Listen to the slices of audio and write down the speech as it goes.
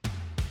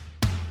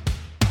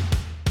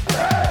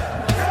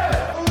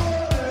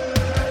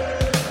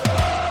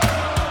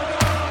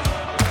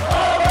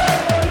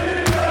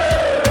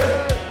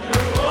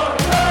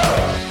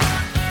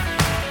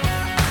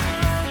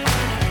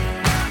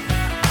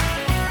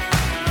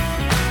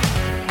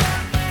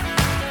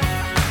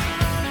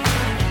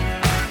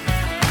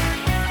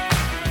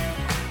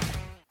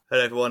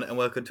Hello, everyone, and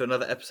welcome to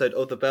another episode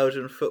of the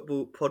Belgian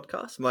Football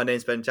Podcast. My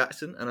name's Ben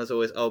Jackson, and as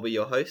always, I'll be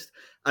your host.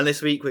 And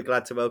this week, we're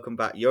glad to welcome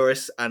back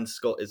Joris, and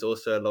Scott is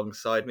also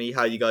alongside me.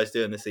 How are you guys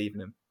doing this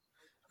evening?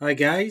 Hi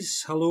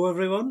guys, hello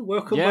everyone.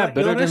 Welcome Yeah, back,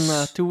 better than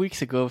Joris. 2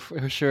 weeks ago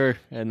for sure.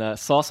 And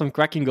saw some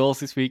cracking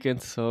goals this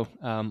weekend, so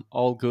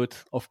all good.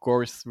 Of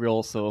course, we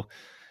also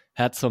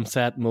had some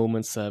sad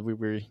moments.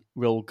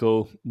 Will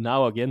go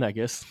now again, I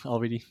guess,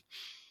 already.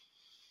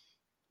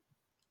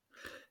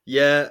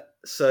 Yeah,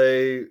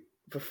 so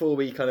before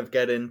we kind of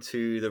get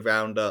into the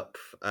roundup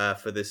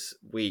for this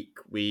week,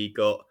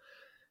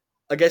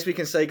 I guess we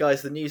can say,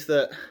 guys, the news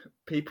that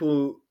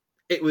people,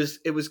 it was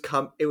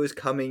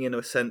coming in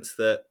a sense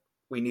that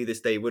we knew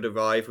this day would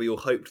arrive. We all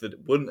hoped that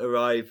it wouldn't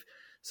arrive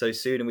so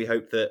soon, and we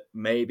hoped that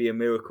maybe a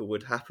miracle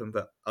would happen.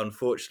 But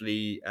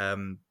unfortunately,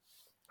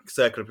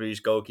 Cercle Bruges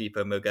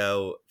goalkeeper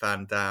Miguel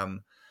Van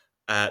Damme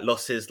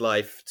lost his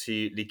life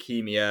to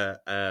leukemia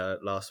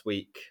last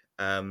week.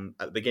 At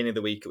the beginning of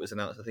the week, it was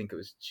announced. I think it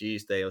was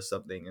Tuesday or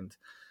something, and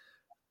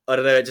I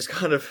don't know. It just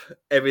kind of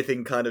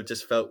everything kind of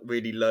just felt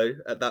really low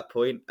at that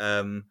point.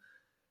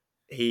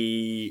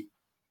 He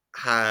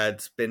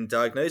had been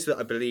diagnosed,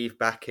 I believe,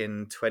 back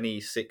in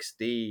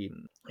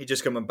 2016. He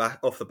just come back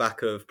off the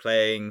back of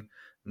playing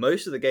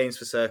most of the games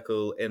for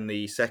Circle in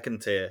the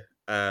second tier.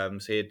 So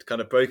he had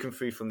kind of broken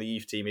through from the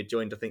youth team. He'd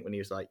joined, I think, when he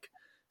was like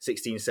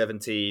 16,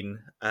 17,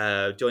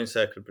 joined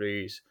Cercle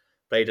Bruges,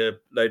 played a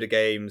load of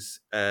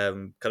games,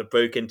 kind of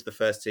broke into the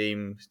first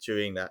team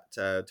during that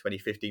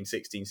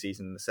 2015-16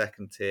 season in the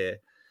second tier.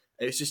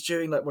 And it's just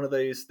during like one of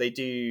those, they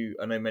do,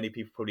 I know many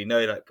people probably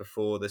know, like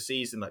before the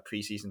season, like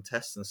pre-season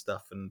tests and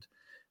stuff, and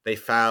they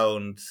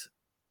found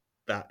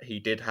that he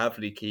did have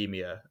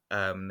leukemia.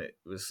 It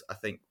was, I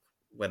think,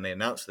 when they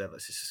announced it,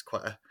 this is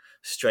quite a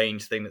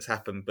strange thing that's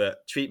happened,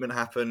 but treatment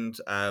happened,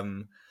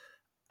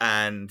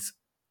 and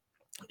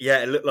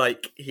yeah, it looked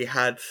like he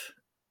had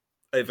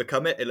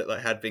overcome it. It looked like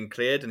it had been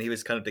cleared, and he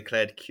was kind of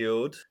declared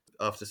cured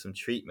after some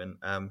treatment.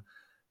 But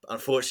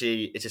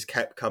unfortunately, it just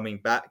kept coming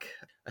back.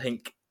 I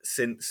think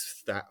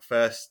since that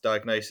first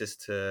diagnosis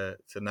to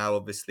now,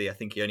 obviously, I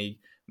think he only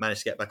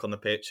managed to get back on the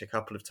pitch a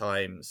couple of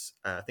times.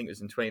 I think it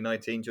was in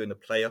 2019 during the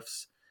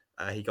playoffs.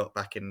 He got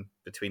back in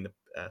between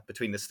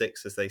the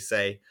sticks, as they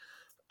say.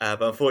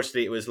 But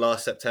unfortunately, it was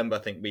last September, I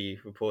think we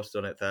reported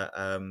on it, that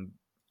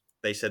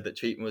they said that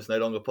treatment was no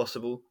longer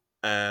possible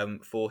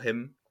for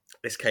him.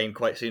 This came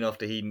quite soon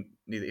after he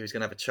knew that he was going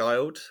to have a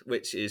child,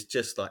 which is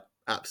just like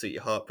absolutely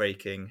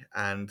heartbreaking.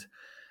 And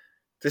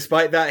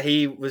despite that,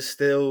 he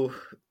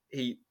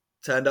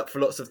turned up for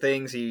lots of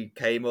things. He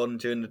came on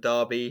during the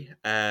derby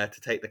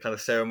to take the kind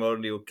of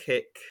ceremonial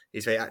kick.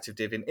 He's very active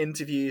in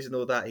interviews and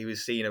all that. He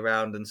was seen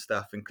around and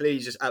stuff, and clearly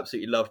he's just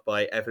absolutely loved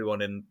by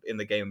everyone in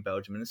the game in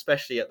Belgium, and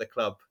especially at the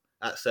club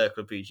at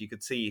Cercle Bruges. You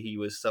could see he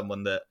was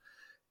someone that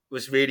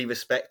was really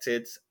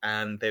respected,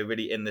 and they're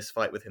really in this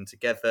fight with him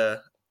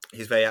together.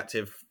 He's very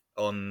active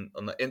on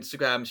the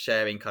Instagram,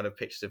 sharing kind of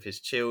pictures of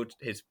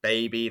his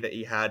baby that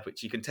he had,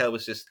 which you can tell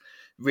was just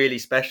really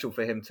special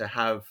for him to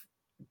have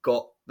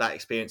got that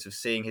experience of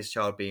seeing his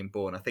child being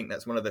born. I think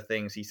that's one of the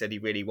things he said he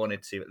really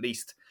wanted to at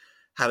least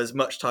have as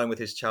much time with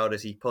his child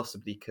as he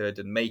possibly could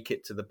and make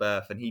it to the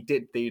birth. And he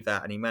did do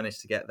that, and he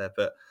managed to get there.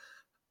 But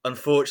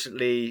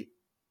unfortunately,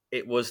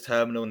 it was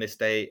terminal in this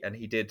day, and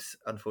he did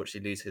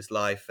unfortunately lose his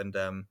life. And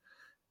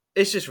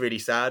it's just really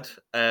sad.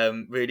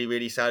 Really,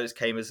 really sad. It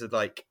came as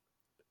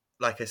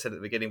like I said at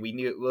the beginning, we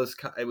knew it was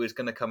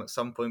going to come at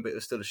some point, but it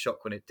was still a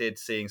shock when it did.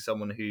 Seeing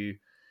someone who,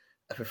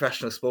 a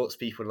professional sports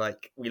people,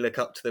 like we look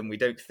up to them. We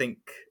don't think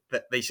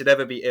that they should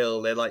ever be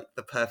ill. They're like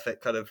the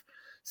perfect kind of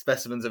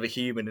specimens of a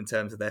human in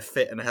terms of they're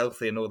fit and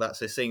healthy and all that.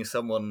 So seeing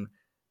someone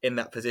in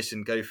that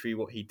position go through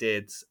what he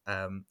did,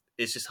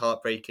 is just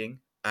heartbreaking.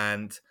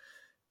 And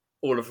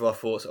all of our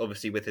thoughts,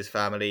 obviously, with his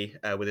family,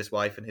 with his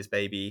wife and his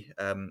baby,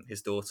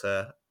 his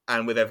daughter,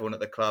 and with everyone at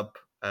the club.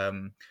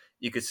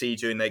 You could see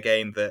during their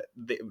game that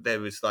there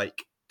was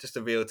like just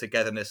a real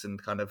togetherness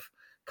and kind of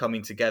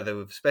coming together,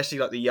 with especially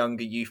like the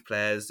younger youth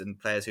players and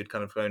players who'd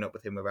kind of grown up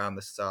with him around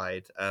the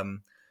side. Guys,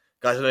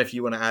 I don't know if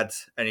you want to add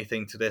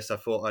anything to this. I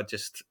thought I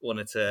just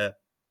wanted to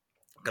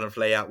kind of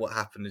lay out what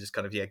happened and just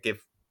kind of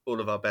give all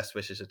of our best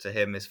wishes to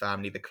him, his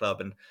family, the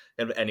club, and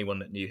anyone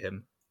that knew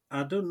him.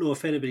 I don't know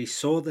if anybody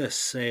saw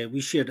this. We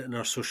shared it in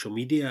our social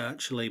media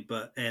actually,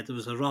 but there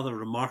was a rather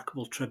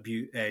remarkable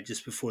tribute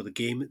just before the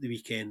game at the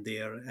weekend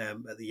there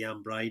at the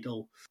Yam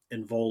Bridal,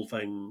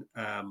 involving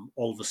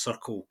all the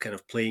Circle kind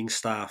of playing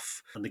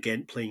staff, and the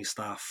Ghent playing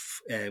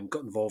staff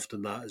got involved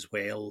in that as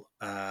well.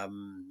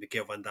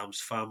 Miguel Van Damme's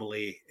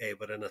family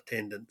were in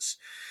attendance.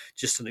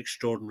 Just an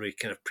extraordinary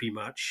kind of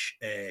pre-match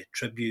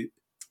tribute.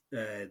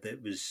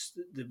 That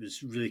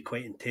was really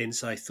quite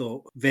intense. I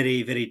thought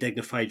very, very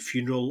dignified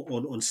funeral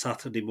on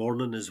Saturday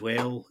morning as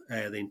well.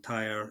 The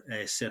entire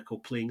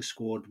Circle playing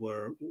squad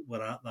were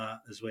at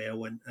that as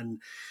well,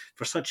 and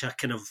for such a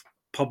kind of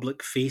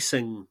public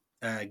facing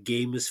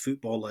game as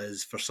football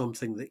is, for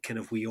something that kind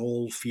of we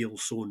all feel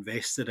so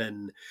invested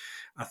in,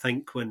 I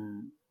think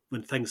when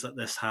when things like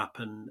this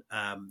happen,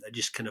 it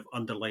just kind of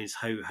underlines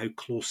how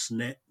close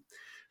knit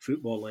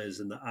football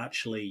is, and that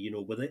actually,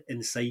 with it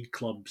inside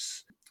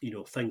clubs,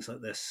 things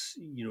like this,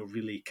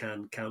 really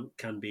can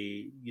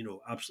be,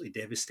 absolutely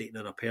devastating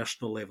on a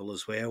personal level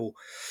as well.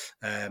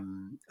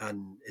 And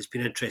it's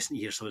been interesting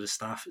to hear some of the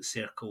staff at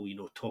Circle,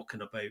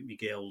 talking about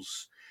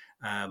Miguel's,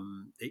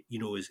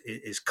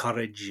 his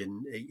courage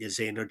and his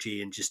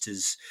energy and just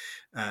his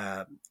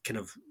kind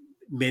of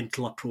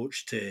mental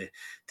approach to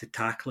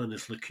tackling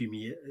his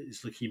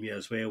leukemia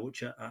as well,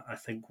 which I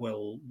think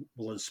will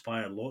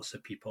inspire lots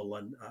of people.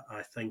 And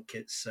I think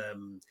it's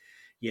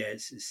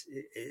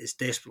it's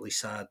desperately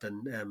sad,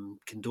 and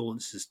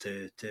condolences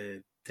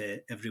to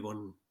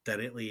everyone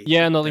directly.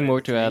 Yeah, nothing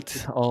more to add.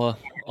 Connected.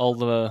 All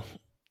the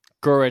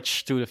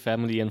courage to the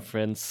family and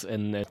friends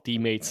and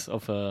teammates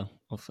of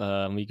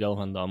Miguel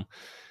Van Damme.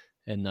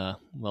 And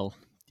well,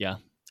 yeah,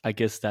 I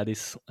guess that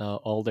is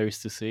all there is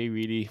to say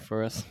really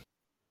for us.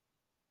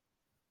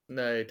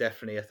 No,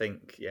 definitely. I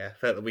think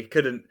felt that we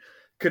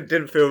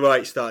didn't feel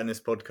right starting this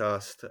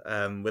podcast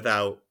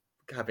without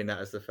having that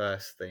as the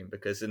first thing,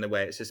 because in a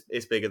way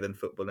it's bigger than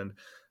football, and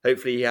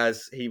hopefully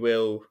he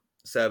will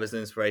serve as an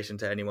inspiration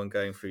to anyone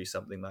going through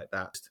something like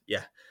that.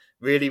 Yeah,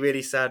 really,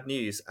 really sad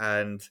news,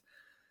 and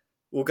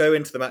we'll go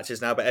into the matches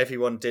now. But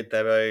everyone did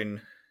their own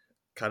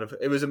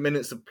it was a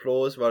minute's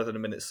applause rather than a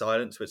minute's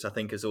silence, which I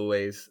think is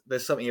always,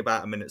 there's something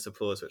about a minute's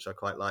applause which I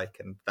quite like,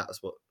 and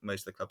that's what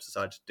most of the clubs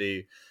decided to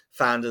do.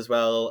 Fans as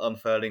well,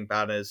 unfurling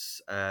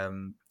banners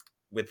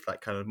with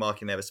kind of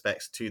marking their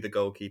respects to the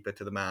goalkeeper,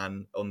 to the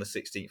man on the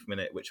 16th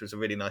minute, which was a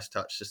really nice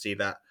touch to see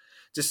that.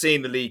 Just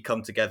seeing the league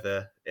come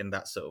together in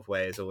that sort of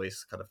way is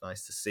always kind of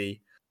nice to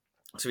see.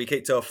 So we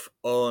kicked off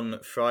on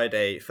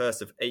Friday,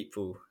 1st of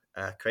April.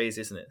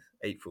 Crazy, isn't it?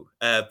 April.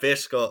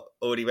 Beerschot,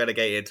 already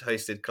relegated,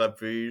 hosted Club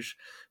Brugge.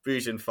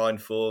 Brugge in fine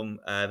form.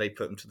 They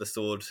put them to the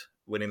sword,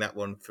 winning that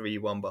one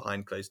 3-1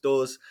 behind closed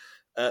doors.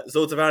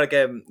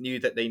 Zordavaragem knew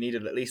that they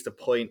needed at least a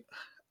point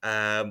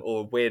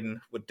or a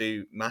win would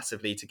do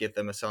massively to give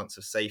them a chance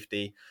of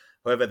safety.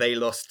 However, they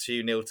lost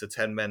 2-0 to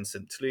 10 men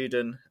St.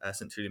 Truden.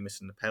 St. Truden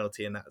missing the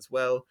penalty in that as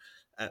well.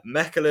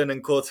 Mechelen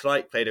and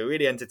Kortrijk played a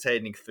really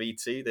entertaining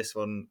 3-2, this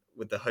one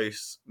with the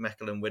hosts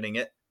Mechelen winning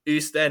it.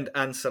 Oostend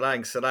and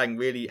Seraing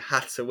really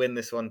had to win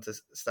this one to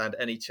stand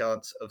any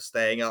chance of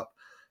staying up,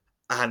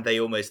 and they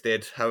almost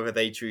did. However,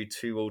 they drew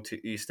 2-2 to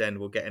Oostend.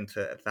 We'll get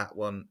into that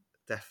one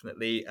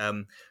definitely.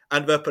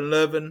 Antwerp and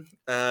Leuven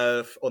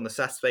on the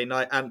Saturday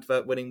night.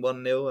 Antwerp winning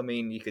 1-0. I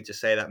mean, you could just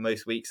say that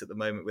most weeks at the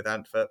moment with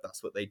Antwerp.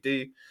 That's what they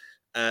do.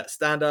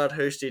 Standard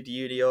hosted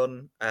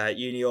Union.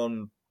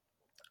 Union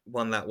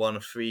won that one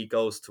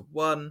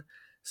 3-1.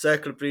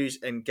 Cercle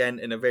Bruges and Ghent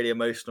in a really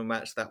emotional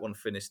match. That one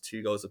finished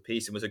 2 goals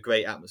apiece and was a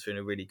great atmosphere and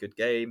a really good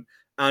game.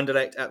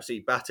 Anderlecht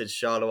absolutely battered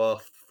Charleroi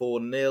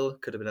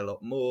 4-0. Could have been a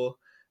lot more.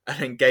 And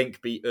then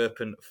Genk beat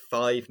Eupen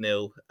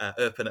 5-0.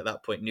 Eupen at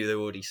that point knew they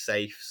were already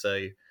safe, so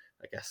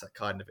I guess that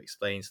kind of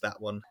explains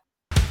that one.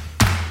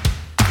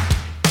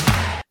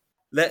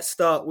 Let's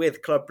start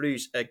with Club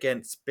Brugge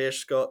against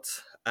Beerschot.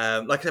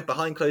 Like I said,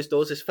 behind closed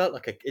doors, it just felt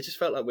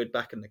like we're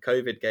back in the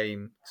COVID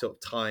game sort of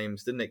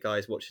times, didn't it,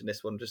 guys? Watching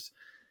this one just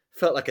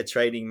felt like a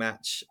training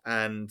match,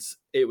 and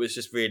it was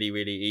just really,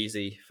 really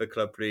easy for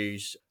Club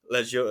Brugge.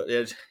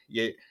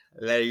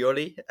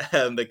 Lerioli,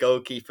 the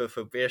goalkeeper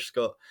for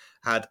Beerschot,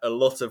 had a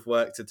lot of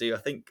work to do. I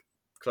think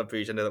Club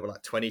Brugge ended up with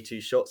like 22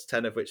 shots,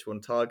 10 of which were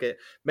on target.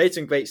 Made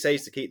some great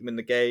saves to keep them in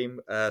the game.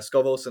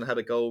 Skov Olsen had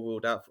a goal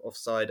ruled out for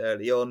offside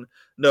early on.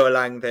 Noah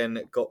Lang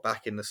then got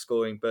back in the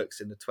scoring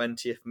books in the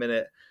 20th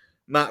minute.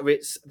 Matt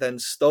Ritz then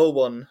stole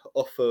one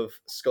off of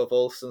Skov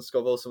Olsen.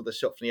 Skov Olsen with a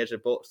shot from the edge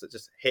of the box that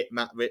just hit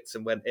Matt Ritz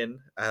and went in.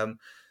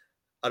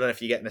 I don't know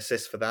if you get an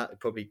assist for that. It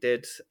probably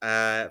did.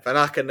 Van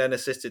Aken then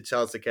assisted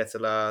Charles de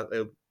Ketelaar.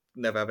 They'll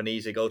never have an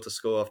easy goal to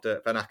score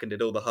after Van Aken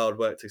did all the hard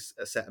work to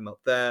set him up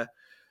there.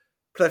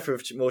 Plethora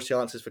of more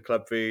chances for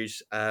Club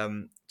Brugge.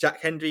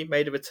 Jack Hendry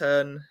made a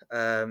return.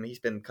 He's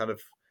been kind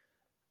of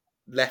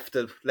left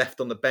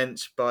on the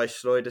bench by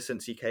Schreuder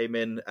since he came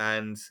in,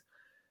 and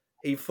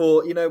he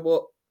thought, you know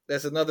what,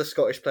 there's another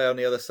Scottish player on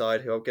the other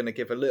side who I'm going to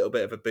give a little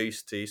bit of a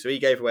boost to. So he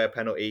gave away a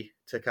penalty,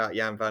 took out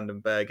Jan van den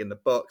Berg in the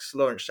box.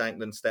 Lawrence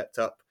Shankland stepped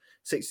up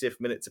 60th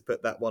minute to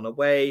put that one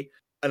away.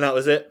 And that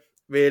was it.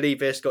 Really,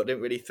 Beerschot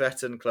didn't really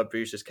threaten. Club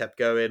Brugge just kept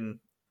going.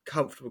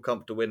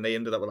 Comfortable win. They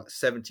ended up with like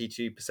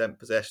 72%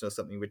 possession or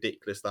something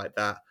ridiculous like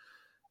that.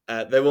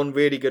 They're on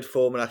really good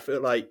form, and I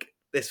feel like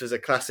this was a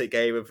classic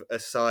game of a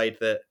side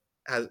that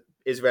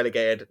is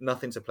relegated,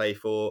 nothing to play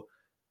for,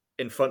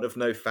 in front of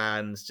no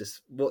fans.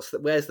 Just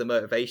where's the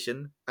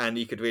motivation? And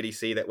you could really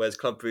see that. Whereas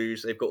Club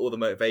Brugge, they've got all the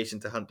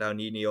motivation to hunt down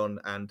Union,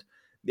 and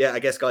I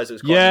guess, guys, it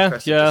was quite an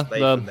impressive display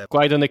from them.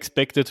 Quite an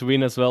expected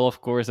win as well,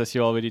 of course, as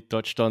you already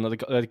touched on.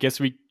 I guess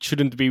we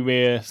shouldn't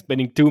be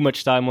spending too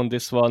much time on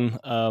this one.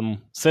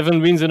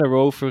 7 wins in a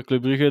row for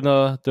Club Brugge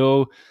now,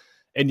 though.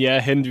 And yeah,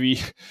 Henry,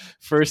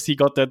 first he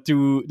got the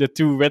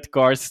two red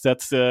cards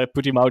that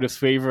put him out of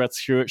favor at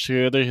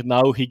Schröder.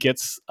 Now he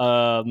gets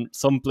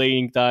some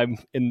playing time,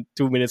 and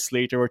 2 minutes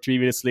later or 3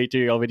 minutes later,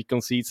 he already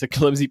concedes a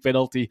clumsy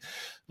penalty.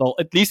 Well,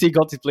 at least he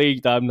got the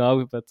playing time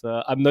now, but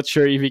I'm not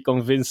sure if he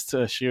convinced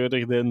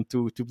Schröder then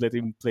to let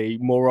him play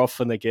more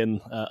often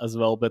again as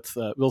well. But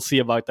we'll see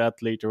about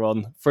that later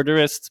on. For the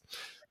rest,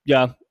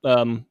 yeah,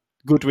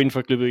 good win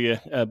for Club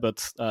Brugge,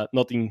 but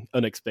nothing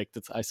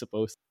unexpected, I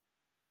suppose.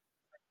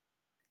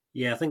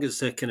 Yeah, I think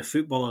it's a kind of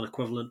footballing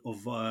equivalent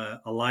of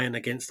a lion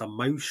against a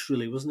mouse,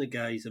 really, wasn't it,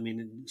 guys? I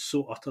mean,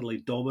 so utterly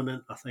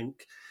dominant. I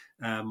think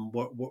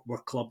we're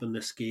clubbing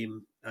this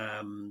game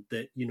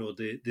that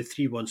the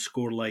 3-1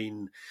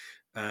 scoreline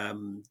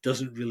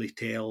doesn't really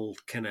tell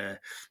kind of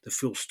the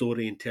full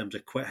story in terms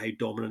of quite how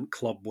dominant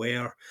club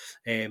were.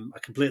 I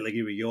completely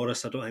agree with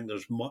Joris. I don't think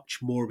there's much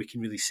more we can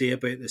really say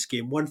about this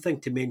game. One thing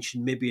to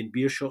mention, maybe in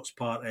Beershot's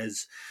part,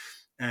 is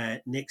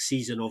next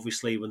season,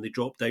 obviously, when they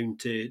drop down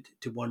to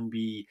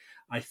 1B,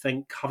 I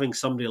think having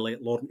somebody like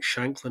Lawrence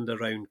Shankland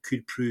around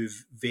could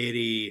prove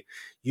very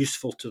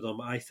useful to them.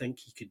 I think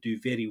he could do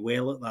very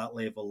well at that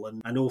level.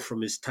 And I know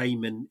from his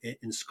time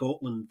in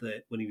Scotland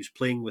that when he was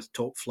playing with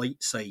top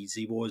flight sides,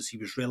 he was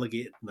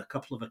relegated on a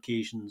couple of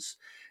occasions,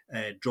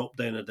 dropped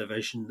down a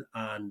division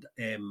and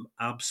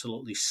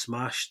absolutely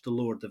smashed the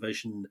lower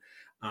division.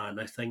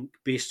 And I think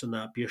based on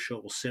that,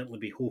 Beershot will certainly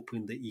be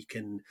hoping that he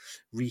can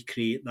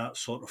recreate that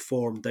sort of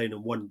form down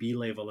in 1B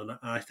level. And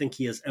I think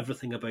he has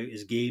everything about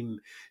his game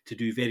to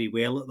do very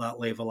well at that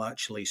level,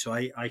 actually. So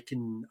I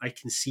can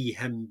see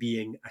him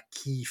being a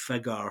key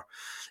figure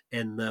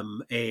in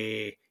them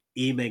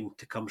aiming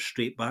to come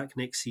straight back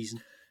next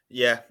season.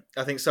 Yeah,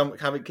 I think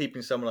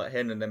keeping someone like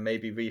him and then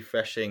maybe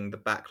refreshing the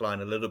back line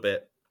a little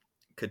bit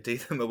could do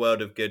them a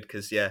world of good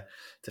because, yeah,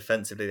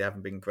 defensively they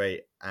haven't been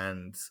great.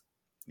 And,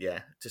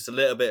 yeah, just a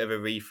little bit of a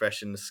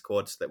refresh in the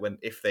squad so that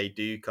if they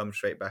do come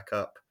straight back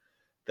up,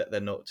 that they're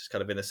not just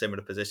kind of in a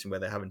similar position where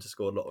they're having to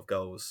score a lot of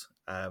goals.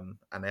 And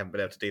they haven't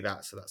been able to do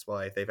that, so that's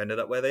why they've ended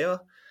up where they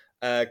are.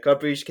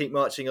 Club Brugge keep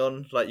marching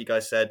on, like you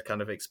guys said,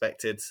 kind of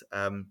expected.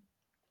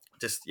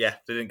 They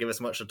didn't give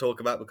us much to talk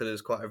about because it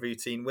was quite a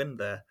routine win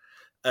there.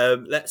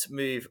 Let's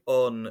move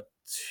on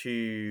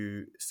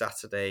to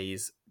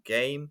Saturday's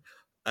game,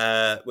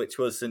 which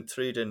was St.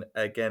 Truden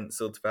against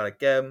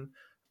Zultvaragem.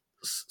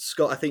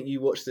 Scott, I think you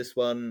watched this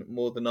one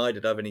more than I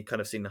did. I've only kind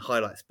of seen the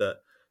highlights, but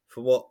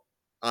for what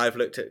I've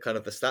looked at kind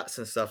of the stats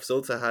and stuff,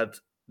 Zulta had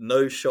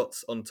no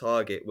shots on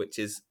target, which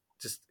is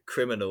just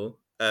criminal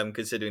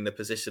considering the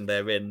position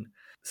they're in.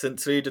 St.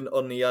 Truden,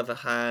 on the other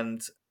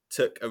hand,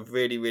 took a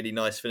really, really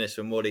nice finish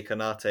from Mori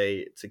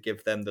Kanate to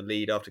give them the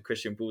lead after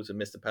Christian Bulser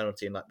missed a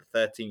penalty in like the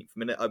 13th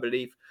minute, I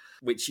believe,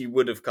 which you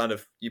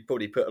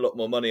probably put a lot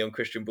more money on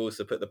Christian Bulser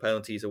to put the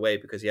penalties away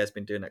because he has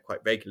been doing that quite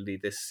regularly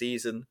this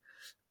season.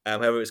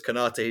 However, it was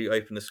Kanate who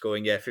opened the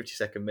scoring,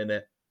 52nd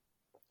minute.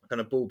 Kind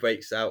of ball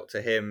breaks out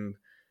to him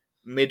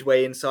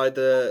midway inside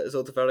the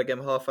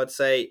Zulta half, I'd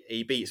say.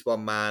 He beats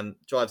one man,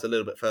 drives a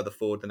little bit further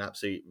forward and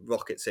absolutely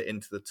rockets it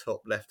into the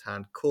top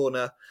left-hand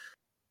corner.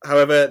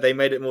 However, they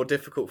made it more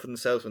difficult for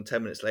themselves when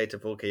 10 minutes later,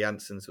 Volker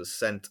Janssens was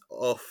sent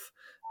off.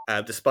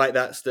 Despite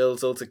that, still,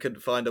 Zulta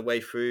couldn't find a way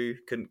through,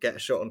 couldn't get a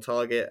shot on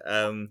target.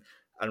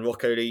 And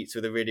Rocco Leeds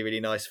with a really, really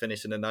nice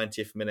finish in the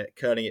 90th minute,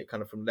 curling it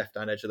kind of from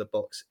left-hand edge of the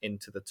box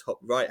into the top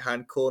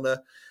right-hand corner.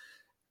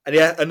 And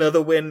yeah,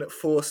 another win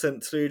for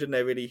St. Truden.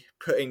 They're really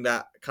putting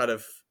that kind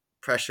of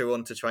pressure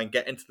on to try and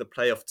get into the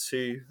playoff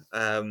too.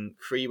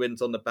 3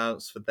 wins on the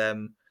bounce for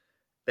them.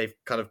 They've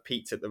kind of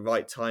peaked at the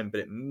right time,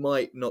 but it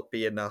might not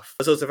be enough.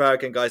 As also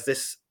Aragon, guys,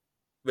 this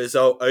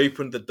result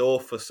opened the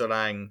door for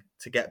Seraing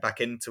to get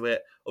back into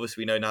it.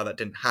 Obviously, we know now that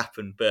didn't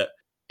happen, but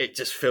it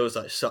just feels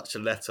like such a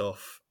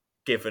let-off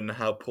given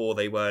how poor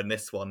they were in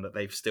this one that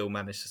they've still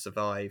managed to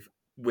survive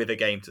with a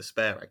game to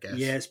spare, I guess.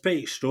 Yeah, it's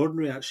pretty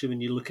extraordinary actually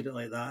when you look at it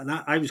like that. And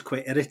I was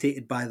quite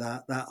irritated by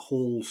that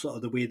whole sort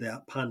of the way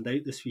that panned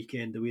out this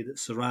weekend, the way that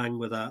Seraing,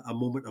 with a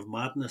moment of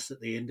madness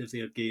at the end of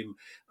their game,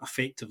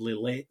 effectively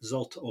let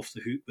Zulta off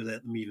the hook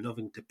without them even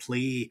having to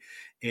play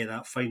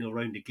that final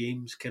round of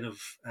games kind of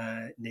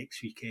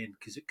next weekend,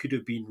 because it could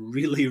have been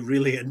really,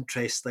 really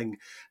interesting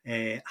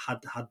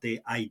had the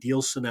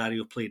ideal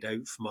scenario played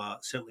out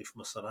certainly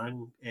from a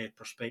Seraing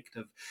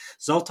perspective.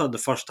 Zulta in the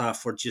first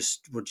half were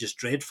just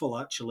dreadful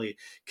actually.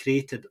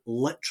 Created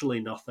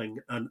literally nothing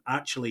and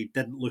actually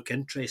didn't look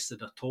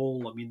interested at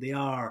all. I mean, they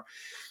are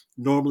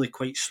normally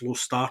quite slow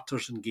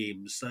starters in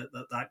games.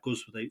 That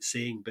goes without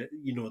saying. But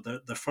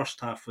their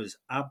first half was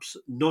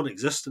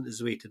non-existent, is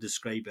the way to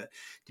describe it.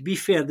 To be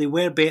fair, they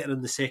were better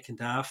in the second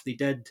half. They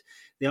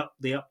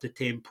upped the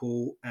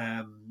tempo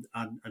and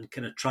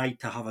kind of tried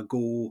to have a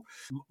go,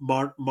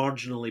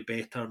 marginally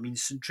better. I mean,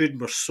 St. Truden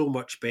were so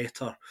much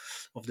better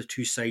of the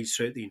two sides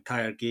throughout the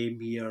entire game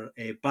here.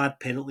 A bad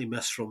penalty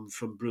miss from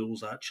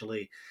Brules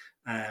actually.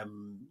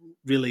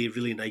 Really,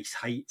 really nice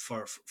height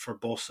for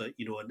Bossett,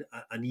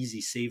 an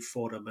easy save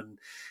for him.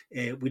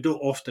 And we don't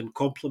often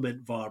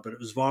compliment VAR, but it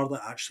was VAR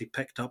that actually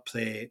picked up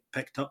the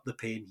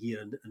pen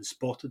here and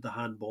spotted the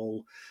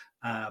handball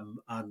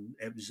And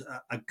it was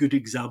a good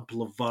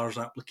example of VAR's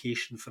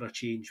application for a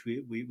change.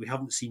 We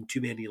haven't seen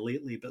too many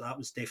lately, but that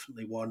was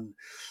definitely one.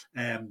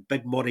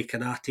 Big Mori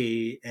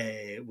Kanate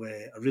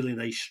with a really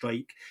nice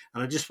strike.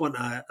 And I just want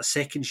a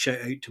second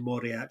shout out to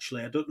Mori,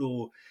 actually. I don't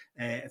know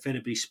if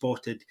anybody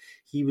spotted,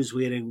 he was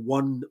wearing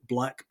one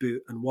black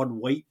boot and one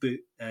white boot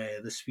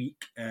this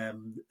week, a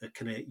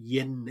kind of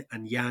yin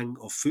and yang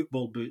of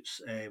football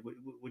boots,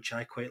 which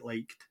I quite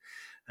liked.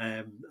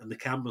 And the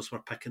cameras were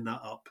picking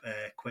that up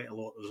quite a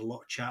lot. There was a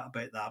lot of chat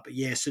about that. But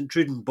yeah, St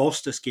Truden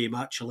bossed this game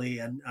actually,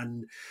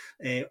 and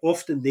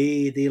often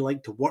they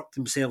like to work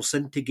themselves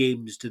into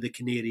games to the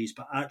Canaries,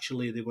 but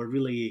actually they were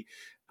really.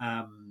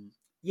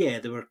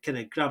 They were kind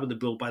of grabbing the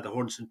bull by the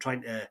horns and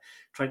trying to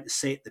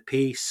set the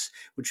pace,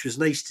 which was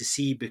nice to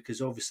see because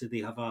obviously they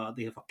have a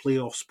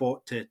playoff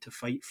spot to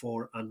fight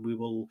for, and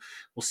we'll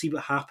see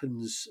what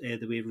happens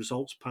the way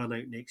results pan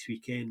out next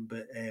weekend.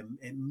 But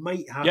it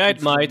might happen. Yeah,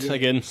 it might. them,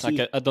 Again,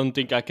 I don't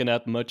think I can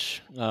add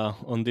much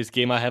on this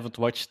game. I haven't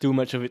watched too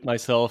much of it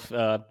myself,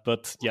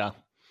 but yeah,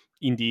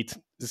 indeed,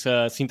 it's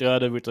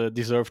Sint-Truiden with a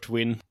deserved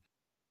win.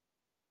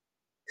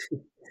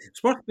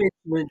 It's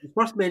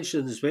worth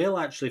mentioning as well,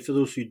 actually, for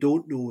those who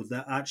don't know,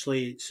 that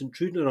actually St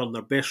Truden are on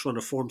their best run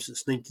of form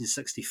since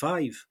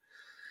 1965,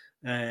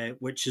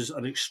 which is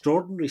an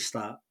extraordinary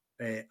stat.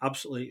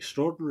 Absolutely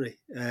extraordinary.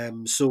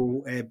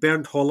 So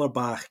Bernd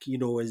Hollerbach,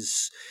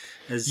 is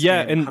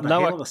and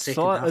now I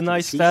saw a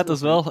nice stat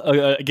as well.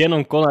 Again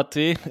on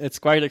Konate, it's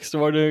quite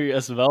extraordinary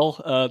as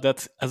well.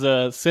 That as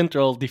a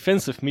central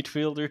defensive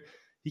midfielder,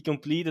 he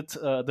completed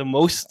the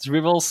most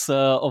dribbles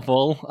of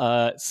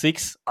all,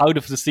 6 out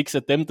of the 6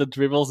 attempted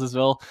dribbles as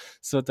well.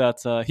 So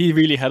that he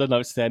really had an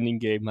outstanding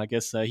game. I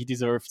guess he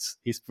deserved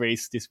his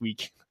praise this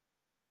week.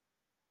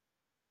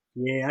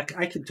 Yeah,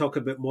 I can talk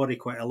about Mori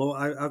quite a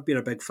lot. I've been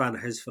a big fan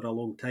of his for a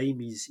long time.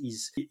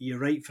 You're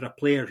right, for a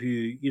player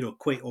who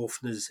quite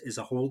often is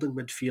a holding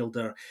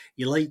midfielder.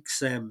 He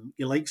likes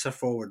a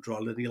forward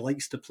run and he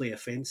likes to play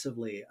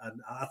offensively,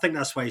 and I think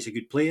that's why he's a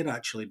good player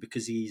actually,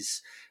 because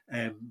he's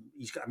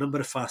got a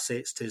number of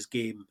facets to his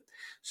game.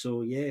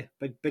 So yeah,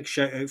 big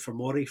shout out for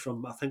Mori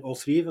from I think all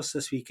three of us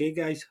this week,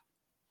 guys.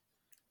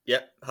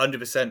 Yep,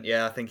 100%.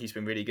 Yeah, I think he's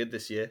been really good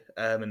this year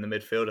in the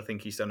midfield. I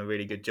think he's done a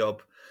really good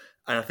job.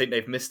 And I think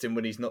they've missed him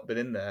when he's not been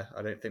in there.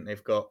 I don't think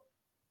they've got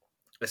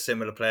a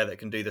similar player that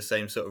can do the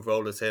same sort of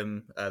role as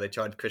him. They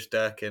tried Chris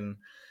Durkin,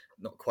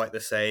 not quite the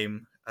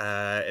same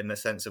in the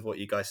sense of what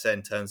you guys said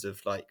in terms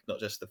of like not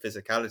just the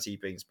physicality he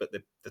brings, but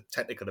the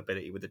technical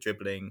ability with the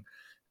dribbling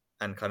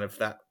and kind of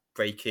that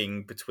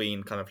breaking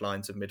between kind of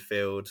lines of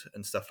midfield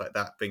and stuff like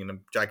that,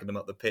 dragging them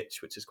up the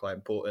pitch, which is quite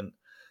important.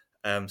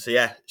 So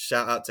yeah,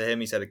 shout out to him.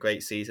 He's had a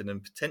great season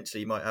and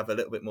potentially might have a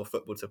little bit more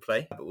football to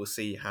play, but we'll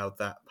see how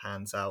that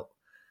pans out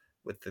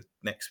with the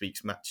next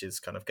week's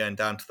matches kind of going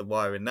down to the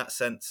wire in that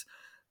sense.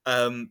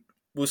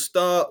 Let's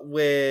start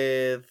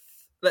with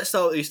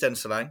Oostende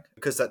Seraing,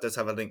 because that does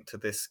have a link to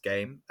this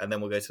game, and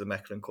then we'll go to the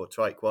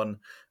Mechelen-Kortrijk one.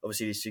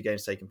 Obviously, these two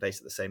games taking place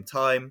at the same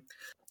time.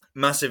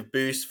 Massive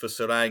boost for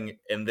Seraing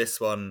in this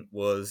one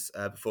was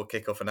before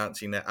kickoff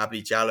announcing that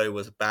Abdi Jallo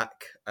was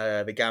back.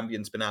 The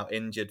Gambian's been out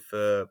injured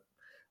for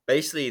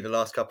basically the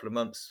last couple of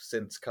months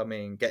since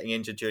getting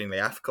injured during the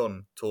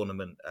AFCON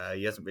tournament.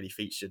 He hasn't been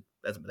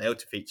able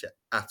to feature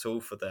at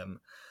all for them.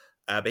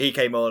 But he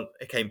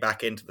came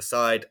back into the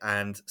side,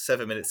 and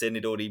 7 minutes in,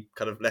 he'd already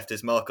kind of left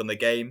his mark on the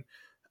game.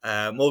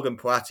 Morgan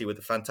Poati with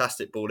a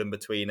fantastic ball in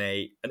between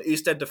an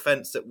Oostende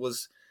defence that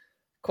was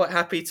quite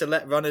happy to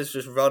let runners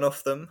just run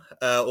off them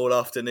all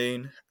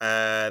afternoon.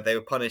 They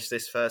were punished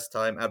this first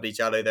time. Abdi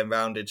Jallo then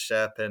rounded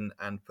Sherpen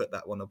and put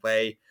that one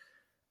away.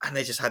 And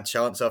they just had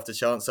chance after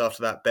chance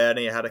after that.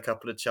 Bernie had a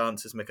couple of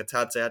chances.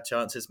 Mikatadze had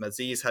chances.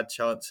 Maziz had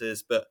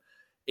chances. But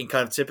in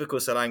kind of typical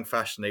Seraing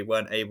fashion, they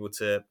weren't able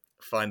to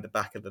find the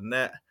back of the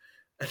net.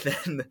 And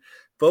then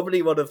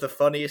probably one of the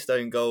funniest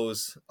own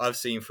goals I've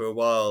seen for a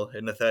while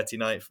in the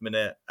 39th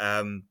minute.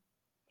 I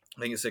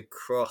think it's a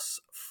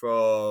cross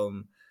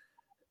from...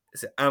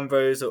 Is it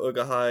Ambrose or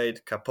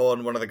Ugahide?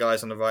 Capon, one of the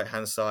guys on the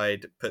right-hand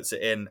side, puts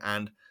it in,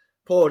 and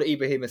poor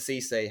Ibrahim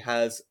Cisse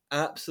has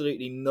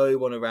absolutely no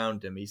one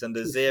around him. He's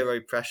under zero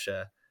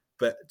pressure,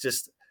 but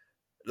just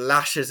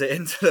lashes it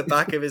into the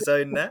back of his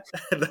own net.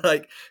 And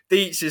like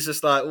Deitch is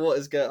just like, what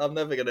is going? I'm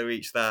never going to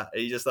reach that.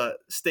 And he just like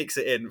sticks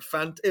it in.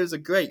 It was a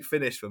great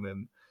finish from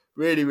him.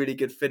 Really, really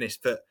good finish,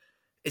 but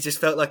it just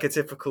felt like a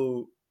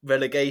typical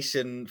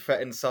relegation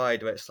threatened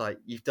side where it's like,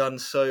 you've done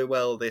so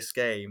well this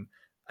game,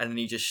 and then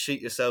you just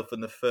shoot yourself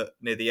in the foot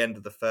near the end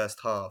of the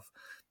first half.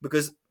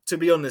 Because to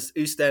be honest,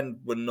 Oostende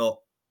were not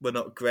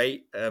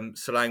great.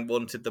 Seraing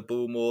wanted the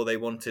ball more. They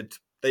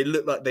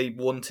looked like they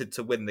wanted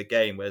to win the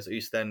game, whereas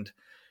Oostende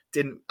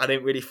didn't. I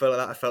didn't really feel like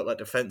that. I felt like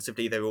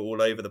defensively they were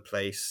all over the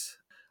place.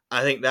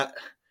 I think that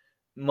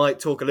might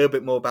talk a little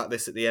bit more about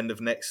this at the end of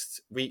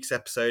next week's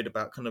episode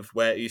about kind of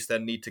where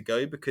Oostende need to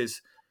go,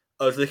 because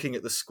I was looking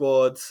at the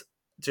squad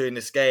during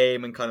this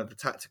game and kind of the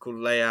tactical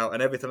layout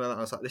and everything like that.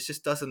 I was like, this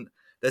just doesn't.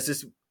 There's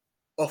this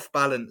off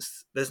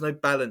balance. There's no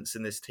balance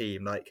in this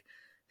team. Like,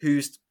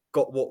 who's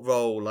got what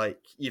role. Like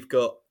you've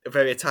got a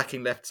very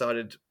attacking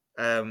left-sided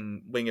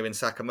winger in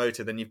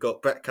Sakamoto. Then you've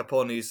got Brett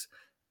Capon, who's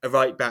a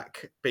right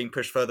back being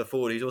pushed further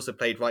forward. He's also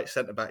played right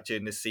centre back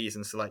during this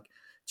season. So like,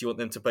 do you want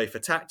them to both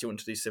attack? Do you want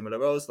to do similar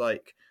roles?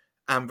 Like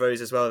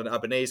Ambrose as well and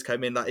Albanese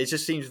come in. Like it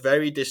just seems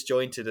very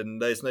disjointed,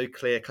 and there's no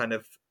clear kind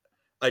of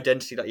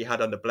identity that you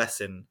had under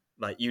Blessing.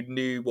 Like you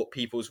knew what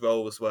people's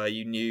roles were,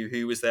 you knew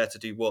who was there to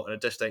do what, and I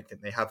just don't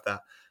think they have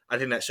that. I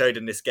think that showed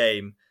in this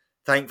game.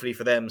 Thankfully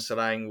for them,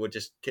 Seraing would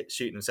just keep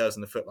shooting themselves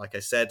in the foot, like I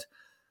said.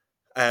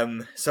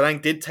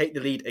 Seraing did take the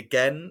lead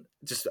again,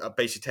 just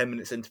basically 10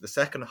 minutes into the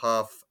second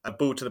half. A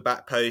ball to the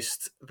back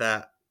post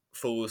that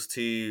falls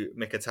to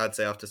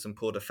Mikatadze after some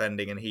poor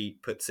defending, and he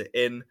puts it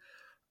in.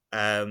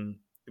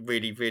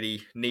 Really,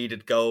 really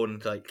needed goal,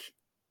 and like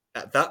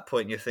at that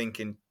point, you're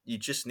thinking you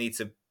just need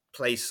to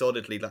play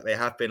solidly like they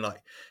have been.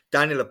 Like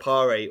Daniel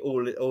Apare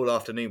all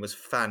afternoon was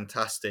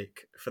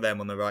fantastic for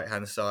them on the right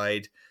hand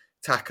side,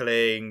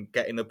 tackling,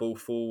 getting the ball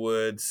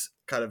forwards,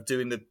 kind of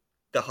doing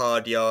the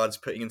hard yards,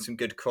 putting in some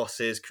good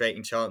crosses,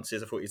 creating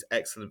chances. I thought he was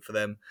excellent for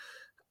them.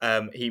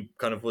 He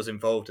kind of was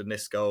involved in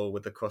this goal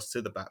with the cross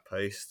to the back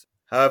post.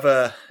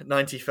 However,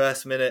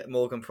 91st minute,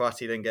 Morgan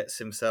Prati then gets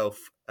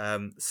himself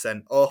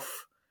sent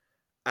off.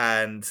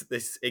 And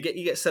he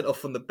gets sent off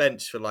from the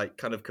bench for like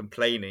kind of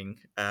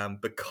complaining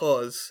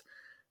because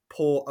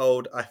poor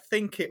old, I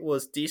think it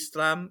was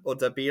Dislam or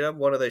Dabila,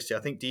 one of those two. I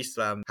think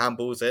Dislam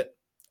handballs it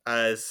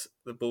as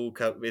the ball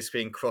is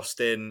being crossed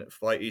in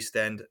by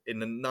Oostend in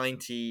the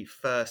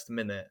 91st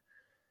minute.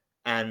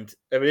 And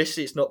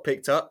initially it's not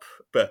picked up,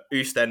 but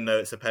Oostend know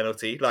it's a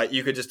penalty. Like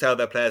you could just tell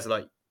their players are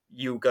like,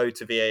 you'll go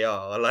to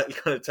VAR. Like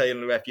kind of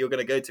telling the ref, you're going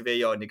to go to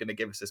VAR and you're going to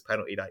give us this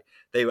penalty. Like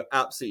they were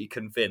absolutely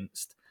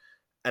convinced.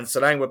 And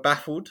Seraing were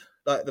baffled.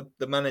 Like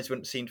the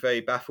management seemed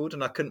very baffled,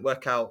 and I couldn't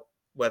work out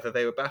whether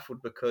they were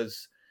baffled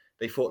because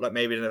they thought like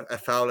maybe a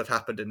foul had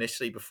happened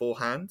initially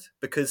beforehand,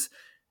 because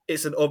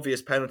it's an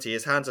obvious penalty.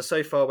 His hands are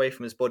so far away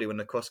from his body when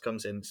the cross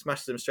comes in,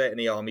 smashes him straight in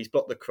the arm. He's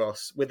blocked the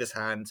cross with his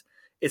hand.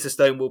 It's a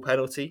stonewall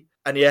penalty.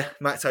 And yeah,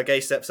 Max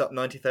Gay steps up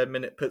 93rd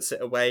minute, puts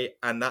it away,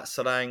 and that's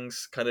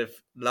Seraing's kind of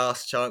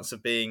last chance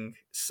of being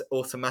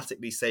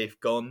automatically safe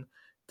gone.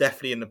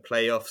 Definitely in the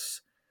playoffs.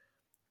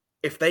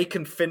 If they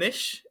can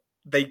finish,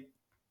 they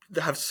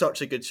have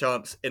such a good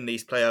chance in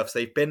these playoffs.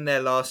 They've been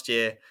there last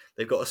year.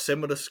 They've got a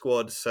similar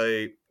squad,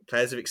 so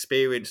players have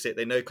experienced it.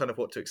 They know kind of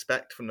what to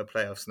expect from the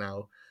playoffs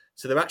now.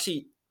 So they're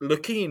actually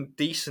looking in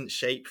decent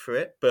shape for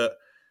it, but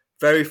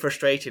very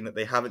frustrating that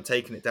they haven't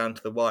taken it down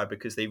to the wire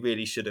because they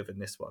really should have in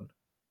this one.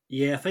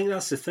 Yeah, I think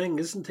that's the thing,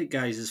 isn't it,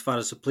 guys, as far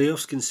as the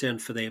playoffs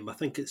concerned for them? I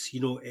think it's,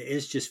 it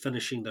is just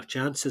finishing their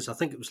chances. I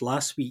think it was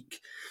last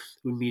week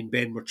when me and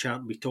Ben were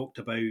chatting, we talked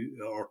about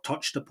or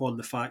touched upon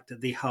the fact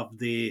that they have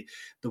the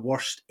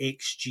worst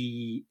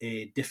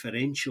XG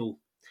differential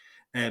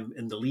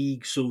in the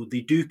league. So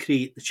they do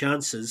create the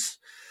chances.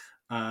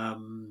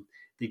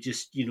 They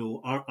just,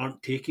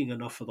 aren't taking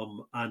enough of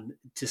them, and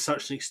to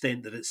such an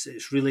extent that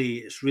it's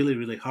really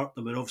hurt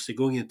them. And obviously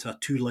going into a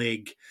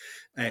 2-leg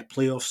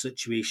playoff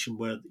situation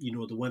where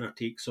the winner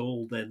takes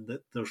all, then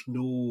there's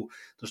no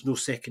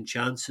second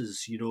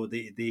chances.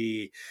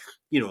 They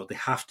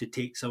have to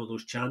take some of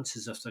those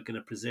chances if they're going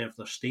to preserve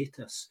their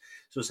status.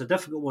 So it's a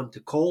difficult one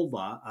to call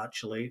that,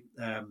 actually,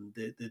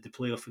 the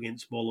playoff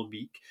against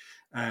Molenbeek.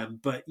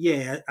 But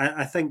yeah,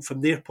 I think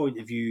from their point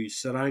of view,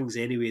 Seraing's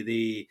anyway,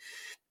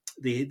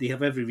 they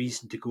have every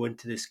reason to go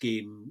into this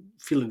game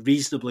feeling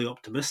reasonably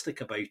optimistic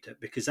about it,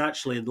 because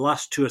actually in the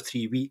last 2 or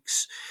 3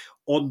 weeks,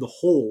 on the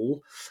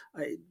whole,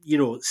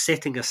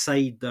 setting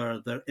aside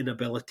their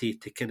inability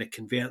to kind of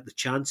convert the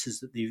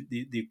chances that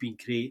they've been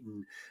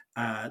creating,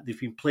 they've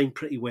been playing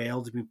pretty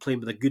well. They've been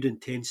playing with a good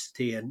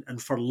intensity,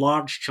 and for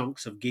large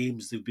chunks of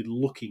games, they've been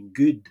looking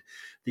good.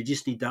 They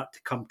just need that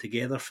to come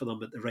together for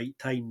them at the right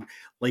time,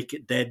 like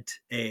it did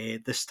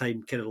this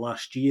time kind of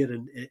last year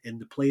in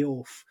the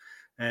playoff.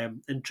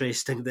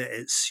 Interesting that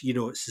it's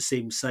it's the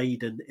same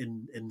side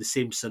in the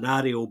same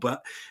scenario,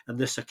 but on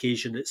this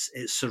occasion it's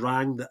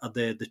Seraing that are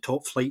the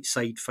top flight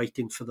side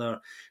fighting for their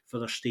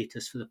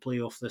status for the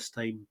playoff this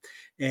time.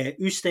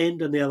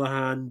 Oostend, on the other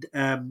hand,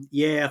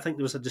 I think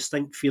there was a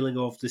distinct feeling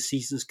of the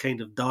season's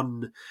kind of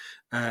done.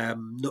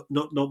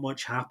 Not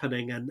much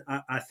happening, and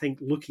I think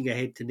looking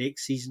ahead to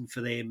next season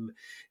for them,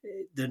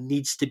 there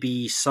needs to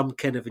be some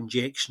kind of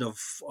injection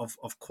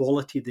of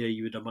quality there,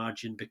 you would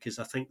imagine, because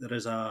I think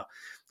there's a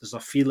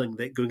feeling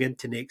that going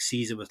into next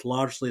season with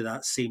largely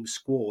that same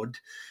squad,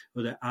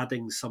 without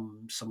adding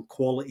some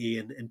quality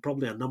in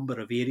probably a number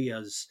of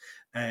areas,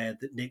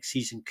 that next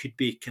season could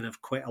be kind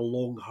of quite a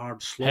long,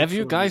 hard slog. Have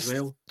you guys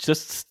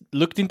just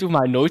looked into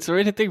my notes or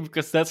anything?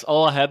 Because that's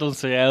all I had on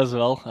Seraing as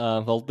well.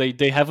 Well,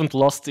 they haven't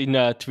lost in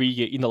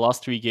the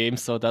last 3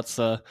 games, so that's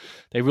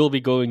they will be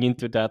going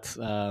into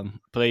that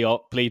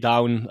play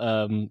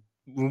down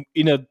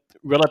in a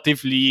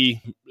relatively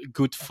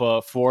good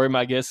form,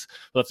 I guess.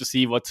 We'll have to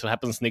see what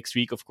happens next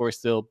week, of course,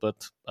 still,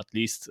 but at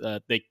least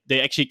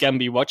they actually can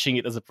be watching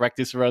it as a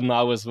practice run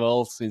now as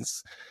well,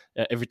 since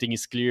everything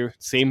is clear.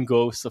 Same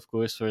goes, of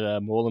course, for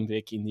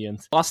Molenbeek in the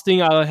end. Last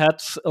thing I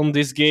had on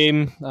this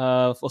game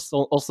was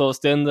also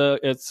Stende.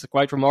 It's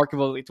quite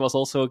remarkable. It was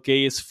also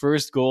Gay's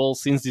first goal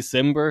since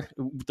December,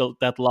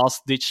 that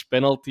last-ditch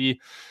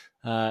penalty.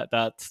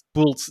 That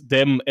pulled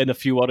them and a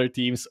few other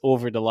teams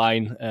over the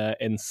line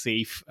and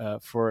safe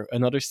for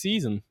another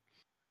season.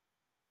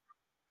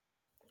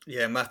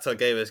 Yeah, Mata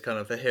gave us kind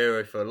of the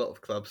hero for a lot of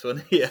clubs,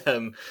 wasn't he?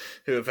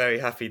 Who were very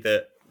happy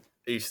that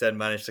Oostend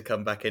managed to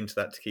come back into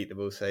that to keep the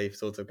ball safe.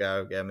 Sort of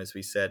go again, as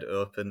we said,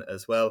 open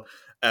as well.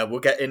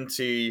 We'll get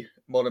into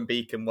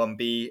Molenbeek and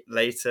 1B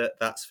later,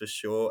 that's for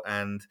sure.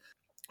 And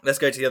let's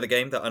go to the other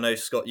game that I know,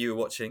 Scott, you were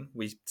watching.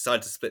 We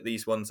decided to split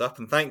these ones up,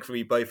 and thankfully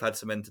we both had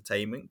some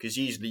entertainment, because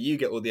usually you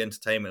get all the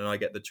entertainment and I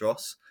get the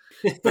dross.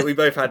 But we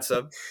both had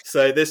some.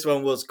 So this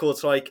one was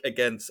Kortrijk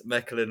against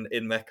Mechelen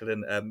in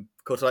Mechelen.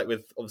 Kortrijk,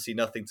 with obviously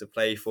nothing to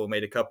play for,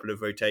 made a couple of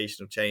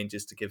rotational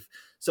changes to give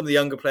some of the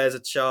younger players a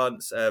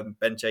chance.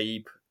 Ben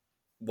Chaib,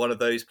 one of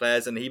those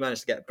players, and he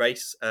managed to get a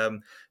brace.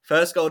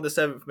 First goal in the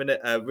 7th minute,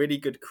 a really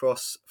good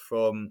cross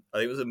from, I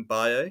think it was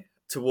Mbayo,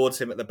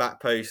 towards him at the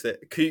back post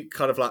that Koek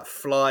kind of like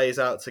flies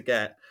out to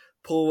get.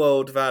 Poor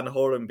old Van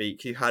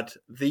Horenbeek, who had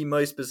the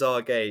most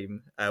bizarre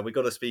game. We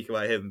got to speak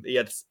about him.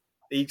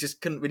 He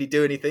just couldn't really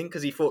do anything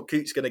because he thought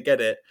Koek's going to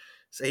get it.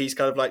 So he's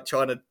kind of like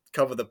trying to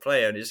cover the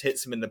player, and it just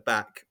hits him in the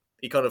back.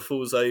 He kind of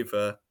falls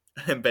over,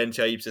 and Ben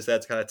Chaib's just there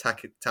to kind of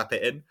tap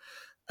it in.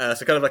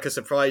 So kind of like a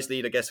surprise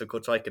lead, I guess, for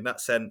Kortrijk in that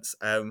sense.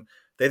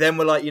 They then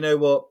were like, you know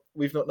what,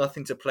 we've got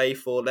nothing to play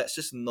for. Let's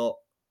just not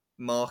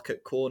mark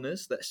at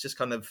corners. Let's just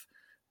kind of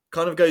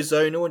go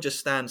zonal and just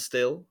stand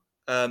still.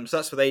 So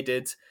that's what they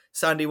did.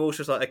 Sandy Walsh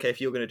was like, okay, if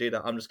you're going to do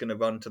that, I'm just going to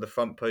run to the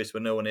front post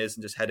where no one is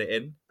and just head it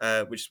in,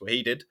 which is what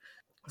he did.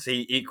 So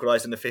he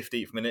equalised in the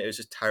 15th minute. It was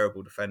just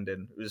terrible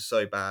defending. It was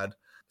so bad.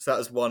 So that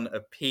was one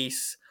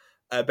apiece.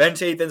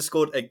 Benchi then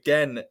scored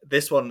again.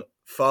 This one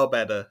far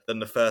better than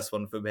the first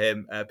one from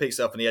him. Picks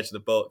it up on the edge of the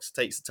box,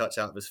 takes the touch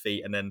out of his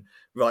feet, and then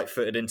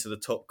right-footed into the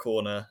top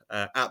corner.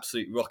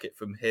 Absolute rocket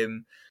from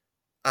him.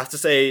 I have to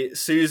say,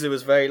 Souza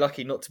was very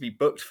lucky not to be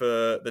booked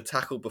for the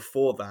tackle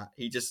before that.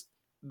 He just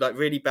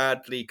really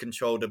badly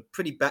controlled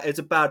it's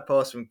a bad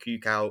pass from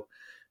Koek out,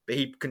 but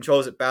he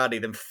controls it badly,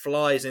 then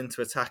flies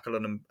into a tackle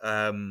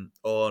on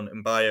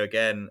Mbayo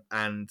again.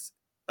 And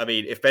I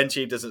mean, if Ben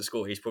Cheeve doesn't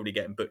score, he's probably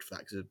getting booked for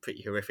that because it's a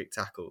pretty horrific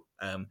tackle.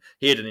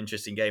 He had an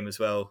interesting game as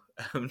well,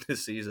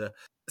 Souza.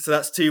 So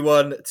that's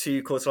 2-1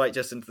 to Kortrijk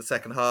just into the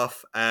second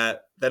half.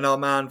 Then our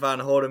man Van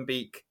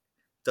Horenbeek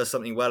does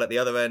something well at the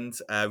other end.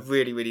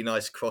 Really, really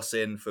nice cross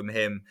in from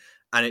him.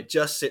 And it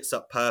just sits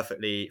up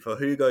perfectly for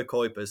Hugo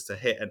Kuipers to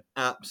hit an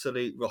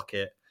absolute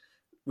rocket.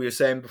 We were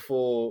saying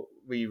before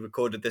we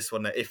recorded this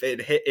one that if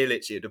it hit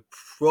Illich, it would have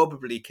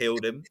probably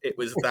killed him. It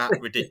was that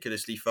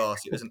ridiculously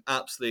fast. It was an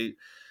absolute,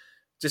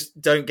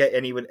 just don't get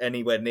anywhere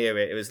near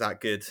it. It was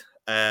that good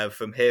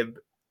from him.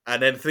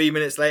 And then 3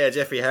 minutes later,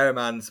 Jeffrey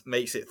Herremans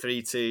makes it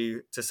 3-2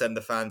 to send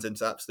the fans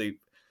into absolute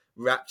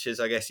raptures,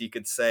 I guess you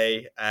could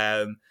say.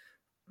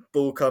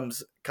 Ball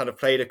comes kind of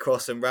played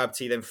across, and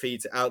Rabti then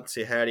feeds it out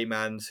to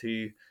Herremans,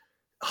 who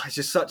it's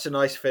just such a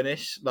nice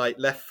finish. Like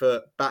left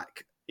foot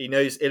back. He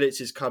knows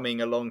Illich is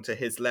coming along to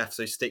his left,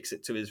 so he sticks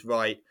it to his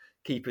right.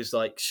 Keeper's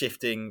like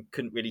shifting,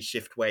 couldn't really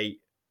shift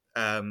weight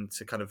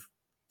to kind of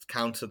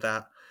counter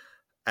that.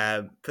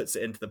 Puts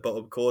it into the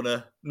bottom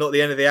corner. Not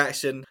the end of the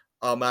action.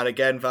 Our man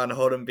again, Van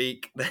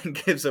Horenbeek, then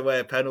gives away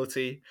a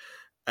penalty.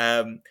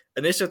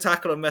 Initial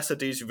tackle on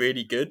Messadou's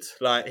really good.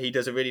 Like he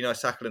does a really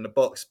nice tackle in the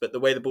box, but the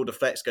way the ball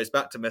deflects goes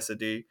back to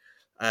Messadou,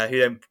 who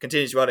then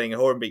continues running,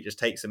 and Horenbeek just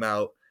takes him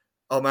out.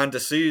 Our man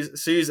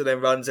Souza then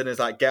runs in and is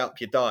like, "Get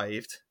up, you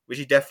dived," which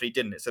he definitely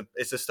didn't.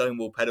 It's a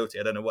stonewall penalty.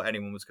 I don't know what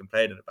anyone was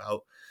complaining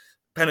about.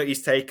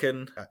 Penalties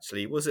taken.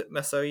 Actually, was it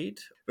Messaoud?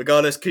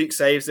 Regardless, Koek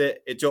saves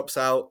it. It drops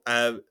out.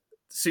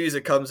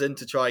 Souza comes in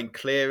to try and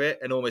clear it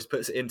and almost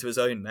puts it into his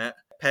own net.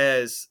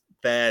 Pears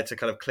there to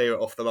kind of clear it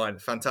off the line.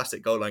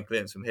 Fantastic goal line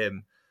clearance from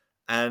him.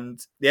 And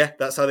yeah,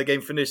 that's how the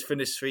game finished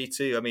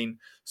 3-2. I mean,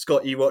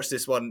 Scott, you watched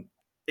this one.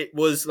 It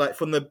was like,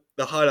 from the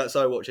highlights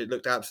I watched, it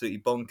looked absolutely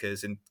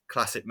bonkers in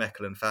classic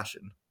Mechelen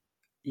fashion.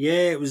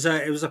 Yeah, it was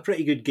a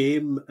pretty good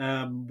game,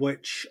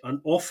 which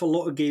an awful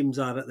lot of games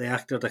are at the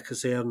Actor de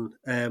Caserne,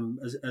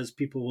 as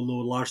people will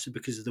know, largely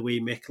because of the way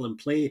Mechelen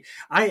play.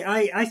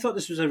 I thought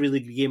this was a really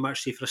good game,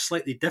 actually, for a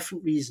slightly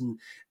different reason.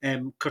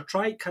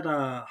 Kortrijk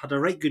had a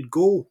right good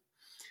goal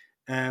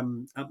at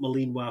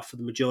Malinois for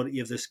the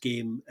majority of this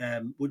game,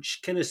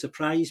 which kind of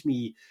surprised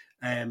me,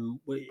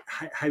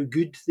 how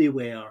good they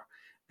were.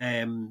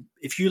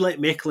 If you let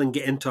Mechelen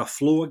get into a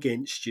flow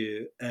against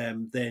you,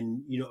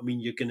 then you know what I mean,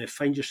 you're going to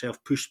find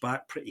yourself pushed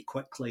back pretty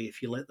quickly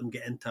if you let them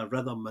get into a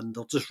rhythm, and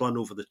they'll just run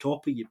over the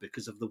top of you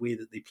because of the way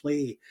that they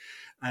play.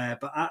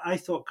 But I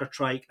thought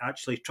Kortrijk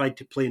actually tried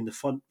to play in the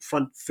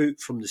front foot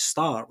from the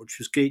start, which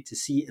was great to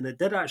see, and it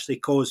did actually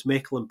cause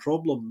Mechelen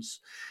problems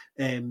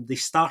they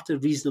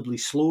started reasonably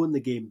slow in the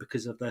game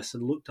because of this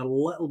and looked a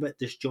little bit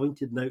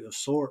disjointed and out of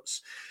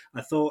sorts.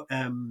 I thought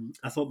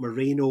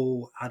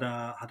Moreno had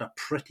a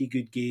pretty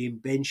good game.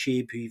 Ben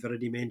Shabe, who you've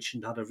already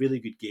mentioned, had a really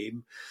good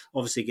game.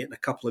 Obviously, getting a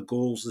couple of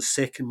goals. The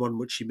second one,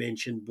 which you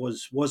mentioned,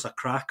 was a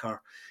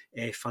cracker.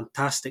 A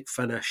fantastic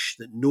finish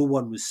that no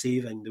one was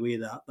saving. The way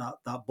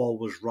that ball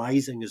was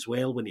rising as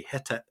well when he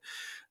hit it.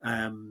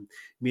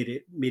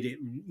 Made it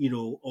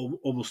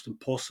almost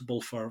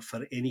impossible for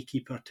any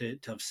keeper to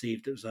have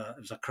saved. It was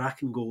a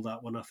cracking goal,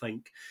 that one, I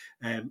think,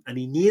 and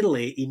he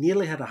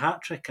nearly had a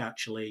hat trick.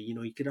 Actually,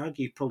 you could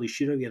argue he probably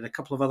should have. He had a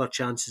couple of other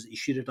chances that he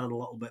should have done a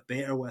little bit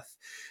better with.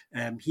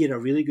 He had a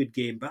really good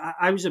game, but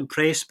I was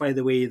impressed by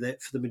the way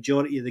that for the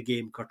majority of the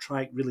game,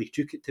 Kortrijk really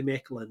took it to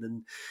Mechelen,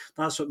 and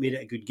that's what made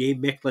it a good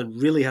game. Mechelen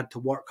really had to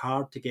work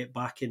hard to get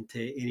back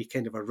into any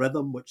kind of a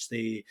rhythm, which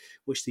they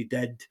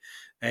did.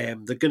 They're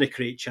going to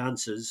create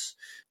chances,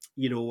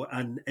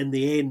 and in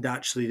the end,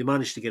 actually, they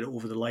managed to get it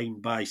over the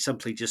line by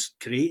simply just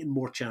creating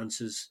more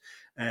chances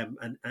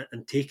and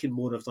taking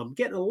more of them,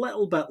 getting a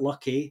little bit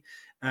lucky.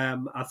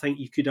 I think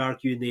you could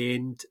argue in the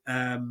end,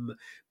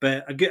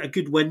 but a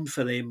good win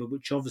for them,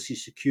 which obviously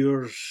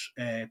secures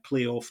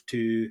playoff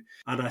 2.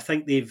 And I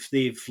think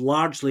they've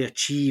largely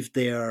achieved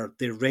their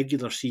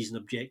regular season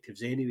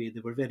objectives anyway.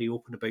 They were very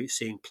open about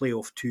saying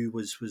playoff 2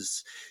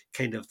 was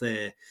kind of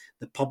the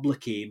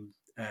public aim.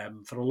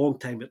 For a long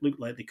time, it looked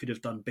like they could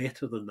have done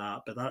better than that,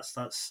 but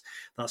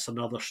that's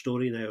another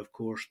story now, of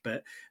course.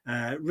 But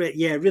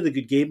really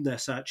good game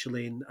this,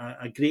 actually, and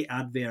a great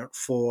advert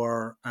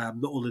for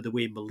not only the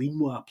way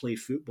Malinois play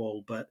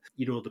football, but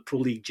the Pro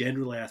League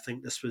generally. I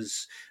think this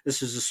is the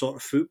sort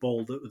of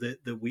football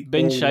that we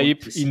Ben all want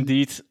Shaib, to see.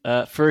 indeed,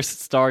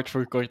 first start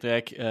for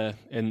Kortrijk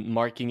and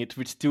marking it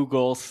with 2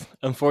 goals.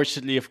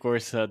 Unfortunately, of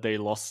course, they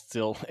lost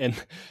still, and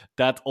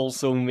that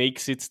also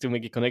makes it, to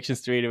make a connection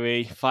straight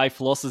away, 5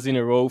 losses in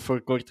a row for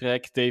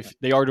Kortrijk.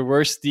 They are the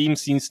worst team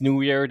since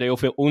New Year. They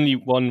have only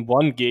won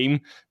 1 game,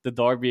 the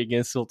derby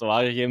against Zulte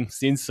Waregem,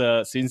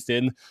 since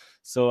then.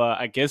 So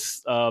I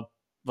guess,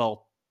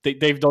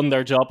 they've done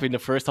their job in the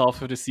first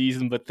half of the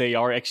season, but they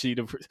are actually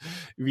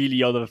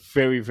really on a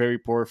very, very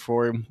poor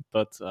form.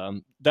 But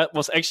that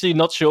was actually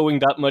not showing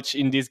that much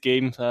in this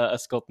game,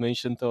 as Scott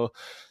mentioned, though.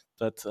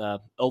 But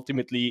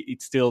ultimately,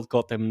 it still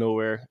got them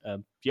nowhere.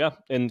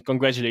 And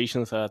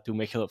congratulations to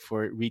Mechelen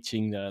for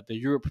reaching the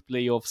Europe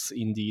playoffs,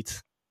 indeed.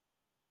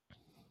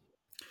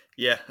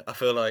 Yeah, I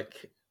feel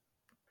like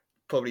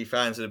probably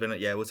fans would have been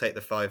like, yeah, we'll take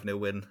the 5-0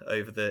 win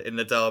in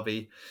the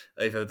derby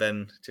over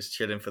then just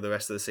chilling for the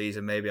rest of the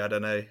season, maybe. I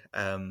don't know.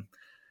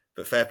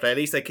 But fair play. At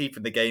least they're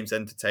keeping the games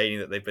entertaining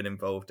that they've been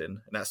involved in. And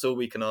that's all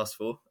we can ask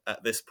for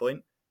at this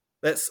point.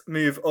 Let's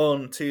move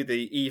on to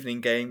the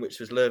evening game, which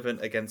was Leuven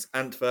against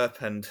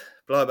Antwerp. And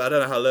blah, blah, I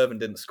don't know how Leuven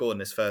didn't score in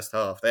this first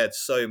half. They had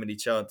so many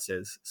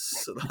chances.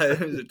 It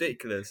was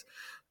ridiculous.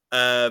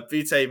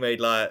 Butte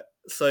made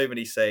so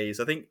many saves.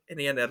 I think in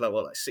the end they had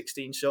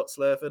 16 shots,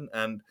 Leuven,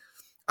 and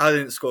I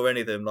didn't score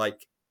any of them. I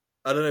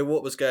don't know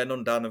what was going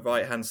on down the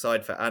right-hand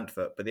side for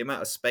Antwerp, but the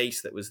amount of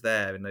space that was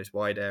there in those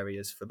wide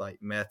areas for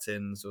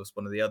Mertens or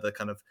one of the other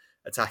kind of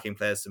attacking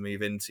players to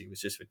move into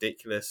was just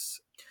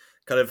ridiculous.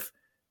 Kind of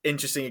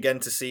interesting again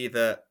to see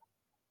that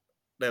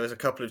there was a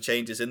couple of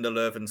changes in the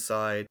Leuven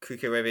side.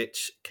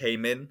 Kukarevich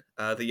came in,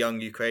 the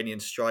young Ukrainian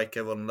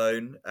striker on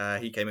loan.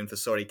 He came in for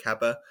Sori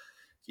Kaba.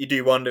 You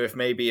do wonder if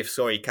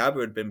Sori Kaba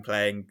had been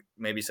playing,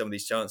 maybe some of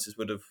these chances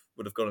would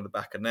have gone in the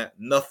back of net.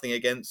 Nothing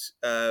against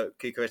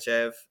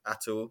Kukarechev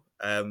at all.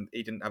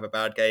 He didn't have a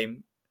bad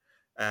game.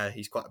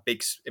 He's quite a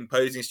big,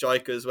 imposing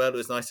striker as well. It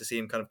was nice to see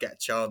him kind of get a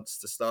chance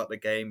to start the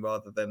game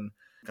rather than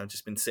kind of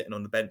just been sitting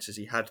on the bench as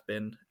he had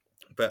been.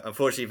 But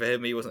unfortunately for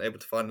him, he wasn't able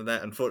to find the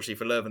net. Unfortunately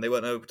for Leuven, they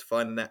weren't able to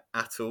find the net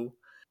at all.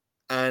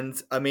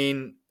 And I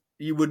mean,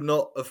 you would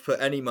not have put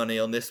any money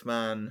on this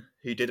man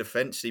who did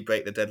eventually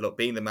break the deadlock,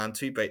 being the man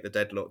to break the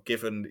deadlock,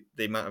 given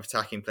the amount of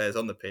attacking players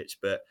on the pitch.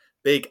 But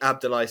big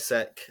Abdoulaye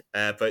Sek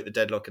broke the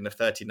deadlock in the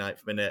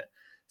 39th minute.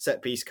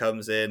 Set piece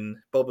comes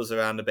in, bobbles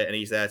around a bit, and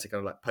he's there to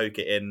kind of poke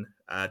it in.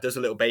 Does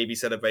a little baby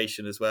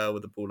celebration as well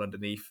with the ball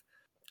underneath.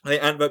 I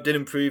think Antwerp did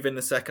improve in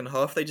the second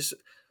half. I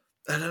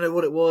don't know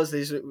what it was.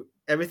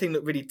 Everything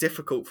looked really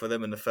difficult for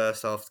them in the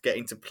first half,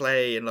 getting to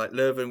play, and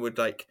Leuven would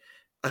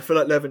I feel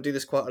like Leuven do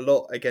this quite a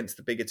lot against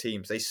the bigger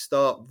teams. They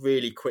start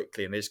really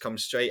quickly and they just come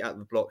straight at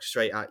the block,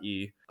 straight at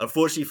you.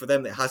 Unfortunately for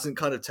them, it hasn't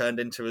kind of turned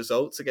into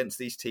results against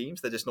these teams.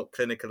 They're just not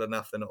clinical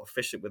enough. They're not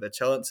efficient with their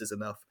chances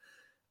enough.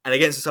 And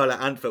against a side like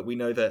Antwerp, we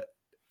know that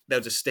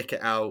they'll just stick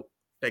it out.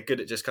 They're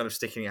good at just kind of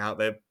sticking it out.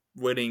 They're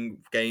winning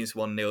games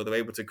 1-0. They're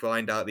able to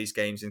grind out these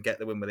games and get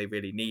the win where they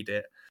really need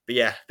it. But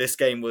yeah, this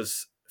game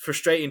was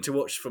frustrating to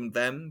watch from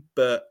them.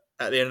 But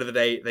at the end of the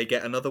day, they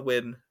get another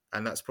win.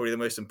 And that's probably the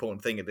most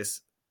important thing at this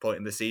point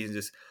in the season.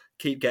 Just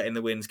keep getting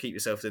the wins, keep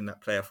yourselves in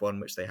that playoff one,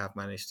 which they have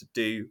managed to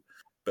do.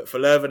 But for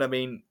Leuven, I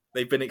mean,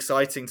 they've been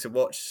exciting to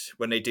watch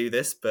when they do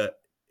this, but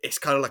it's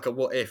kind of like a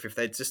what if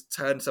they'd just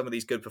turned some of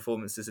these good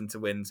performances into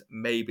wins,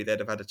 maybe they'd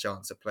have had a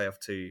chance at playoff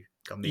 2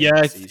 come the end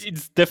of the season.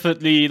 It's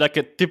definitely like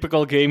a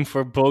typical game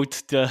for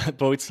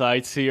both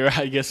sides here,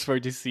 I guess, for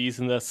this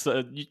season. That's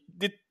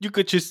you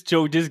could just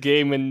show this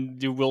game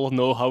and you will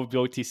know how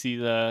both these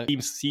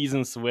teams'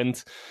 seasons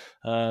went.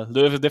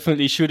 Leuven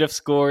definitely should have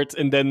scored,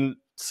 and then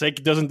Sek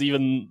doesn't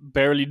even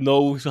barely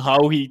know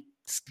how he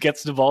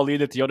gets the ball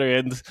in at the other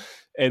end.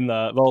 And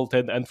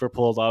then Antwerp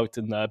pulled out,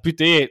 and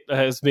Buté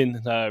has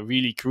been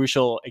really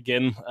crucial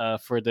again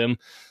for them.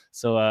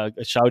 So a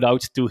shout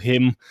out to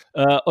him.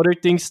 Other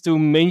things to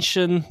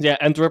mention,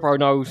 Antwerp are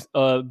now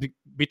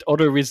with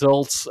other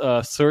results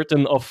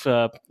certain of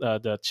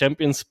the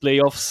Champions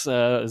playoffs.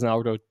 Is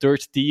now the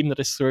third team that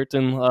is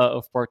certain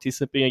of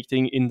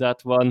participating in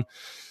that one.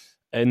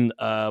 And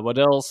what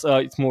else?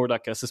 It's more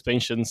like a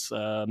suspensions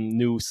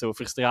news. So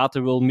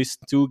Verstraeten will miss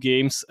 2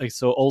 games.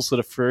 So also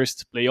the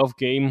first playoff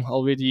game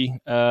already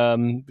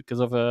because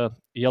of a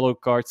yellow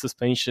card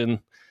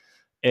suspension.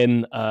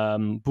 And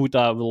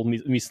Buda will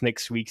miss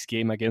next week's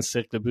game against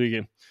Cercle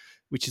Brugge,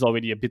 which is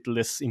already a bit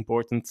less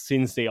important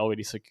since they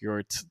already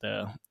secured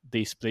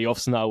these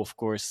playoffs now, of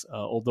course.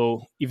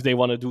 Although if they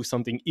want to do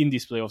something in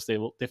these playoffs,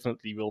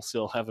 they will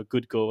still have a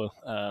good go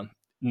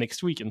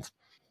next weekend.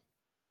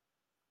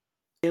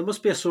 It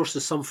must be a source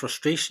of some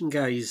frustration,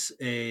 guys,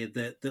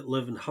 that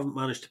Leuven haven't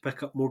managed to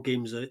pick up more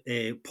games,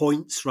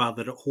 points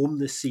rather, at home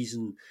this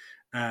season.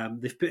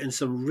 They've put in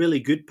some really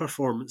good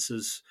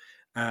performances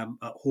at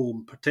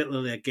home,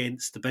 particularly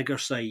against the bigger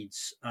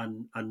sides,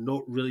 and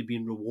not really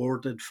being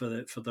rewarded for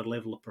their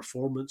level of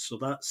performance. So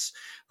that's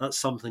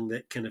something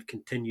that kind of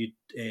continued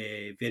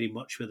very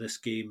much with this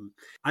game.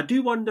 I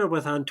do wonder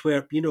with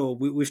Antwerp,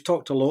 we've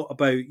talked a lot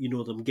about,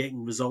 them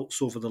getting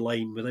results over the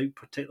line without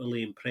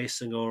particularly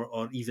impressing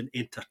or even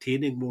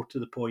entertaining, more to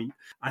the point.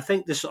 I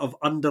think the sort of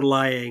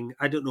underlying,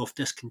 I don't know if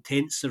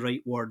discontent's the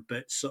right word,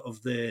 but sort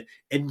of the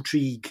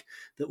intrigue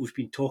that we've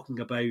been talking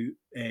about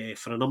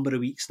for a number of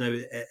weeks now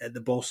at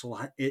the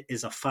Bossel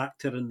is a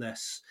factor in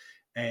this.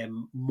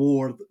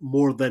 More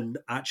than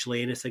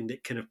actually anything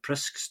that kind of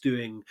Prisk's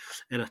doing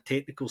in a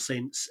technical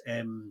sense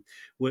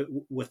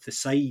with the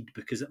side,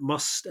 because it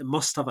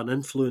must have an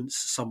influence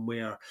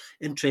somewhere.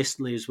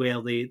 Interestingly as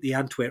well, the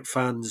Antwerp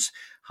fans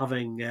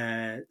having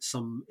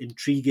some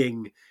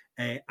intriguing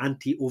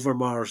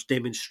anti-Overmars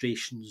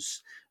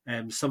demonstrations.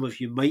 Some of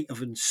you might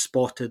have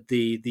spotted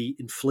the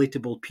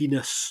inflatable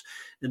penis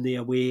in the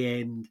away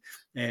end,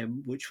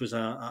 which was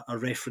a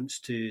reference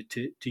to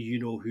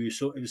you-know-who.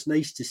 So it was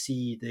nice to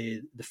see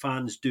the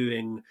fans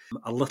doing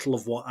a little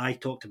of what I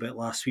talked about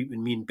last week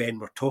when me and Ben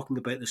were talking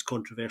about this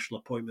controversial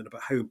appointment,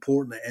 about how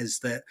important it is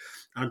that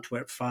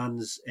Antwerp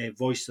fans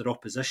voice their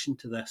opposition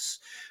to this,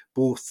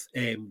 both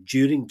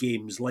during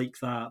games like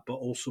that, but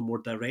also more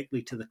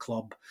directly to the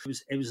club.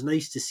 It was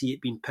nice to see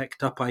it being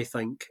picked up, I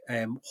think.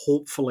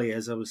 Hopefully,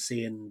 as I was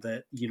saying,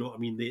 that,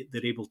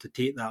 they're able to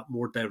take that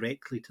more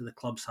directly to the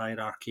club's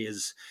hierarchy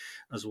as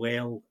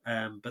well.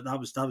 But that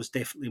was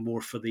definitely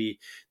more for the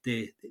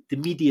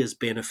media's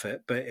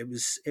benefit. But it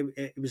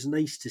was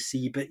nice to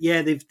see. But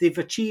yeah, they've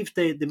achieved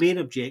the main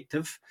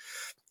objective.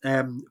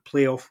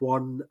 Playoff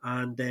 1,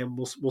 and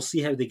we'll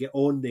see how they get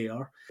on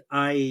there.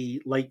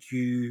 I, like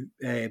you,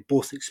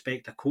 both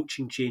expect a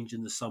coaching change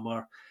in the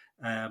summer.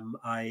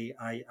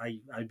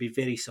 I'd be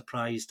very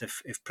surprised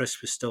if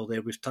Prisk was still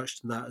there. We've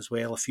touched on that as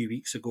well a few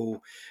weeks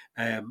ago,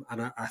 and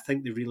I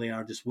think they really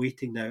are just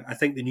waiting now. I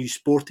think the new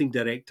sporting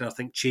director,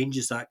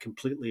 changes that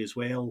completely as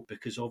well,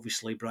 because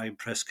obviously Brian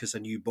Prisk is a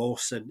new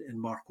boss in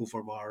Mark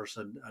Overmars,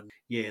 and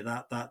yeah,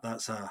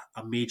 that's a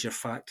major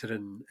factor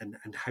in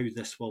how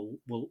this will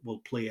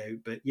play out.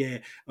 But yeah,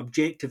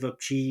 objective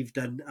achieved,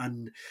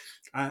 and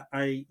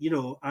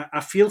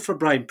I feel for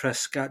Brian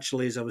Prisk,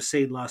 actually, as I was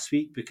saying last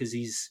week, because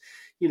he's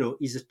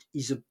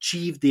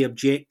achieved the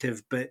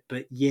objective, but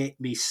yet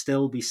may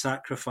still be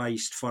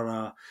sacrificed for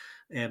a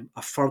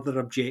further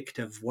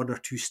objective 1 or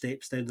 2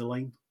 steps down the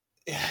line.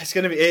 Yeah, it is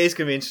going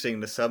to be interesting in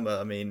the summer.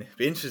 I mean, it'd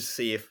be interesting to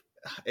see if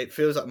it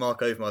feels like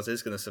Mark Overmars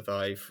is going to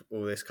survive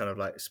all this kind of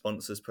like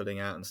sponsors pulling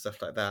out and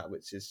stuff like that,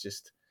 which is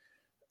just,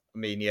 I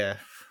mean, yeah,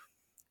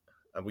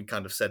 we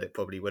kind of said it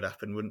probably would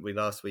happen, wouldn't we,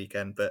 last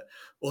weekend? But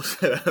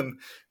also,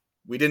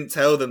 we didn't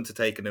tell them to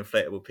take an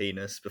inflatable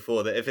penis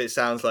before that. If it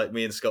sounds like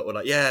me and Scott were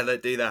like, yeah,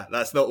 let's do that.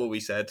 That's not what we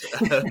said.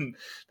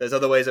 There's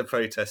other ways of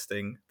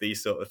protesting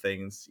these sort of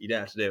things. You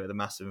don't have to do it with a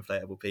massive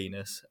inflatable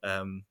penis.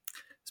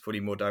 There's probably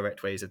more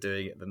direct ways of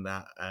doing it than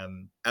that.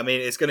 I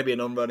mean, it's going to be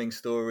an on-running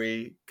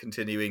story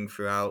continuing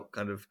throughout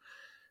kind of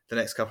the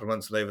next couple of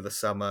months and over the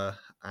summer.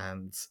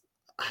 And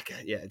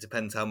it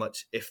depends how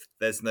much, if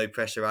there's no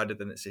pressure added,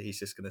 then he's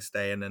just going to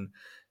stay in and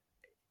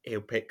he'll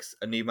pick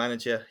a new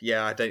manager.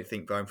 Yeah, I don't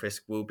think Brian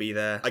Prisk will be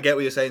there. I get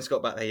what you're saying, Scott,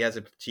 about that he has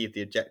achieved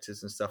the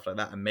objectives and stuff like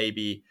that, and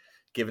maybe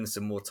given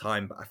some more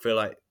time, but I feel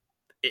like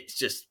it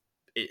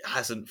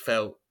hasn't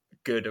felt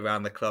good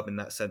around the club in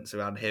that sense,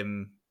 around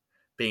him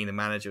being the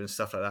manager and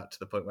stuff like that, to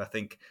the point where I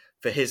think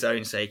for his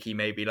own sake, he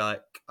may be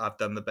like, I've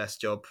done the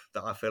best job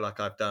that I feel like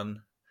I've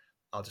done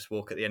I'll just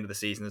walk at the end of the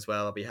season as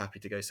well. I'll be happy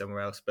to go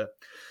somewhere else, but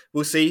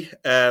we'll see.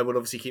 We'll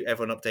obviously keep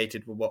everyone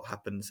updated with what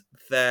happens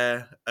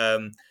there.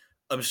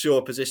 I'm sure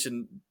a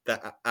position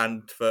that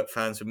Antwerp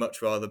fans would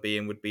much rather be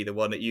in would be the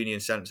one at Union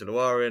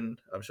Saint-Gilloise in.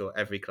 I'm sure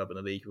every club in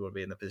the league will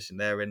be in the position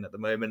they're in at the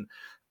moment.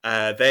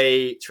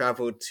 They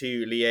travelled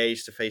to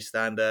Liège to face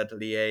Standard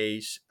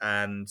Liège,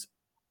 and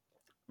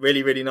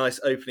really, really nice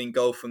opening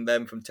goal from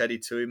them, from Teddy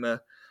Tuima.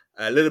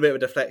 A little bit of a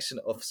deflection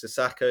off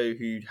Sissako,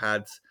 who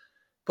had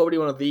probably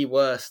one of the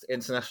worst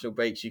international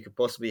breaks you could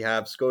possibly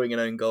have, scoring an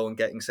own goal and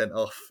getting sent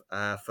off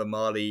for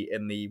Mali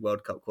in the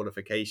World Cup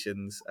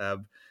qualifications.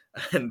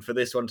 And for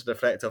this one to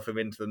deflect off him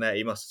into the net,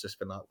 he must have just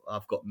been like,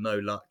 I've got no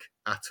luck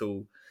at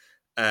all.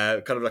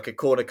 Kind of like a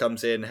corner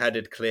comes in,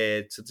 headed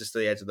clear to just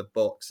the edge of the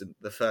box, and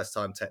the first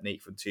time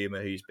technique from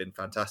Tuima, who's been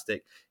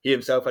fantastic. He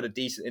himself had a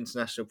decent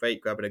international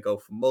break, grabbing a goal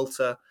from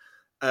Malta.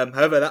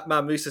 However, that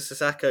man Moussa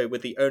Sissako,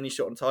 with the only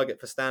shot on target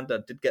for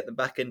Standard, did get them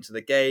back into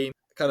the game.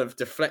 Kind of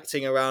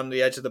deflecting around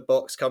the edge of the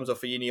box, comes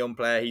off a Union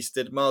player. He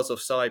stood miles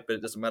offside, but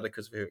it doesn't matter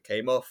because of who it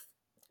came off.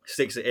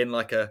 Sticks it in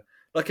like a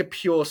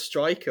pure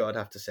striker, I'd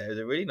have to say. It was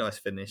a really nice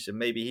finish, and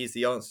maybe he's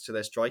the answer to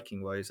their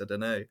striking woes. I don't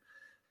know.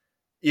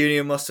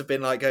 Union must have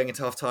been like going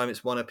into half time,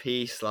 it's one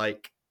apiece.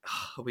 Like,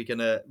 are we going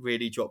to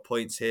really drop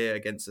points here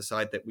against a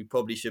side that we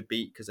probably should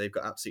beat because they've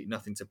got absolutely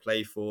nothing to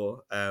play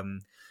for?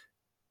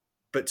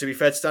 But to be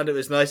fair to Standard, it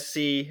was nice to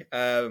see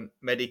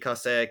Mehdi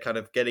Kasser kind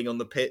of getting on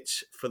the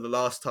pitch for the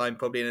last time,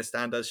 probably in a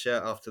Standard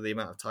shirt after the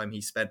amount of time he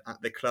spent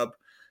at the club.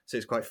 So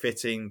it's quite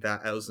fitting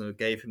that Elsenor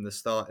gave him the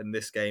start in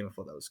this game. I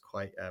thought that was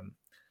quite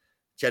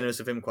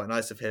generous of him, quite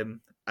nice of him.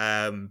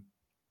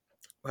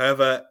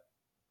 However,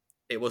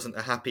 it wasn't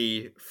a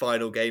happy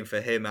final game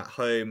for him at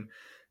home.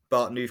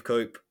 Bart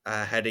Nieuwkoop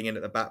heading in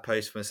at the back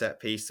post from a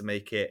set piece to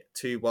make it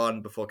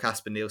 2-1 before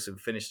Casper Nielsen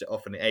finished it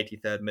off in the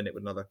 83rd minute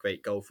with another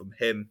great goal from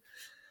him.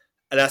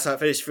 And that's how it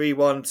finished,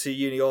 3-1 to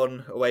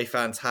Union. Away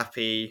fans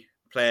happy,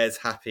 players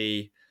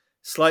happy.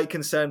 Slight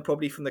concern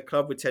probably from the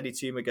club with Teddy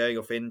Tuima going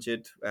off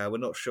injured. We're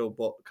not sure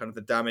what kind of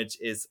the damage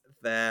is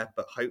there,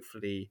 but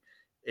hopefully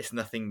it's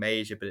nothing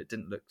major, but it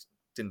didn't look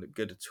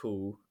good at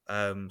all.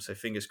 So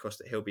fingers crossed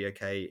that he'll be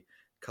okay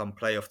come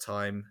playoff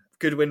time.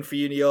 Good win for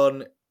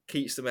Union,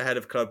 keeps them ahead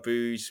of Club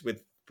Brugge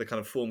with the kind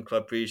of form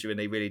Club Brugge, and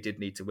they really did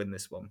need to win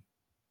this one.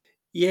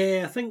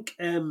 Yeah, I think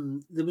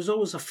there was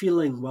always a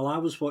feeling while I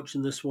was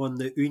watching this one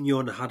that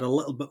Union had a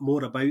little bit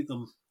more about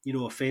them,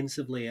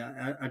 offensively.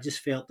 I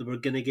just felt they were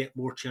going to get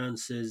more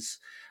chances,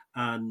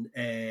 and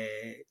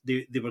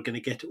they were going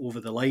to get it over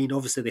the line.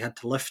 Obviously, they had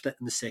to lift it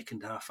in the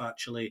second half,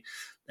 actually,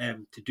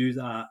 to do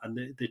that. And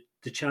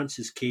the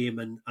chances came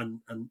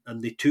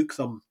and they took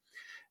them.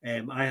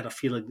 I had a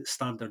feeling that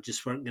Standard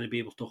just weren't going to be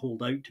able to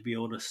hold out, to be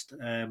honest.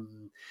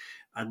 And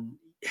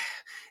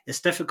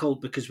it's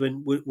difficult because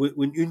when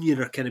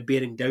Union are kind of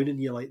bearing down on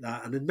you like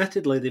that, and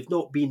admittedly they've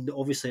not been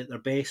obviously at their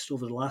best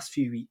over the last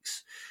few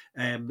weeks.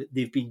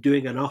 They've been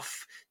doing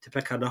enough to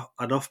pick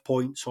enough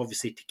points,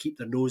 obviously, to keep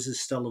their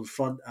noses still in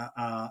front at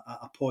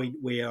a point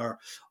where,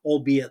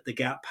 albeit the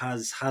gap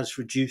has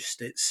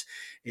reduced,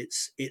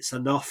 it's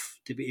enough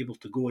to be able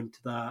to go into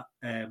that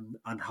and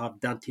have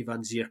Dante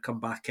Van Zier come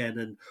back in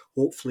and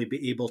hopefully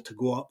be able to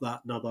go up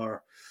that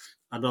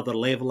another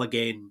level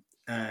again.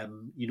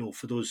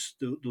 For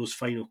those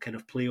final kind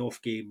of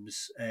playoff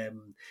games.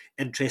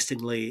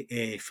 Interestingly,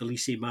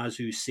 Felice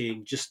Mazu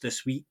saying just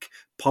this week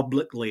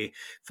publicly,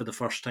 for the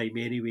first time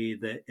anyway,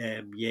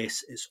 that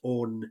yes, it's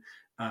on.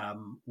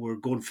 We're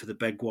going for the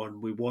big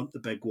one. We want the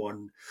big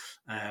one.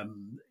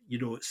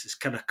 It's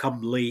kind of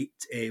come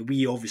late.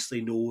 We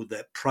obviously know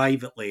that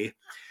privately.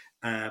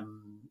 That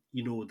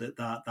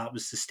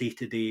was the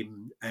stated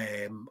aim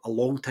a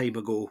long time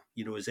ago,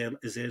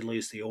 as early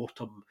as the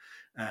autumn.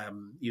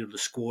 The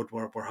squad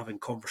were having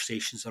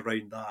conversations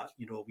around that.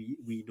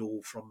 We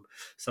know from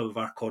some of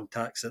our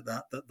contacts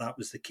that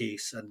was the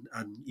case,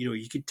 and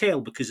you could tell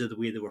because of the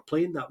way they were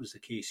playing that was the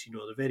case.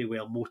 They're very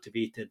well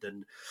motivated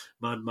and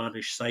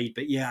man-managed side.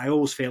 But yeah, I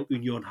always felt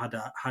Union had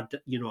a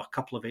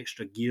couple of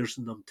extra gears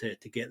in them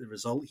to get the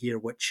result here,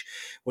 which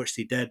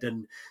they did.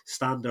 And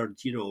Standard,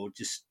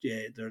 just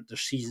their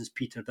seasons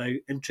petered out.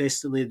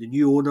 Interestingly, the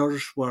new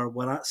owners were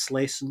at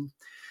Slesen.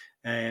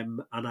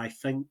 And I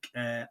think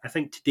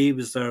today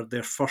was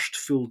their first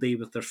full day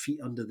with their feet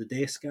under the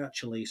desk,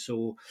 actually.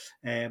 So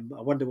I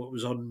wonder what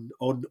was on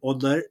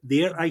their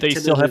They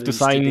still have to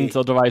sign, today.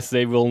 Otherwise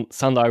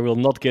Sandar will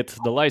not get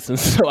the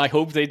license. So I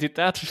hope they did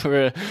that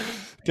for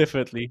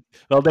definitely.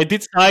 Well, they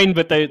did sign,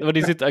 but what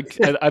is it?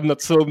 I'm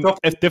not so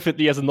as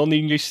definitely as a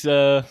non-English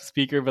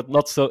speaker, but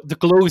not so. The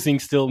closing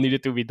still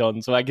needed to be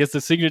done. So I guess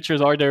the signatures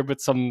are there, but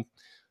some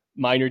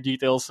minor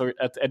details or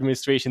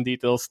administration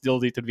details still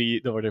need to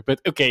be in order.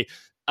 But okay,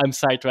 I'm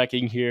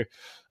sidetracking here.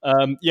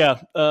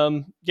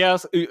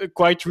 Yes, a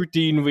quite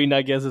routine win,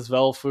 I guess, as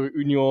well for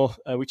Union,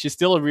 which is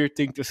still a weird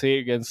thing to say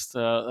against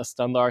a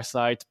Standard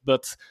side.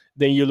 But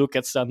then you look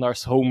at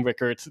Standard's home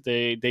record;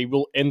 they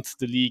will end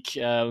the league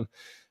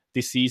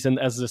this season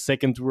as the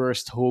second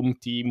worst home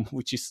team,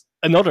 which is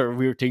another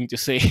weird thing to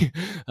say,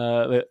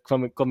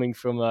 coming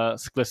from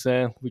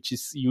Sclessin, which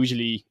is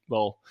usually,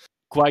 well,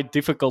 quite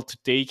difficult to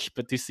take,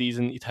 but this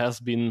season it has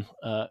been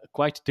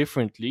quite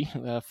differently,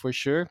 for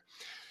sure.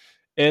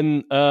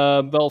 And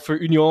well, for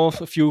Union,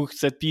 a few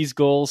set piece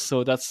goals,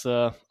 so that's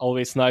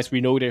always nice. We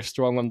know they're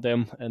strong on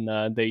them,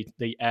 and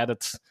they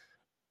added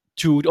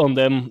two on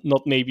them,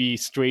 not maybe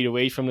straight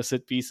away from the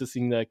set pieces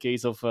in the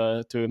case of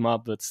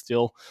Tuema, but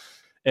still.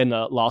 And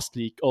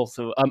lastly,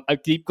 also, I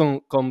keep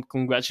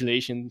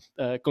congratulating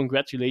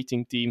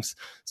teams.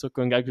 So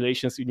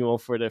congratulations, Union,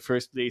 for the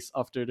first place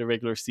after the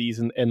regular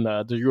season and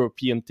the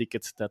European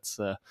tickets.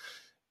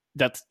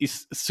 That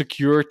is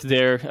secured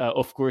there.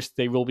 Of course,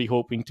 they will be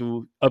hoping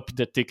to up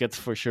the tickets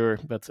for sure,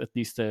 but at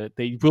least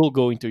they will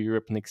go into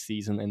Europe next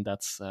season, and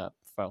that's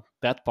well,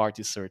 that part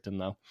is certain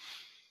now.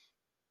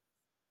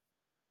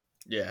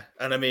 Yeah,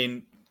 and I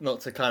mean,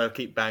 not to kind of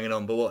keep banging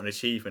on, but what an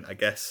achievement, I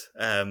guess.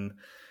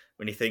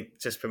 When you think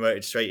just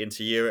promoted straight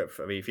into Europe,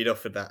 I mean, if you'd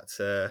offered that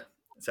to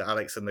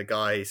Alex and the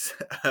guys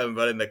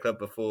running the club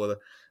before,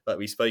 like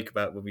we spoke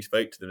about when we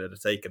spoke to them, they'd have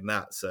taken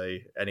that. So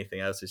anything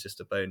else is just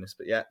a bonus.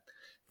 But yeah,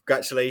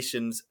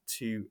 congratulations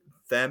to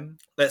them.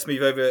 Let's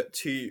move over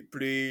to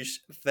Bruges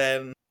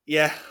then.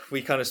 Yeah,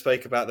 we kind of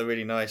spoke about the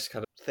really nice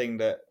kind of thing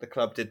that the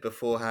club did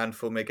beforehand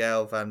for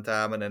Miguel Van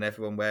Damme, and then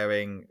everyone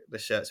wearing the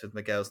shirts with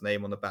Miguel's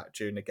name on the back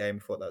during the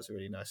game. I thought that was a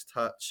really nice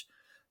touch.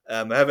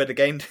 However, the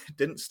game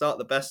didn't start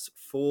the best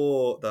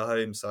for the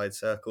home side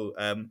circle.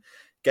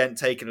 Ghent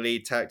taking the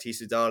lead, Tarek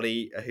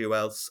Tissoudali, who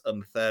else on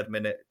the 3rd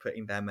minute,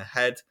 putting them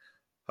ahead.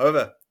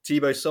 However,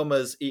 Thibaut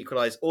Sommers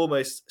equalised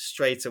almost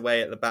straight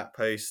away at the back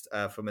post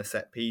from a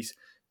set piece.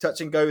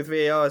 Touch and go with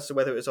VAR as to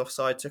whether it was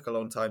offside took a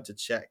long time to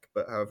check,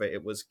 but however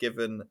it was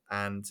given,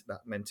 and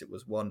that meant it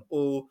was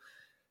 1-1.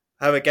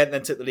 However, Ghent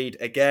then took the lead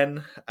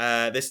again.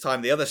 This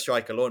time the other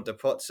striker, Laurent de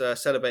Potzer,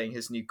 celebrating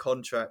his new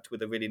contract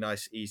with a really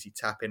nice easy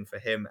tap in for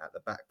him at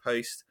the back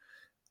post.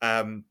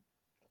 In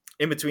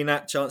between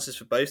that, chances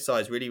for both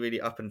sides, really,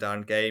 really up and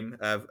down game.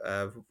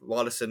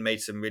 Wallerson made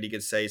some really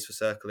good saves for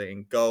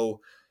circling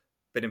goal.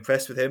 Been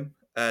impressed with him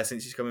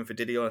since he's come in for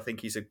Didion. I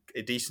think he's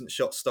a decent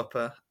shot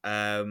stopper.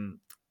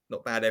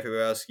 Not bad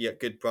everywhere else. Yeah,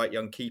 good, bright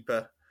young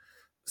keeper.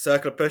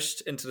 Circle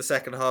pushed into the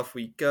second half.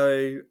 We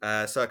go.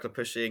 Circle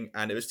pushing,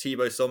 and it was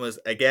Thibaut Sommers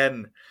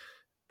again.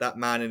 That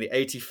man in the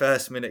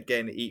 81st minute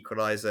getting the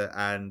equaliser,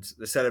 and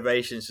the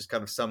celebrations just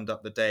kind of summed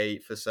up the day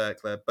for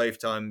Cercle.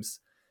 Both times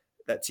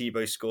that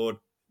Thibaut scored,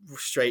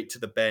 straight to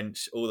the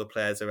bench, all the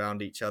players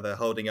around each other,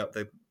 holding up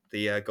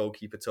the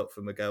goalkeeper top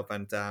for Miguel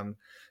Van Damme.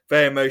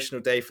 Very emotional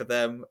day for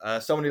them.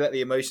 Someone who let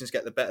the emotions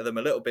get the better of them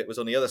a little bit was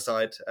on the other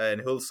side in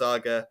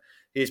Hulsager.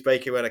 He's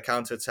breaking on a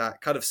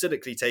counter-attack, kind of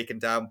cynically taken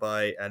down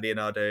by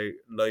Leonardo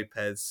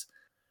Lopez.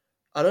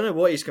 I don't know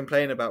what he's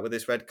complaining about with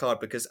this red card,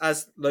 because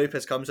as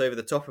Lopez comes over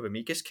the top of him,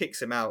 he just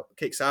kicks out.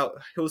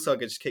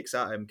 Hulsager just kicks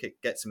out him,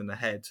 gets him in the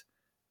head.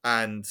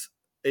 And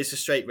it's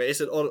it's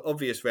an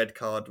obvious red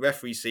card.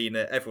 Referee's seen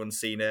it, everyone's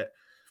seen it.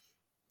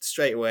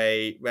 Straight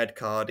away, red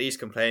card. He's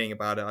complaining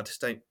about it. I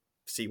just don't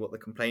see what the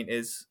complaint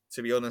is,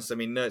 to be honest. I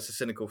mean, no, it's a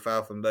cynical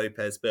foul from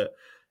Lopez, but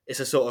it's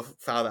a sort of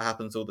foul that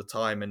happens all the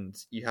time, and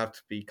you have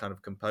to be kind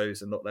of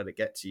composed and not let it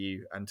get to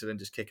you, and to then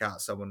just kick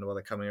out someone while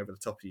they're coming over the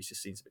top of you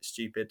just seems a bit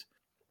stupid.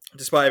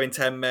 Despite having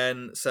 10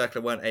 men,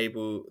 Cercle weren't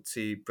able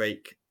to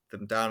break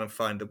them down and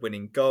find the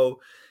winning goal.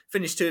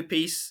 Finished 2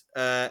 apiece.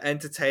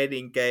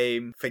 Entertaining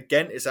game. For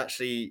Ghent, is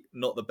actually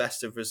not the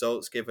best of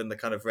results given the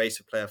kind of race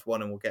of playoff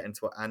 1, and we'll get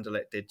into what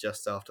Anderlecht did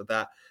just after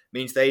that.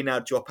 Means they now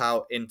drop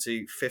out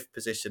into 5th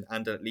position.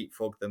 Anderlecht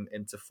leapfrog them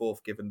into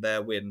 4th given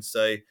their win.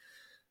 So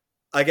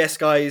I guess,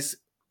 guys,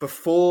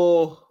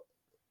 before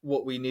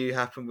what we knew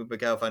happened with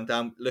Miguel Van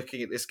Damme,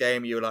 looking at this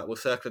game, you were like, well,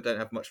 Cercle don't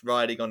have much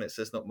riding on it,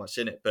 so there's not much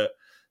in it. But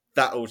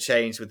that all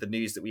changed with the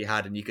news that we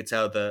had, and you could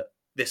tell that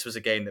this was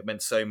a game that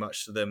meant so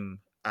much to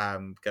them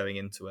going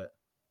into it.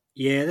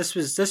 Yeah, this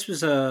was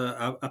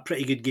a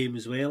pretty good game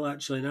as well,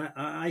 actually. And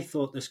I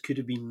thought this could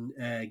have been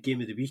game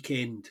of the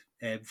weekend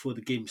before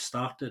the game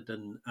started,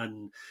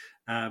 and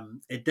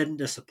it didn't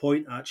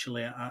disappoint.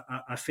 Actually,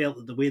 I felt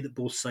that the way that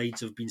both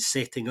sides have been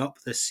setting up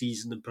this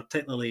season, and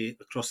particularly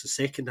across the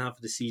second half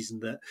of the season,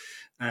 that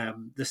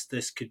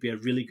this could be a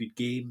really good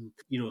game.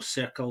 You know,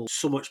 Cercle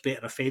so much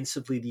better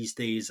offensively these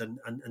days, and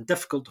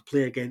difficult to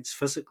play against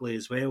physically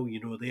as well. You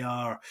know, they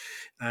are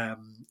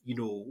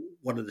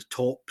one of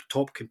the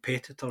top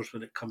competitors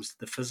when it comes to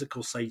the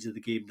physical sides of the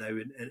game now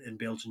in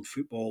Belgian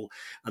football,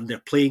 and they're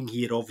playing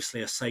here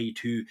obviously a side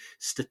who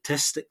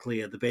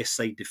statistically are the best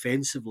side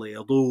defensively,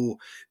 although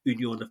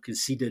Union have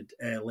conceded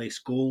less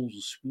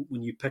goals.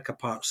 When you pick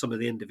apart some of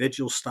the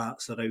individual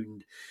stats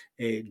around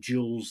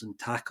duels and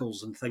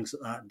tackles and things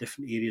like that in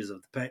different areas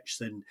of the pitch,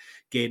 then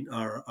Ghent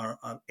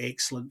are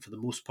excellent for the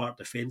most part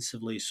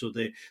defensively. So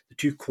the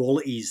two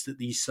qualities that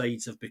these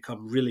sides have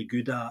become really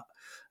good at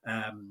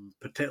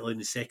particularly in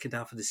the second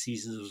half of the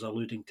season, as I was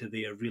alluding to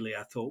there. Really,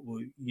 I thought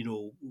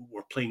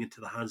we're playing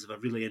into the hands of a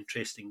really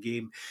interesting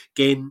game.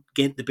 Ghent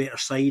the better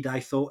side, I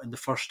thought, in the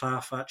first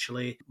half,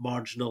 actually,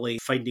 marginally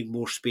finding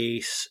more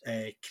space,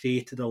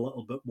 created a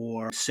little bit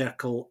more,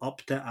 Circle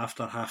upped it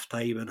after half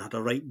time and had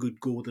a right good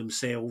go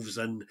themselves,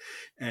 and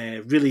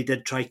really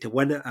did try to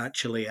win it,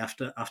 actually,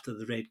 after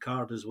the red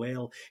card as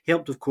well.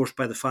 Helped, of course,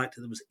 by the fact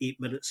that there was 8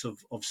 minutes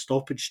of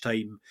stoppage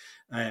time.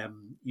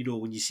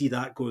 When you see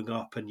that going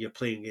up and you're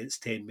playing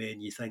against 10 men,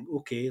 you think,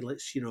 okay,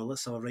 let's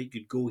have a right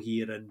good go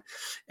here. And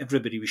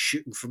everybody was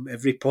shooting from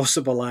every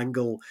possible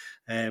angle,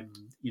 to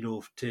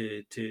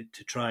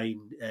try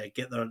and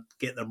get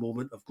their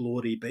moment of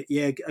glory. But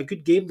yeah, a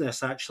good game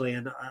this, actually,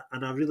 and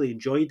I really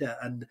enjoyed it.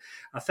 And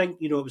I think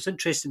it was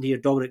interesting to hear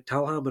Dominic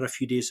Talhammer a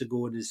few days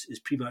ago in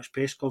his pre-match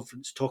press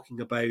conference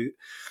talking about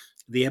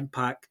the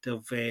impact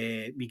of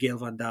Miguel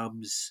Van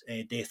Damme's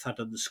death had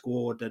on the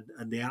squad,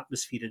 and the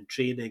atmosphere in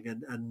training,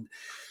 and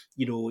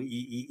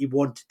he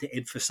wanted to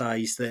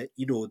emphasise that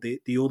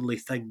the only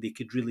thing they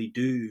could really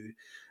do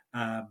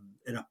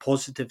in a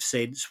positive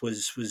sense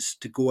was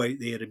to go out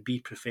there and be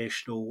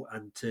professional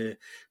and to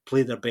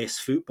play their best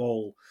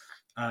football.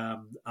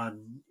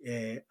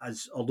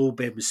 As although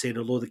Ben was saying,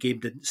 although the game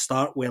didn't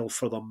start well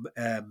for them,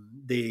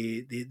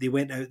 they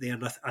went out there,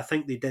 and I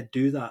think they did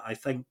do that. I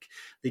think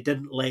they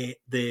didn't let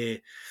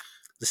the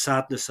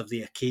sadness of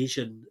the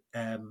occasion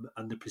and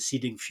the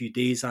preceding few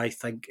days, I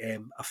think,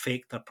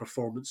 affect their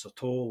performance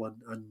at all,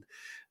 and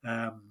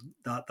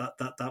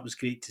that was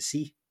great to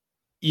see.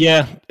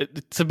 Yeah,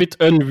 it's a bit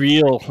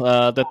unreal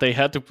that they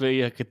had to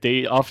play like a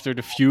day after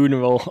the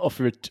funeral of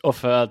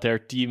their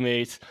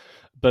teammate,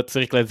 but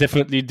Cercle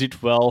definitely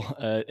did well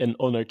and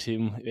honored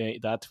him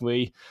that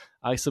way.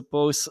 I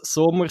suppose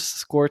Somers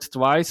scored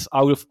twice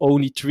out of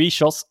only 3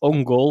 shots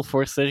on goal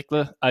for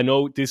Cercle. I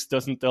know this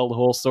doesn't tell the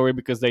whole story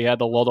because they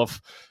had a lot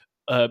of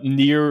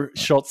near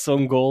shots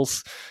on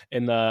goals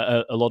and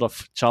a lot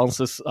of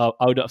chances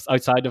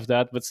outside of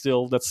that, but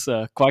still, that's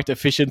quite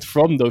efficient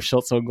from those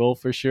shots on goal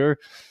for sure.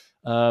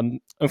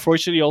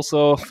 Unfortunately,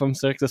 also from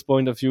Cercle's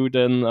point of view,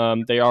 then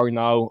they are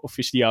now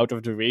officially out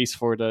of the race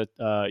for the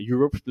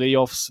Europe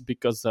playoffs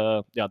because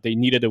they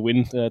needed a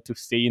win to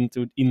stay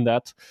in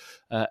that,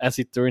 as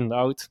it turned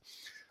out.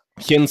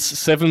 Gent's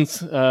seventh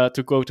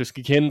to go to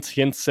Gent.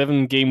 Gent's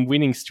 7-game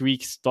winning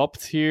streak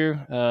stopped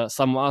here.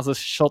 Samaza's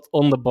shot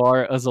on the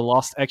bar as a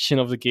last action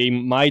of the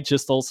game might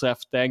just also have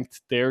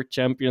tanked their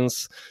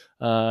champions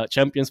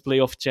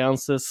playoff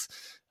chances.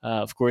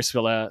 Of course,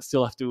 we'll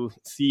still have to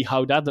see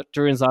how that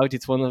turns out.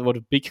 It's one of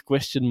the big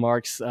question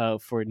marks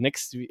for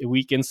next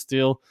weekend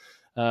still.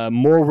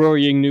 More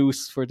worrying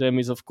news for them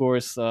is, of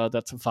course,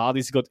 that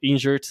Vadis got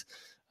injured.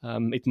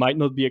 It might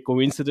not be a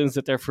coincidence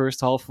that their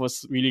first half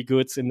was really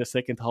good and the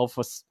second half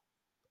was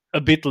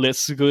a bit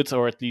less good,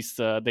 or at least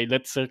they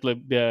let Cercle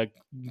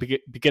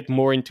get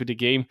more into the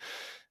game.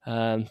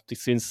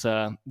 Since,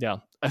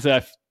 as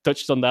I've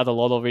touched on that a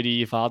lot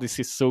already, Vadis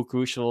is so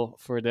crucial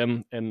for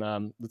them, and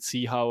let's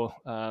see how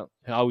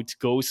it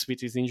goes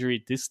with his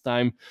injury this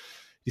time.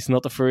 It's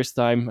not the first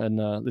time, and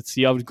let's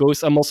see how it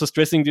goes. I'm also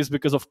stressing this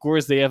because, of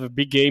course, they have a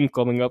big game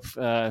coming up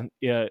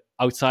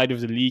outside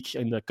of the league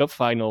in the cup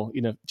final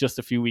in just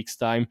a few weeks'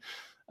 time.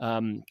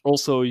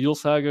 Also,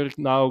 Julsager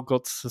now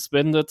got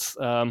suspended.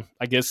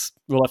 I guess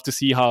we'll have to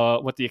see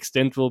what the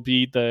extent will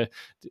be. The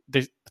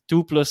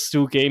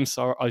 2+2 games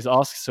is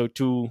asked, so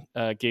 2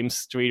 games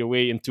straight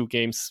away and 2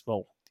 games.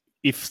 Well,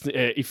 if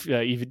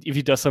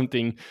he does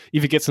something,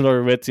 if he gets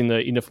another red in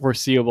the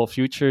foreseeable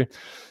future,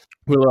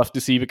 we'll have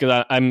to see,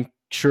 because I'm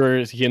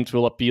sure Gent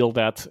will appeal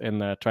that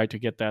and try to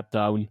get that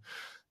down.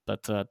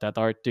 But that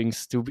are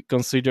things to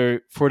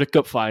consider for the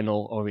cup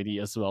final already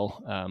as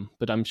well.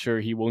 But I'm sure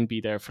he won't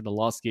be there for the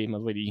last game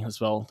already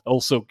as well.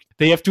 Also,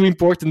 they have 2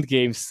 important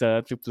games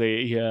to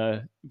play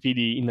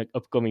really in the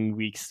upcoming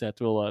weeks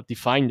that will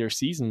define their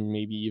season,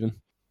 maybe even.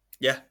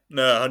 Yeah,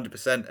 no,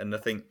 100%. And I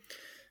think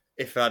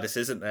if Vadis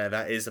isn't there,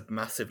 that is a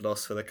massive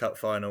loss for the cup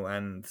final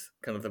and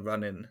kind of the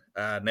run-in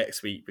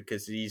next week,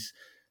 because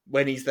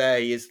when he's there,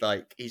 he's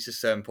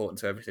just so important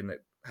to everything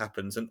that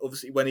happens. And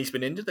obviously when he's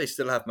been injured, they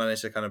still have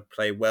managed to kind of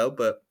play well,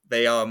 but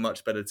they are a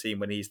much better team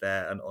when he's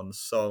there and on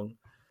song.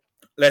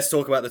 Let's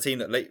talk about the team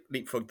that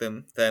leapfrogged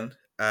them then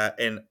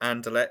in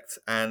Anderlecht.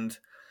 And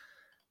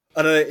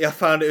I don't know, I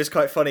found it was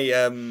quite funny.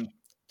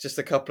 Just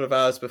a couple of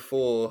hours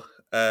before,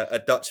 a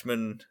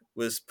Dutchman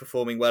was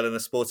performing well in a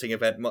sporting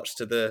event, much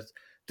to the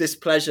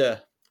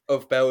displeasure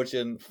of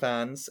Belgian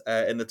fans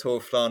in the Tour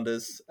of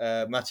Flanders.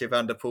 Mathieu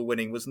van der Poel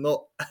winning was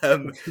not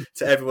to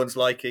everyone's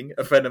liking.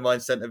 A friend of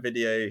mine sent a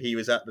video. He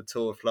was at the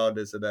Tour of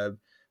Flanders, and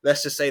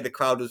let's just say the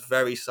crowd was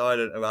very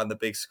silent around the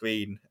big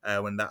screen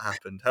when that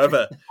happened.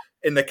 However,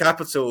 in the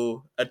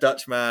capital, a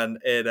Dutchman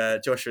in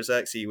Joshua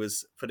Zirkzee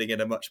was putting in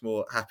a much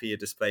more happier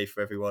display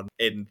for everyone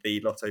in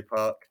the Lotto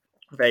Park.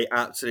 They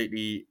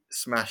absolutely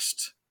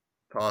smashed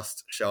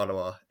past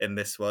Charleroi in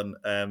this one.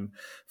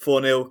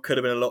 4-0 could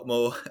have been a lot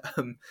more.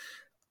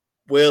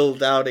 Will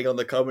Downing on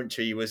the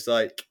commentary was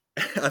like,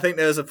 I think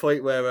there was a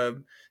point where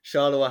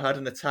Charleroi had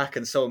an attack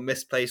and someone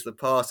misplaced the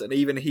pass, and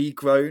even he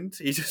groaned.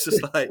 He just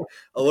like,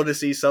 I want to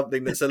see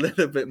something that's a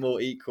little bit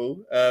more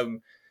equal.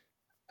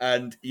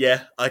 And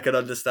yeah, I can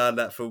understand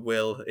that from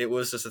Will. It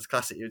was just a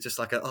classic. It was just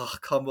like, oh,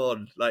 come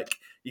on. Like,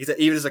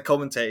 even as a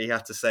commentator, you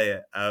have to say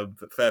it.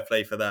 But fair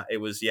play for that. It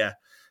was, yeah,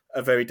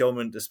 a very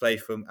dominant display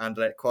from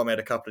Anderlecht. Kwame had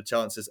a couple of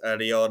chances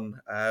early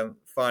on.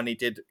 Finally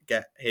did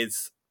get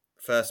his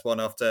first one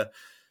after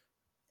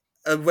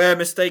a rare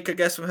mistake, I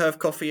guess, from Herve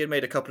Coffey, and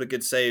made a couple of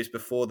good saves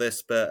before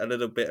this, but a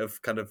little bit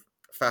of kind of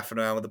faffing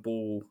around with the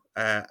ball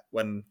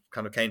when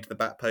kind of came to the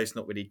back post,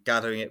 not really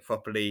gathering it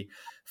properly.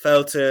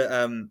 Fell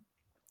to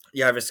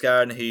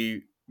Yaviscaran,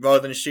 who, rather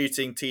than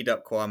shooting, teed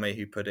up Kwame,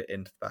 who put it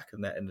into the back of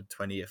the net in the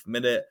 20th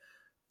minute.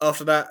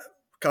 After that,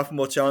 a couple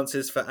more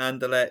chances for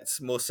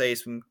Anderlecht, more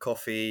saves from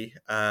Coffey.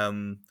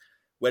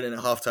 Went in at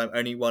halftime,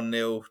 only 1-0,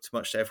 too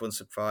much to everyone's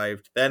surprise.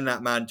 Then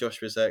that man,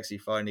 Joshua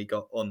Xerxes, finally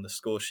got on the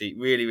score sheet.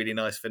 Really, really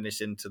nice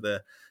finish into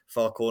the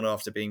far corner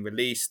after being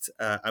released.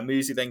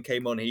 Amuzi then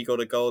came on. He got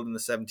a goal in the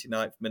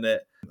 79th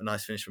minute. A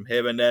nice finish from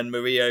him. And then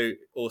Murillo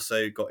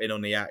also got in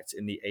on the act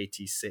in the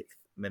 86th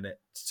minute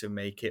to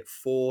make it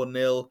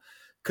 4-0.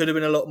 Could have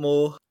been a lot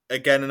more.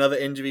 Again, another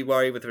injury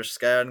worry with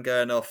Rascaran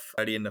going off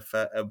early in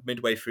the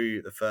midway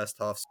through the first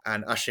half.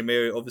 And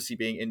Ashimiru obviously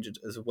being injured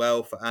as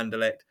well for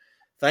Anderlecht.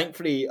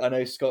 Thankfully, I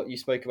know, Scott, you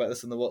spoke about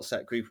this in the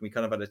WhatsApp group and we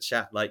kind of had a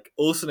chat. Like,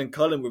 Olsen and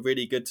Cullen were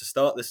really good to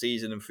start the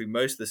season and through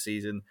most of the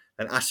season.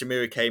 And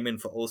Ashimura came in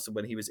for Olsen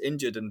when he was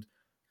injured and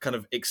kind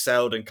of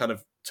excelled and kind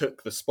of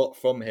took the spot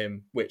from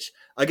him, which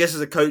I guess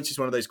as a coach is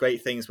one of those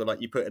great things where, like,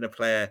 you put in a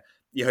player,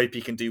 you hope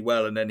he can do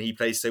well, and then he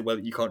plays so well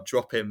that you can't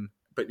drop him.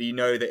 But you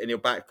know that in your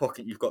back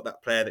pocket, you've got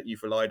that player that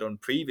you've relied on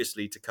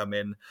previously to come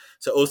in.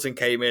 So Olsen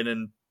came in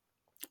and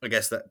I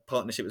guess that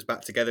partnership was back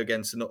together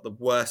again, so not the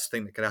worst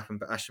thing that could happen,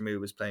 but Ashamu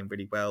was playing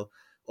really well.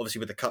 Obviously,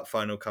 with the cup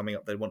final coming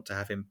up, they want to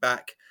have him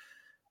back.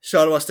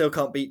 Charleroi still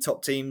can't beat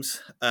top teams,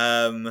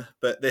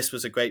 but this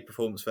was a great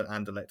performance for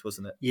Anderlecht,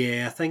 wasn't it?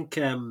 Yeah, I think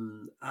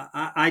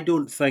I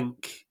don't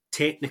think,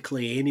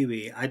 technically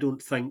anyway, I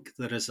don't think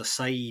there is a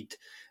side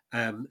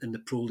in the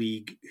Pro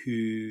League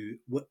who,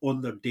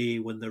 on their day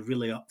when they're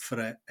really up for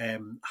it,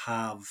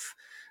 have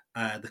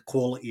the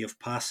quality of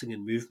passing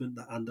and movement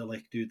that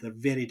Anderlecht do. They're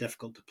very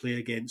difficult to play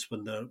against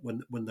when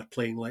they're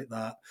playing like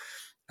that.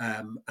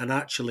 And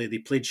actually, they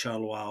played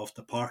Charleroi off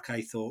the park,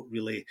 I thought,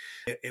 really.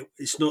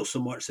 It's not so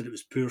much that it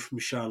was poor from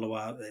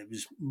Charleroi, it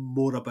was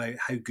more about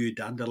how good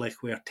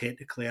Anderlecht were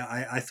technically.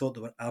 I thought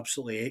they were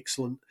absolutely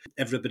excellent.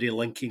 Everybody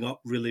linking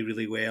up really,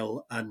 really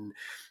well. And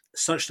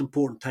such an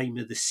important time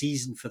of the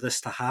season for this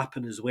to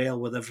happen as well,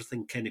 with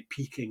everything kind of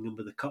peaking and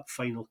with the cup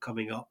final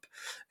coming up.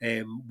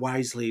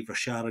 Wisely,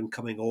 Versharan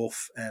coming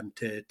off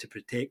to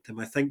protect him.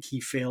 I think he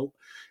felt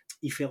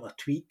a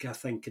tweak, I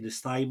think, in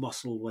his thigh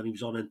muscle when he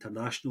was on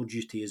international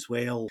duty as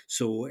well.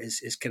 So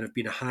it's kind of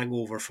been a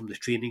hangover from the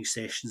training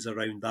sessions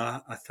around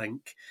that, I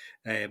think.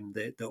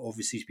 That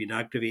obviously he's been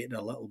aggravated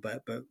a little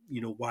bit, but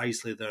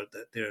wisely they're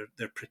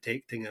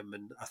protecting him,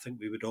 and I think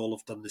we would all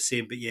have done the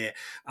same. But yeah,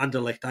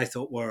 Anderlecht I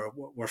thought were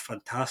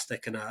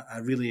fantastic, and I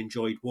really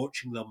enjoyed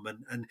watching them.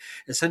 And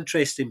it's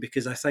interesting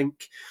because I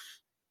think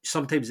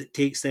sometimes it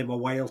takes them a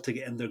while to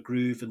get in their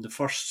groove, and the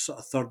first sort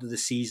of third of the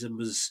season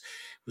was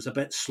a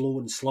bit slow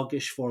and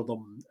sluggish for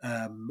them,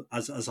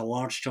 as a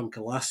large chunk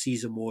of last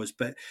season was.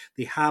 But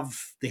they have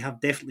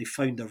definitely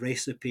found a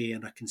recipe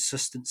and a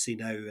consistency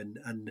now,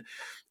 and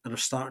are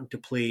starting to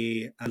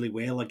play really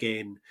well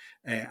again.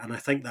 And I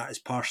think that is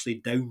partially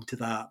down to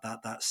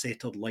that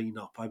settled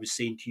lineup. I was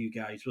saying to you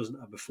guys, wasn't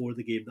I, before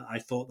the game, that I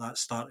thought that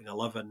starting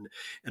 11,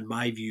 in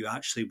my view,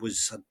 actually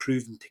had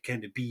proven to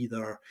kind of be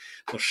their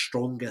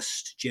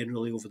strongest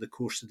generally over the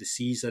course of the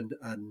season,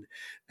 and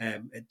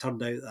it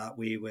turned out that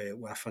way with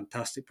a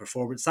fantastic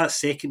performance. That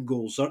second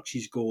goal,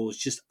 Xerxes' goal, is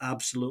just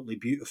absolutely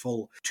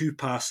beautiful. 2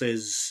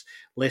 passes,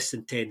 less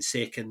than 10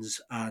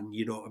 seconds, and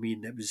it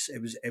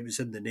was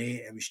in the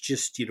net. It was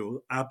just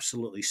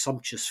absolutely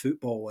sumptuous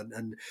football,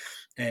 and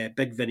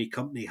Big Vinny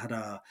Company had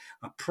a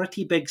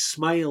pretty big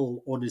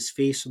smile on his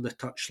face on the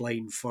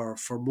touchline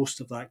for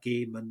most of that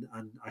game, and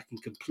I can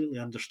completely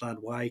understand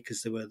why,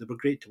 because they were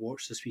great to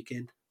watch this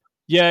weekend.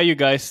 Yeah, you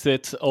guys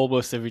said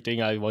almost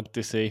everything I wanted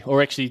to say.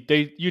 Or actually,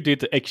 you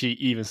did actually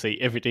even say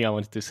everything I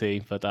wanted to say.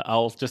 But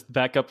I'll just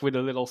back up with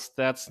a little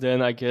stats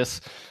then, I guess.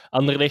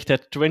 Anderlecht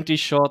had 20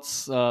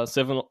 shots,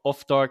 7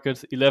 off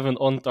target, 11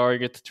 on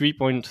target,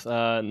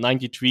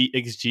 3.93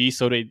 XG.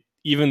 So they,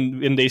 even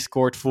when they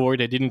scored 4,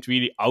 they didn't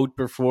really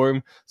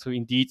outperform. So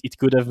indeed, it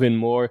could have been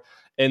more.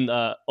 And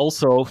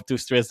also, to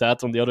stress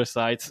that on the other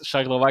side,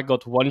 Charleroi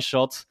got 1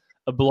 shot,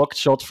 a blocked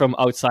shot from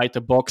outside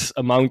the box,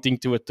 amounting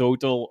to a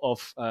total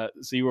of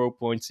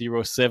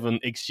 0.07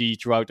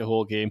 XG throughout the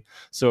whole game.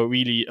 So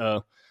really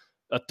a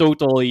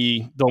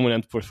totally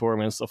dominant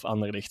performance of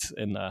Anderlecht,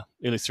 and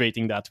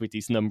illustrating that with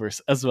these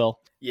numbers as well.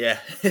 Yeah,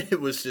 it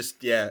was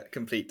just,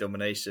 complete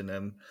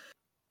domination.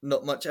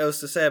 Not much else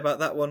to say about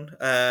that one.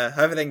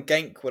 However, then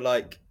Genk were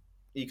like,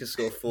 you can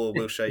score 4,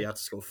 we'll show you how to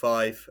score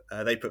 5.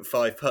 They put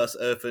 5 past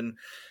Irvin.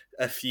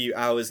 a few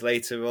hours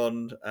later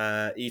on,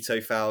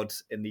 Ito fouled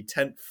in the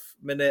 10th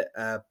minute.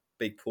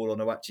 Big Paul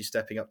Onuachu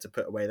stepping up to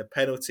put away the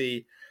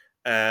penalty.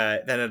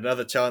 Then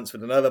another chance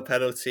with another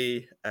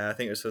penalty. I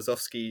think it was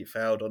Wazowski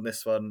fouled on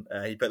this one.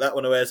 He put that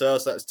one away as well,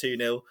 so that's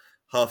 2-0.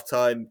 Half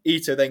time.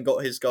 Ito then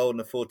got his goal in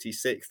the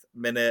 46th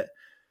minute.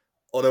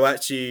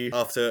 Onuachu,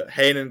 after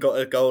Heynen got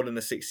a goal in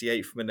the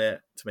 68th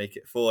minute to make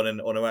it 4, and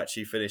then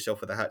Onuachu finished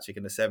off with a hat-trick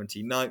in the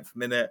 79th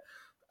minute.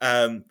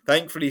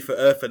 Thankfully for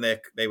Erpen,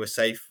 they were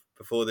safe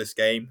before this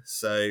game,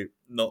 so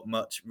not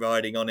much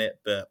riding on it,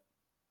 but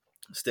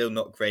still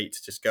not great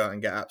to just go out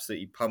and get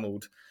absolutely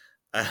pummeled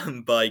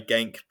by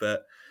Genk.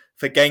 But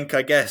for Genk,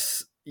 I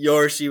guess,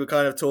 Joris, you were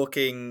kind of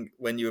talking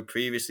when you were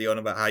previously on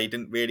about how you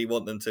didn't really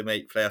want them to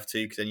make playoff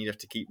 2 because then you'd have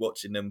to keep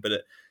watching them, but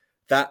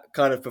that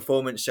kind of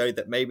performance showed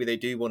that maybe they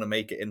do want to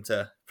make it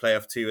into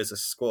playoff 2 as a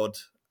squad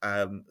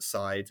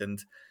side.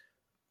 And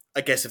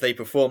I guess if they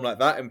perform like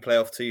that in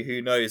playoff 2,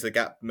 who knows, the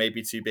gap may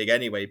be too big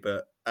anyway,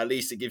 but at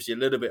least it gives you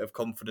a little bit of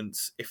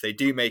confidence if they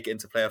do make it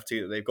into playoff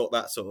 2 that they've got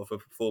that sort of a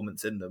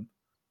performance in them.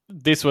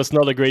 This was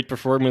not a great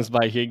performance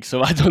by Higgs,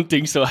 so I don't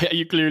think so.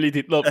 You clearly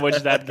did not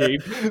watch that game.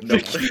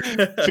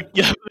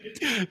 Yeah,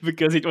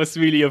 because it was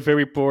really a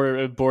very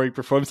poor, boring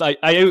performance.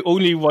 I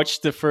only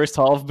watched the first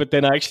half, but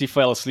then I actually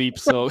fell asleep.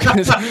 So,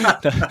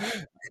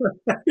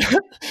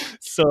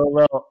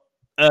 well,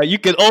 you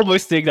can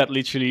almost take that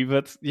literally,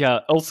 but yeah.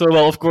 Also,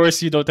 well, of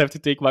course, you don't have to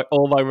take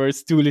all my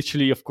words too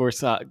literally. Of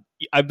course, I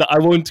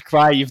won't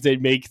cry if they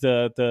make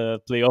the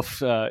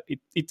playoff.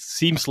 It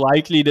seems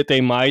likely that they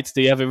might.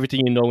 They have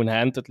everything in their own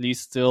hand, at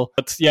least still.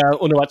 But yeah,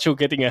 Onuachu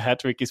getting a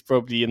hat trick is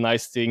probably a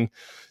nice thing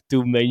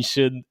to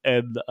mention.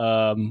 And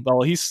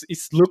well, he's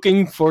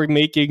looking for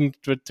making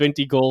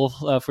 20 goal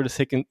for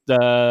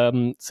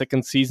the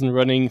second season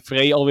running.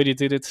 Frey already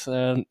did it.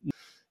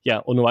 Yeah,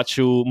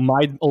 Onuachu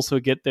might also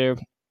get there.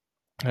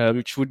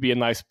 Which would be a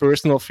nice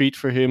personal feat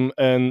for him.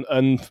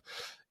 And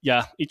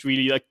yeah, it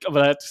really, like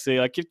I had to say,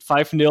 like it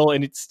 5-0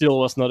 and it still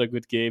was not a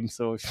good game.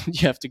 So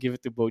you have to give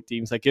it to both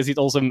teams. I guess it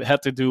also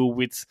had to do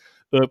with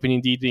Erpen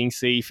indeed being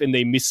safe and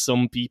they missed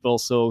some people.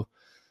 So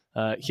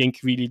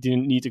Genk really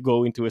didn't need to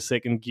go into a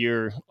second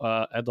gear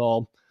at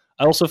all.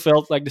 I also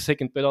felt like the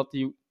second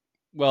penalty,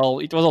 well,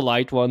 it was a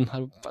light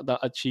one,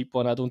 a cheap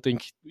one. I don't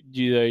think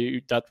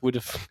that would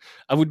have.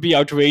 I would be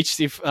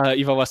outraged if I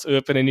was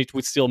Erpen and it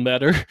would still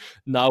matter.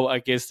 Now I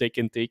guess they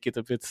can take it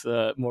a bit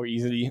more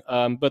easily.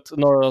 But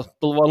no,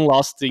 the one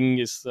last thing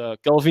is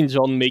Calvin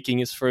John making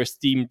his first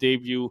team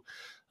debut,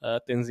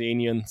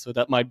 Tanzanian. So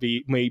that might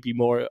be maybe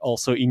more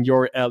also in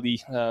your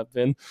alley,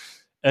 Ben.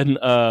 And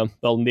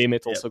well,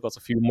 Nemeth also got a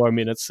few more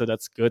minutes, so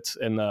that's good.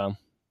 And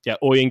yeah,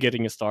 Oyen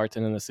getting a start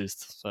and an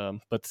assist.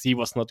 But he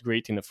was not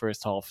great in the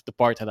first half, the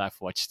part that I've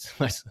watched.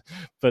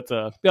 But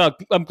yeah,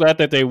 I'm glad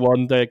that they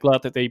won. They're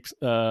glad that they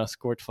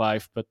scored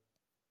 5. But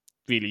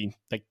really,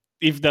 like,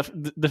 if the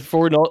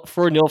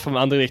 4-0 from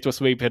Anderlecht was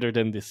way better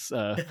than this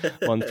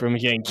one from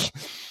Genk.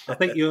 I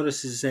think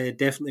Joris is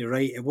definitely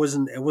right. It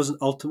wasn't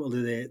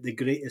ultimately the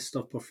greatest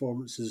of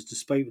performances,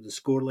 despite what the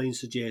scoreline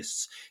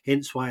suggests.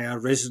 Hence why our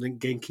resident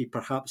Genki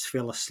perhaps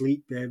fell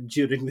asleep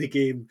during the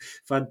game.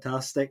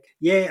 Fantastic.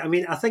 Yeah, I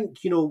mean, I think,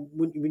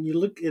 when you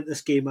look at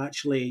this game,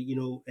 actually,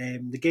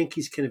 the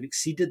Genkis kind of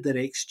exceeded their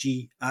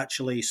XG,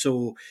 actually.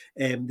 So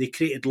they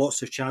created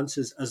lots of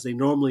chances, as they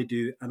normally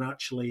do, and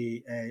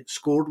actually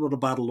scored with a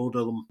battle load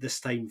of them this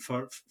time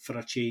for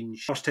a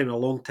change. First time in a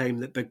long time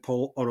that Big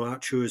Paul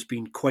Onuachu has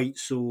been quite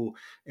so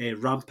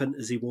rampant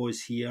as he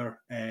was here,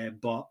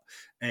 but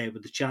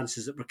with the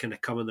chances that were kind of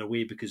coming their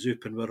way because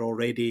Eupen were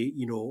already,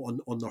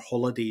 on their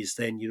holidays,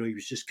 then, he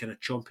was just kind of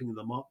chomping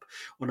them up.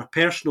 On a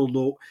personal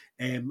note,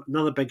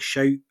 another big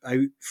shout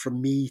out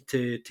from me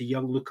to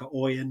young Luca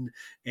Oyen.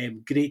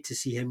 Great to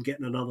see him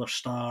getting another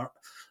start.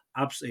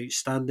 Absolutely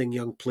outstanding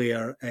young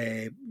player.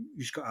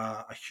 He's got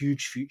a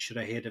huge future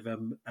ahead of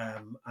him,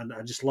 and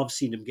I just love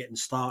seeing him getting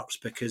starts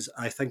because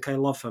I think I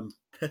love him.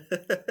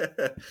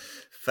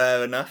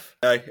 Fair enough.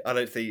 No, I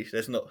don't think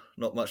there's not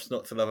much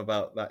not to love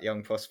about that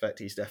young prospect.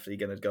 He's definitely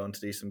going to go on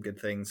to do some good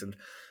things, and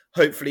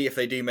hopefully if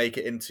they do make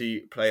it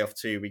into playoff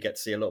 2, we get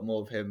to see a lot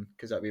more of him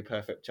because that'd be a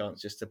perfect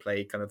chance just to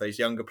play kind of those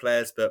younger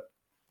players, but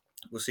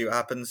we'll see what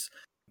happens.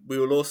 We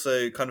will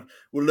also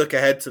we'll look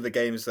ahead to the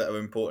games that are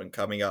important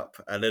coming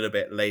up a little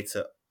bit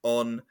later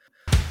on.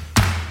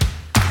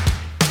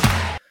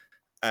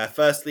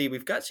 Firstly,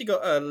 we've actually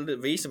got a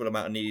reasonable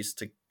amount of news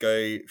to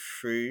go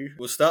through.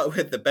 We'll start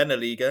with the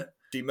Beneliga.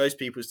 To most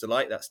people's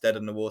delight, that's dead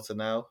in the water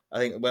now. I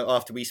think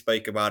after we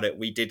spoke about it,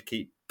 we did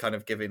keep kind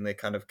of giving the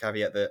kind of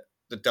caveat that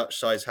the Dutch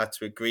sides had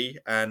to agree,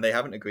 and they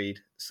haven't agreed.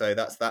 So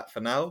that's that for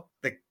now.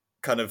 The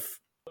kind of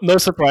no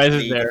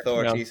surprises there.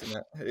 Authorities and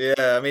that.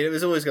 Yeah, I mean, it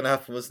was always going to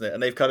happen, wasn't it?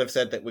 And they've kind of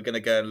said that we're going to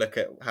go and look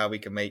at how we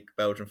can make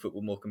Belgian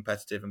football more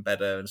competitive and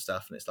better and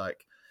stuff. And it's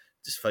like,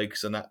 just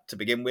focus on that to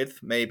begin with,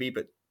 maybe.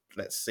 But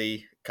let's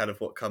see kind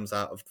of what comes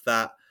out of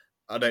that.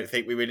 I don't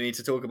think we really need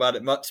to talk about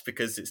it much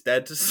because it's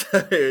dead.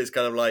 So it's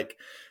kind of like,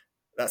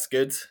 that's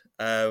good.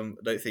 I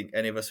don't think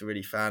any of us are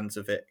really fans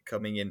of it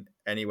coming in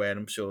anyway. And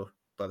I'm sure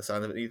by the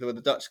sound of it, neither were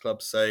the Dutch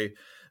clubs. So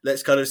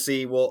let's kind of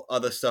see what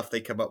other stuff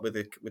they come up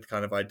with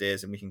kind of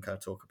ideas, and we can kind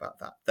of talk about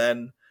that.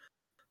 Then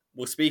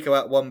we'll speak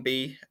about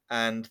 1B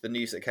and the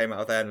news that came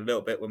out of there in a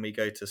little bit when we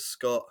go to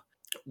Scott.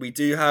 We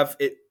do have,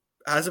 it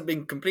hasn't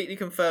been completely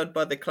confirmed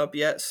by the club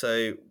yet,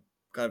 so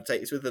kind of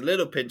take this with a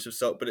little pinch of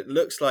salt, but it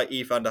looks like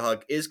Yves van der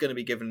Hag is going to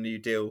be given a new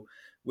deal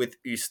with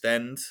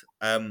Oostend.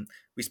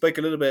 We spoke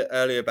a little bit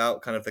earlier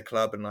about kind of the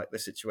club and like the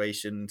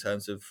situation in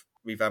terms of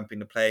revamping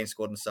the playing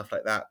squad and stuff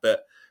like that,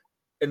 but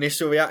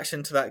initial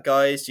reaction to that,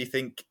 guys, do you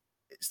think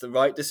it's the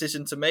right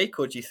decision to make,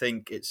 or do you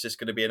think it's just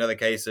going to be another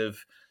case of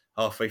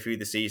halfway through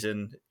the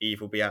season, Yves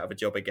will be out of a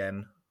job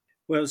again?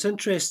 Well, it's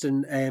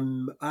interesting.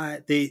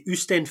 The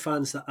Oostend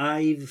fans that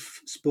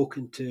I've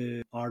spoken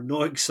to are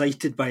not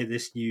excited by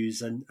this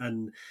news, and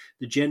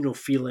the general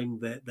feeling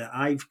that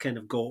I've kind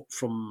of got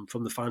from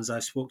the fans I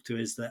spoke to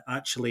is that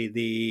actually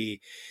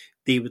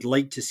they would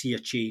like to see a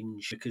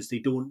change because they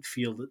don't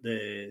feel that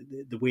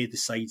the way the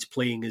side's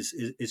playing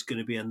is going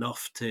to be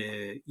enough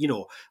to, you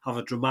know, have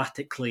a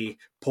dramatically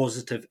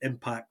positive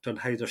impact on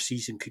how their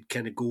season could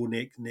kind of go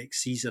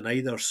next season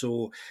either.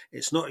 So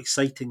it's not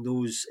exciting,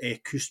 those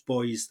Kust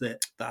boys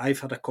that I've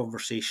had a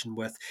conversation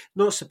with.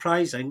 Not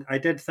surprising. I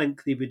did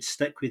think they would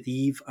stick with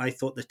Yves. I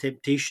thought the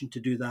temptation to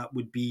do that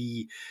would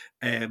be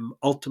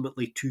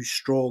ultimately too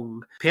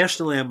strong.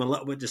 Personally, I'm a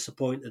little bit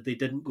disappointed they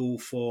didn't go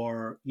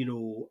for,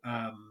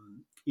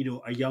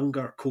 a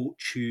younger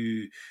coach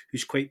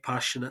who's quite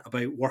passionate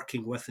about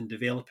working with and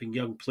developing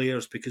young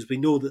players, because we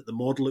know that the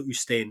model at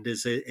Oostend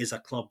is a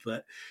club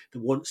that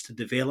wants to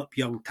develop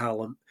young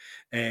talent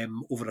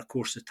over a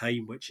course of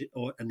time, which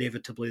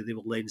inevitably they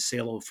will then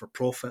sell on for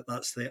profit.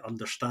 That's the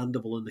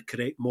understandable and the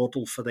correct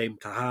model for them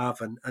to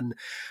have. And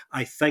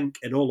I think,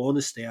 in all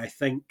honesty, I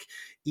think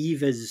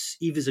Yves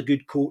is a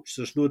good coach.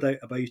 There's no doubt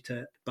about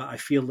it. But I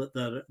feel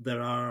that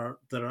there are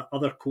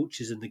other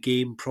coaches in the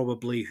game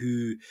probably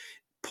who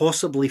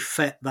possibly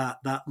fit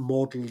that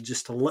model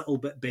just a little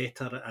bit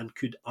better and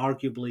could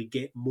arguably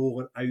get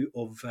more out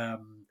of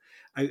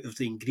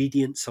the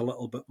ingredients a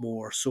little bit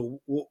more. So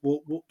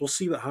we'll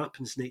see what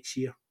happens next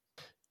year.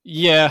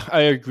 Yeah,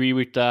 I agree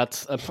with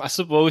that. I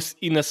suppose,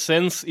 in a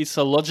sense, it's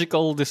a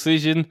logical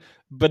decision,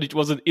 but it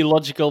was an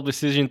illogical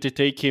decision to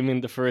take him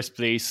in the first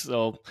place.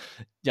 So,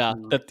 yeah,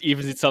 that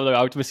even it's other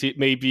out with it,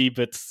 maybe.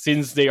 But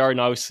since they are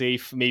now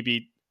safe,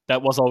 maybe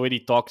that was already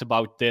talked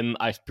about then,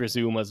 I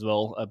presume, as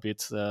well, a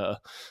bit.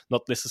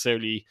 Not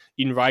necessarily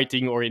in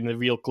writing or in a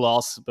real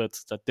clause, but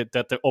that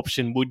the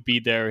option would be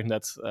there, and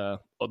that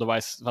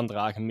otherwise Van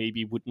Dragen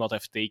maybe would not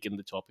have taken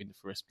the job in the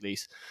first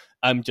place.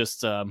 I'm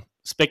just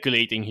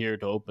speculating here,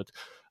 though, but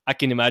I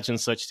can imagine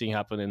such thing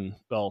happening.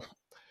 Well,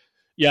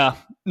 yeah,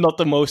 not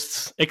the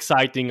most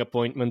exciting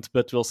appointment,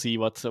 but we'll see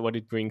what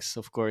it brings.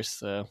 Of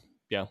course,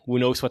 yeah, who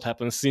knows what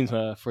happens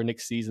for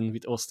next season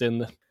with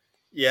Ostend.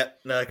 Yeah,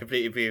 no, I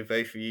completely agree with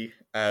both of you.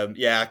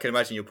 Yeah, I can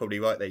imagine you're probably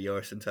right there,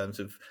 Joris, in terms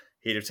of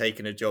he'd have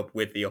taken a job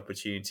with the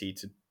opportunity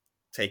to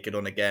take it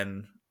on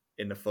again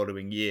in the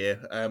following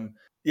year.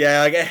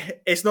 Yeah, I guess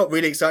it's not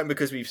really exciting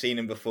because we've seen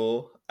him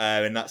before.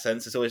 In that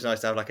sense, it's always nice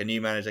to have like a new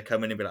manager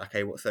come in and be like,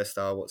 okay, what's their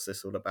style? What's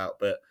this all about?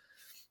 But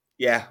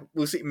yeah,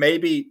 we'll see.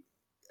 Maybe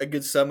a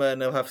good summer and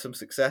they'll have some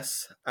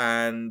success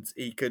and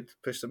he could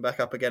push them back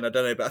up again. I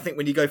don't know. But I think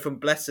when you go from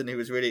Blesson, who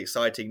was really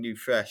exciting, new,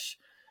 fresh,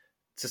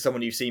 to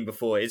someone you've seen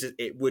before,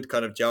 it would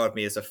kind of jar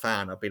me as a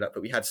fan. I'd be like,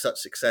 but we had such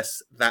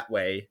success that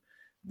way.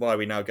 Why are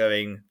we now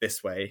going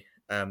this way?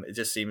 It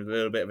just seems a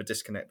little bit of a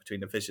disconnect between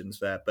the visions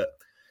there. But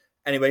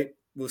anyway,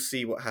 we'll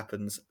see what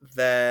happens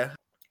there.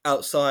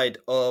 Outside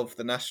of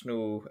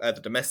the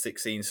domestic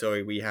scene,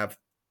 we have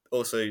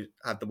also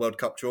had the World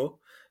Cup draw.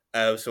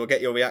 So we'll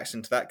get your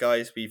reaction to that,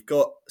 guys. We've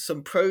got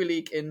some Pro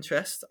League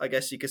interest, I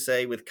guess you could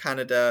say, with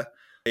Canada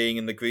being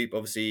in the group.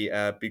 Obviously,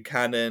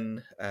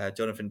 Buchanan,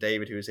 Jonathan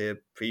David, who was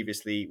here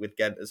previously with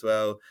Ghent as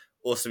well.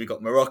 Also, we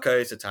got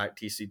Morocco, so Tarek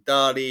Tisu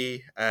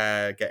Dali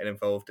getting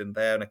involved in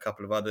there, and a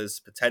couple of others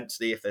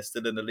potentially, if they're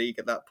still in the league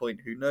at that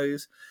point, who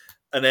knows.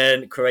 And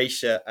then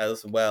Croatia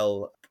as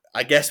well.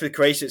 I guess with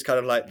Croatia, it's kind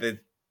of like the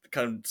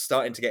kind of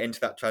starting to get into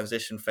that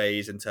transition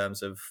phase in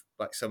terms of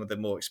like some of the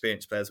more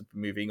experienced players will be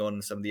moving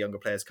on, some of the younger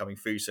players coming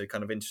through. So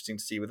kind of interesting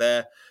to see we're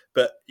there.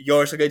 But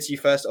Joris, I'll go to you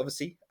first,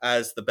 obviously,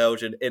 as the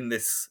Belgian in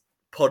this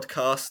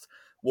podcast.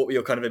 What were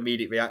your kind of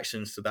immediate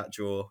reactions to that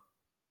draw?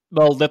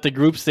 Well, that the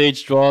group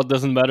stage draw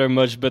doesn't matter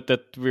much, but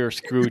that we're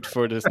screwed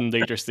for the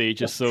later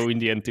stages. So in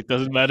the end, it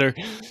doesn't matter.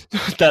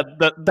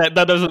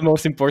 that is the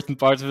most important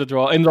part of the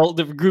draw. And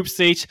the group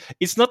stage,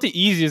 it's not the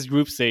easiest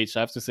group stage,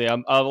 I have to say.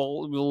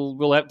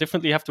 We'll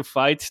definitely have to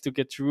fight to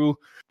get through.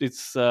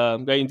 It's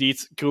indeed,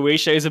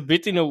 Croatia is a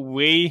bit in a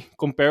way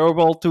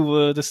comparable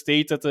to the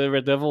state that the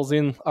Red Devils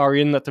are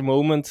in at the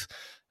moment.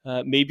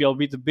 Maybe I'll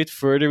be a bit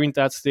further in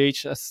that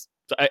stage.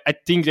 I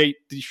think they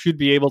should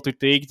be able to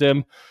take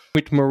them.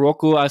 With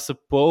Morocco, I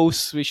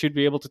suppose we should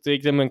be able to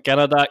take them. And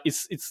Canada,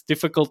 it's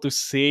difficult to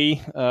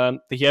say.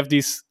 They have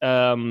these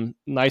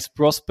nice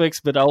prospects,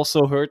 but I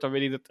also heard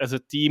already that as a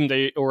team,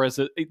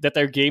 that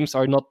their games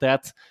are not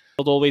that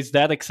not always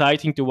that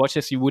exciting to watch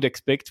as you would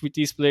expect with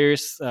these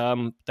players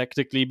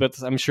tactically,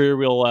 but I'm sure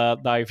we'll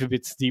dive a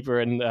bit deeper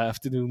and have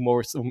to do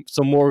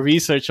some more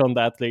research on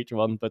that later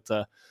on. But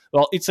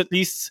well, it's at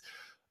least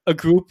a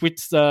group with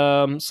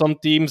some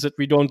teams that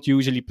we don't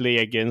usually play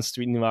against.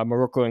 We know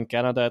Morocco and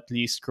Canada, at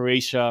least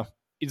Croatia.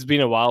 It's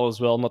been a while as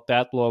well, not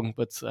that long,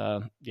 but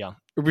yeah,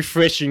 a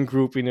refreshing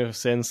group in a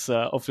sense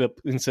of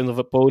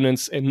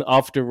opponents, and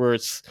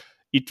afterwards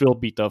it will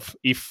be tough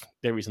if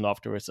there is an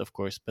afterwards, of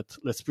course. But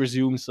let's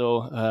presume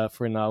so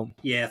for now.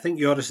 Yeah, I think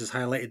Joris has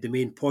highlighted the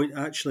main point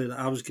actually that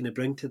I was going to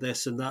bring to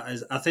this, and that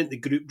is I think the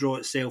group draw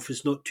itself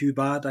is not too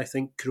bad. I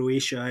think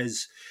Croatia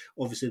is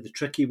obviously the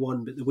tricky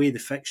one, but the way the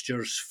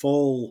fixtures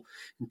fall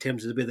in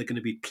terms of the way they're going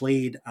to be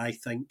played, I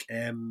think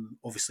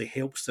obviously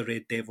helps the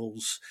Red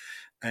Devils.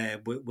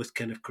 With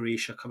kind of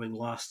Croatia coming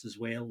last as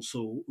well.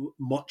 So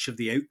much of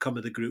the outcome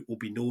of the group will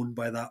be known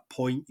by that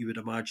point, you would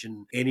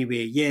imagine.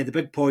 Anyway, yeah, the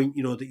big point,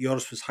 that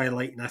Joris was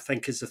highlighting, I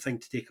think is the thing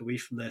to take away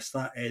from this.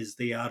 That is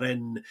they are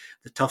in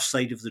the tough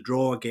side of the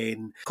draw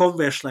again.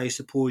 Conversely, I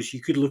suppose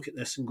you could look at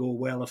this and go,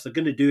 well, if they're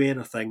going to do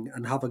anything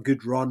and have a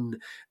good run,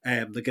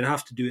 they're going to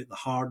have to do it the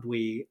hard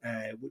way,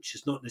 which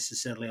is not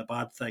necessarily a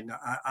bad thing.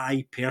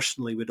 I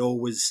personally would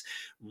always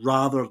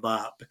rather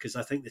that, because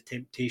I think the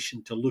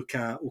temptation to look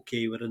at,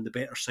 okay, we're in the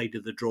better side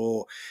of the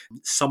draw,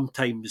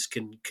 sometimes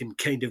can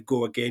kind of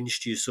go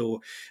against you.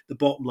 So the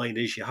bottom line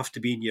is you have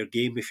to be in your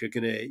game if you're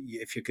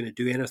gonna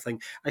do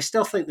anything. I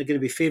still think they're going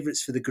to be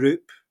favourites for the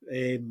group,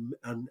 and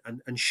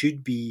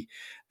should be.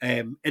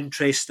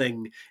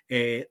 Interesting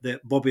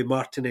that Bobby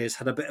Martinez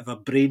had a bit of a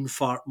brain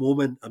fart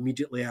moment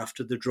immediately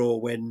after the draw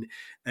when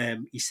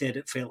he said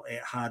it felt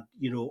it had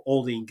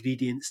all the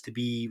ingredients to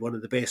be one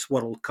of the best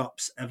World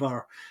Cups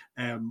ever,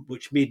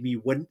 which made me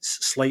wince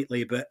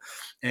slightly, but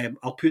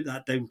I'll put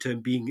that down to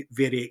him being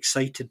very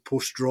excited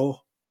post-draw.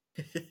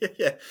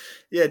 yeah.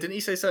 Didn't he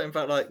say something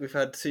about like we've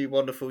had 2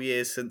 wonderful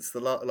years since the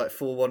like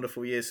 4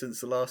 wonderful years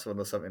since the last one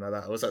or something like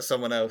that? Or was that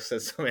someone else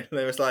said something? And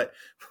it was like,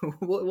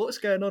 what's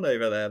going on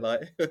over there?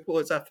 Like,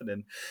 what's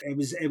happening? It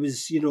was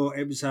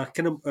a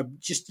kind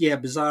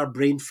of bizarre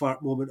brain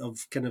fart moment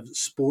of kind of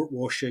sport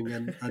washing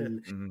and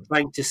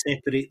trying to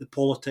separate the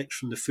politics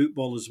from the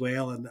football as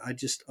well. And it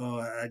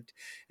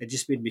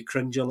just made me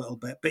cringe a little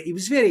bit. But he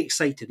was very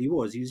excited. He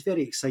was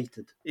very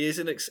excited. He's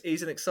an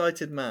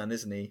excited man,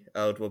 isn't he,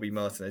 old Bobby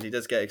Martinez? He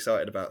does get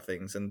excited about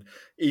things, and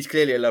he's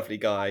clearly a lovely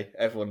guy.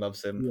 Everyone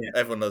loves him. Yeah.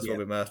 Everyone loves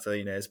Bobby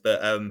Martinez.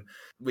 But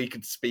we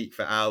could speak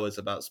for hours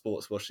about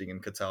sports washing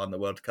in Qatar and the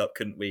World Cup,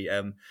 couldn't we?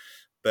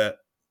 But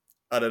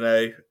I don't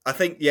know. I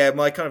think,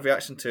 my kind of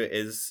reaction to it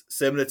is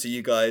similar to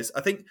you guys.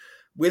 I think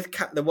with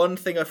the one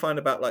thing I find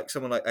about like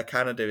someone like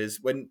Canada is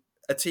when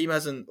a team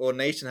hasn't or a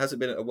nation hasn't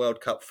been at a World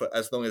Cup for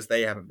as long as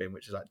they haven't been,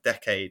 which is like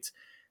decades,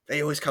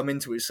 they always come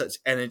into it with such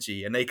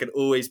energy, and they can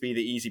always be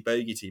the easy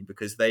bogey team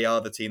because they are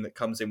the team that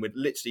comes in with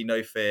literally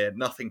no fear,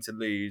 nothing to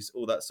lose,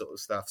 all that sort of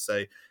stuff.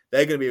 So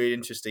they're going to be a really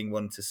interesting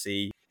one to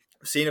see.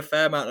 I've seen a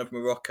fair amount of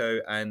Morocco,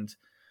 and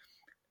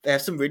they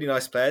have some really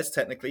nice players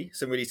technically,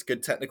 some really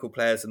good technical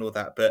players and all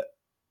that, but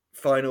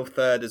final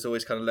third has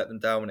always kind of let them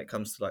down when it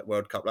comes to like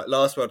World Cup. Like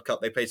last World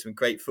Cup, they played some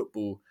great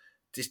football,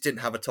 just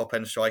didn't have a top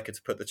end striker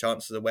to put the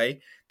chances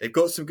away. They've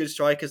got some good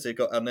strikers. They've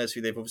got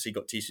Al-Nesri, they've obviously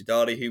got Tisu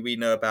Dali, who we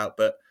know about,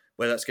 but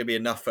whether that's going to be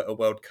enough for a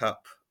World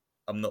Cup,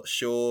 I'm not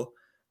sure.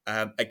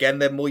 Again,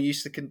 they're more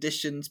used to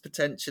conditions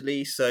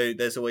potentially, so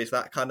there's always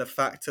that kind of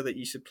factor that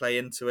you should play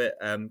into it.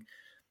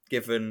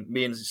 Given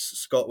me and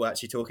Scott were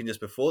actually talking just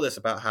before this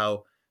about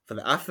how for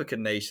the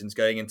African nations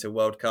going into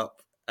World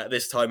Cup at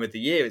this time of the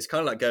year, it's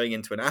kind of like going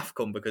into an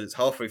AFCON because it's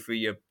halfway through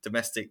your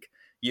domestic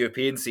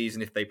European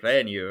season if they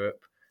play in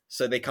Europe.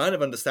 So they kind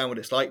of understand what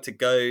it's like to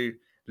go,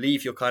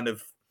 leave your kind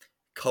of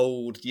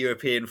cold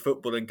European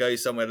football and go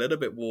somewhere a little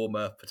bit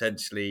warmer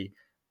potentially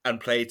and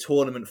play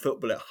tournament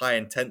football at high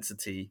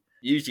intensity,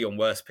 usually on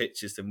worse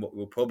pitches than what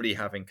we'll probably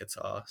have in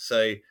Qatar.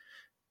 So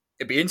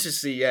it'd be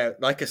interesting to see,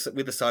 like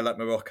with a side like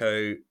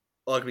Morocco,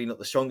 arguably not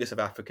the strongest of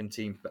African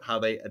teams, but how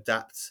they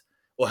adapt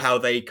or how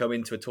they come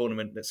into a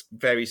tournament that's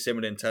very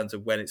similar in terms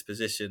of when it's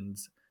positioned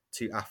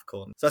to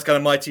AFCON. So that's kind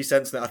of my 2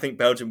 cents. That I think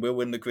Belgium will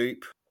win the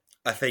group.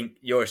 I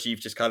think, Joris,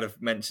 you've just kind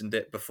of mentioned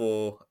it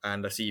before,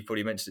 and I see you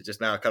probably mentioned it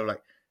just now, kind of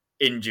like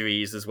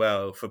injuries as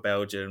well for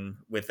Belgium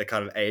with the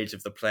kind of age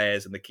of the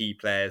players and the key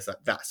players.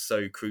 That's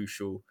so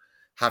crucial.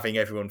 Having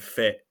everyone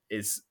fit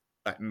is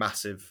like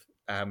massive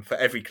for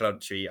every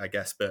country, I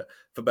guess. But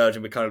for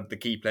Belgium, with kind of the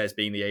key players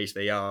being the age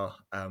they are,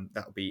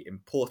 that will be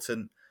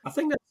important. I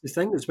think that's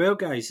the thing as well,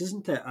 guys,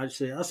 isn't it?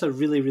 Actually, that's a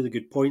really, really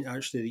good point,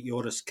 actually, that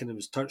Joris kind of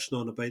was touching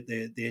on about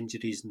the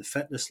injuries and the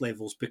fitness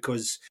levels,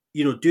 because,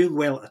 doing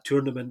well at a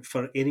tournament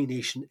for any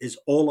nation is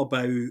all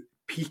about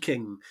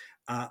peaking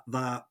at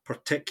that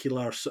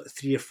particular sort of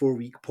 3 or 4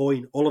 week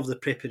point. All of the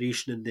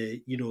preparation in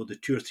the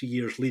 2 or 3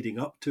 years leading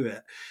up to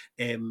it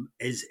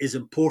is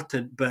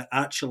important, but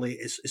actually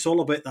it's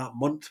all about that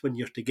month when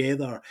you're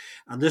together.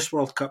 And this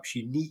World Cup's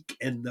unique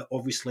in that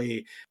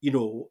obviously,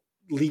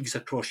 leagues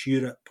across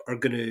Europe are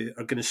going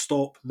to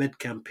stop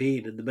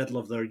mid-campaign in the middle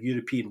of their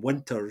European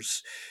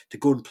winters to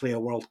go and play a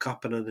World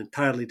Cup in an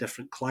entirely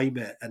different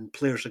climate, and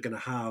players are going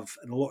to have,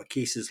 in a lot of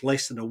cases,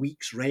 less than a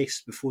week's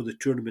rest before the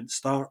tournament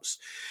starts.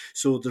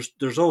 So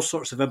there's all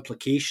sorts of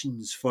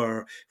implications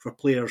for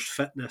players'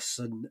 fitness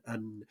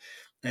and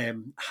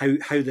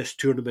how this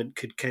tournament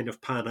could kind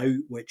of pan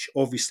out, which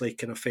obviously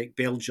can affect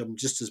Belgium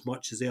just as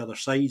much as the other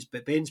sides.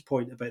 But Ben's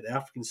point about the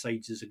African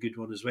sides is a good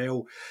one as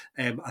well.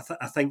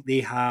 I think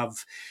they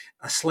have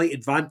a slight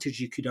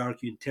advantage, you could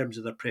argue, in terms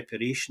of their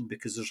preparation,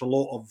 because there's a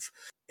lot of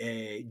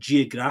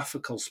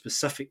geographical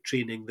specific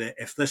training that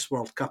if this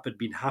World Cup had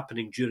been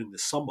happening during the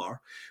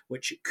summer,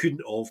 which it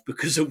couldn't have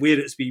because of where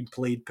it's being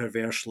played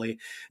perversely,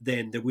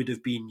 then there would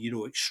have been,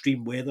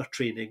 extreme weather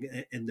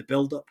training in the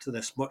build up to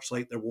this, much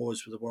like there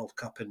was with the World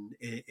Cup in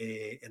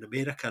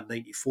America in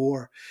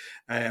 '94.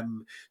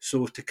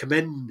 So to come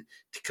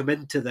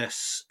into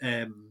this,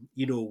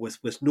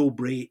 with no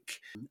break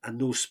and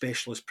no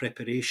specialist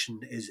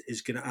preparation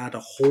is going to add a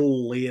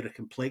whole layer of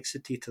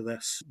complexity to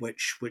this,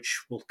 which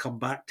we'll come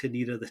back to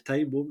nearer the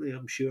time, won't we?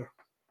 I'm sure.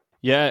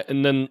 Yeah,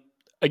 and then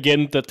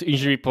again, that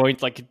injury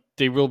point, like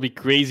there will be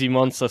crazy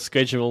months of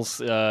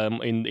schedules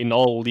in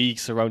all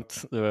leagues around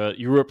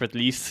Europe, at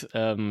least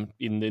in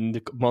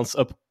the months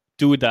up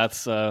to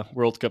that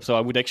World Cup. So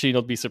I would actually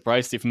not be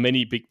surprised if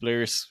many big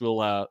players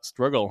will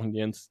struggle in the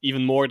end,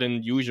 even more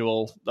than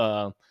usual,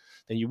 than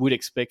you would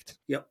expect.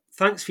 Yep.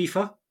 Thanks,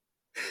 FIFA.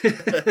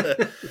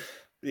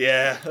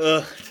 Yeah,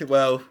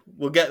 well,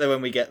 we'll get there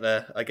when we get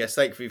there. I guess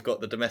thankfully we've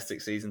got the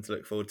domestic season to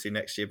look forward to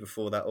next year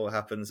before that all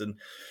happens, and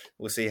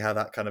we'll see how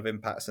that kind of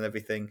impacts and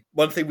everything.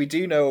 One thing we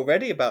do know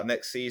already about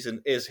next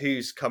season is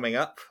who's coming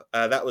up.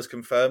 That was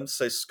confirmed.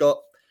 So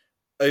Scott,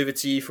 over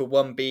to you for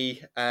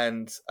 1B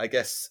and I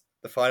guess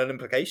the final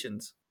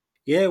implications.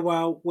 Yeah,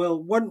 well,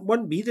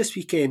 1B this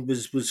weekend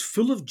was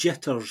full of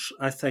jitters,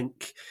 I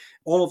think.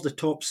 All of the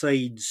top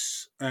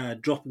sides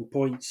dropping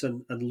points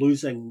and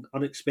losing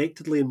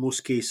unexpectedly in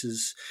most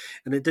cases,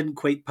 and it didn't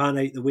quite pan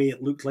out the way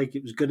it looked like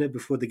it was going to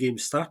before the game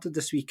started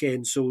this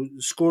weekend. So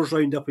scores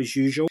round up as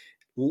usual.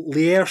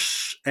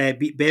 Lierse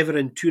beat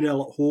Beveren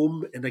 2-0 at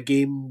home in a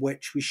game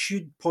which we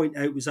should point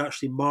out was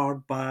actually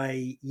marred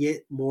by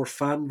yet more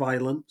fan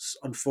violence,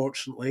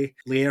 unfortunately.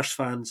 Lierse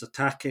fans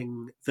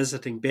attacking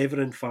visiting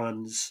Beveren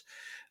fans,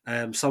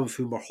 some of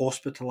whom were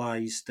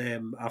hospitalised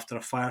after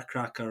a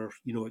firecracker,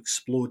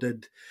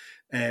 exploded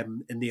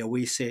in the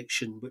away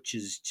section, which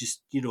is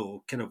just,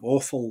 kind of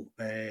awful,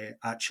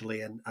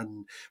 actually. And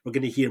we're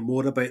going to hear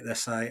more about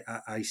this,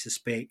 I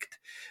suspect.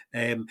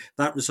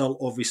 That result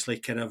obviously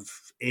kind of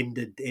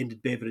ended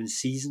Beveren's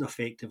season,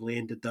 effectively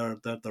ended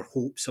their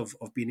hopes of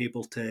being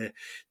able to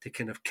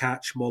kind of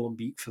catch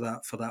Molenbeek for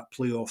that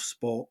playoff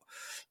spot.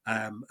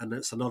 And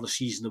it's another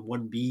season in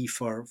 1B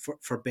for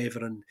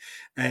Beveren.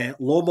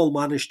 Lommel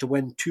managed to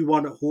win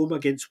 2-1 at home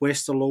against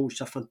Westerlo, which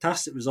is a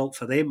fantastic result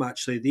for them,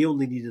 actually. They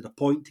only needed a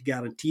point to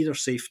guarantee their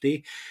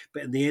safety,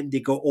 but in the end they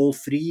got all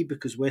three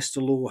because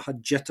Westerlo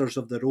had jitters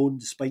of their own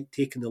despite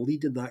taking the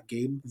lead in that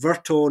game.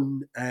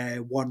 Virton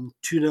won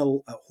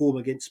 2-0 at home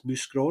against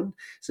Mouscron.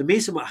 It's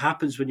amazing what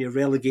happens when you're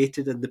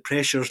relegated and the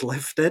pressure's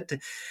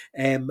lifted.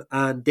 And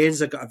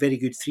Denza got a very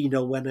good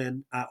 3-0 win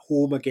in at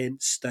home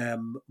against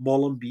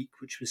Molenbeek,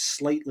 which was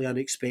slightly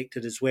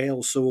unexpected as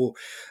well. So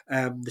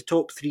the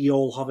top three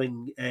all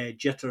having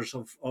jitters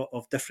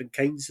of different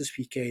kinds this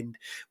weekend.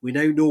 We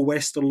now know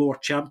Westerlo are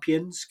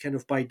champions, kind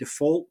of by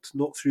default,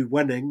 not through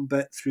winning,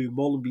 but through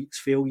Molenbeek's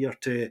failure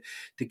to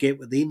get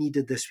what they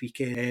needed this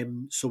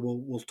weekend. So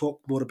we'll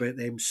talk more about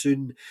them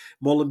soon.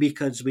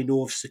 Molenbeek, as we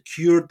know, have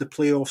secured the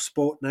playoff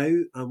spot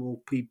now and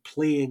will be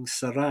playing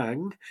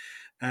Seraing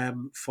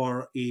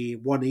for a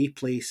 1A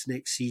place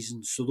next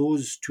season. So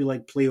those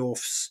two-leg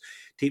playoffs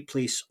take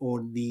place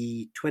on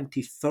the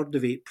 23rd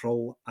of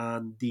April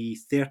and the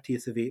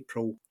 30th of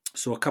April.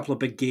 So a couple of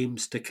big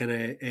games to kind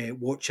of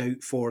watch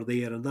out for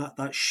there, and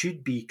that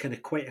should be kind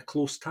of quite a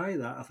close tie,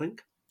 that, I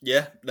think.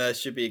 Yeah, no, it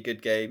should be a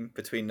good game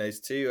between those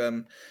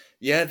two.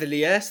 Yeah, the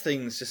Liège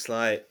thing's just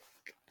like,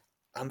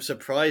 I'm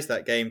surprised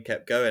that game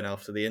kept going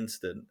after the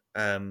incident.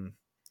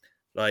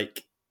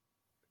 Like,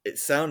 it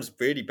sounds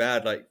really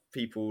bad, like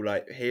people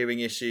like hearing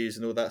issues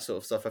and all that sort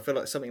of stuff. I feel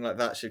like something like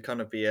that should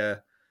kind of be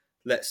a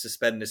let's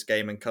suspend this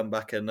game and come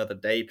back another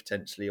day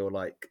potentially, or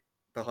like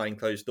behind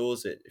closed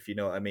doors it, if you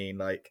know what I mean.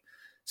 Like,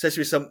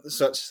 especially with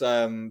such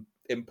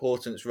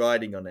importance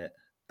riding on it,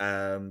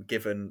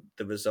 given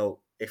the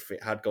result if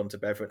it had gone to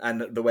Beveren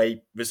and the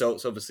way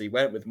results obviously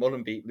went with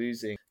Molenbeek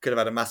losing could have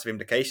had a massive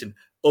implication.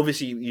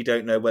 Obviously, you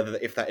don't know whether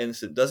if that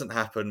incident doesn't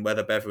happen,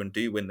 whether Beveren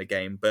do win the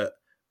game, but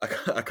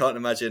I can't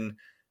imagine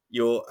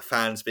your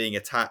fans being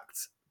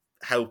attacked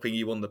helping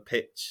you on the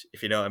pitch,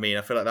 if you know what I mean.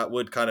 I feel like that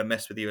would kind of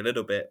mess with you a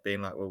little bit,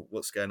 being like, well,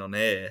 what's going on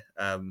here?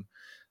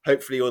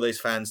 Hopefully all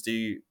those fans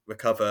do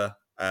recover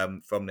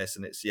from this,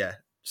 and it's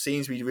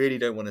scenes we really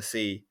don't want to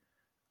see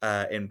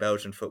in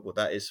Belgian football,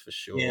 that is for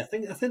sure. Yeah,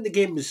 I think the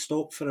game was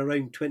stopped for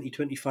around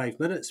 20-25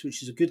 minutes,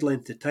 which is a good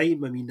length of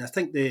time. I mean, I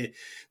think the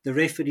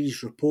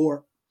referee's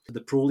report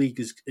The Pro League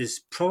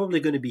is probably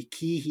going to be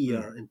key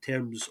here in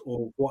terms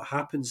of what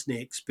happens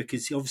next,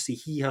 because obviously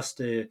he has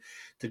to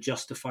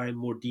justify in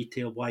more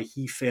detail why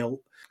he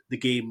felt the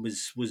game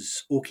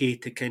was okay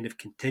to kind of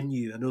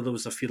continue. I know there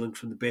was a feeling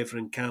from the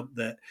Beveren camp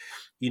that,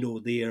 you know,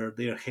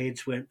 their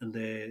heads weren't in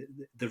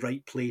the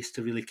right place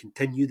to really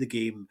continue the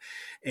game.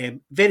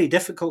 Very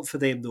difficult for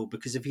them though,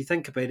 because if you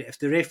think about it, if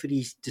the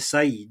referee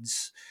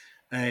decides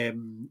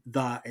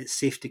that it's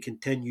safe to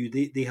continue,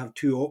 they have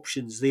two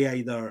options. They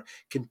either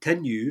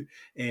continue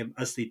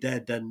as they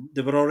did, and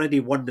they were already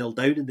 1-0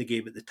 down in the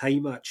game at the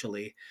time,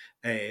 actually,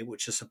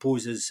 which I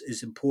suppose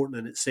is important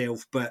in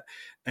itself. But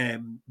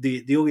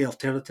the only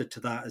alternative to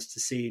that is to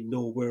say,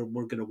 no, we're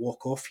going to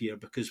walk off here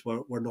because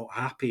we're not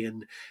happy,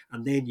 and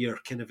then you're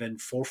kind of in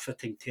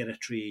forfeiting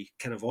territory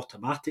kind of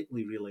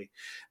automatically, really.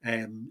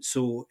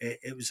 So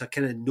it was a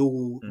kind of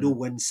no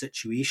win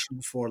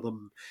situation for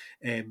them,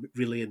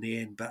 really, in the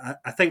end. But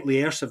I think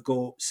Lierse have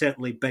got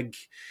certainly big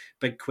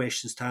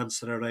questions to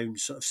answer around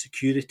sort of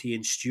security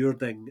and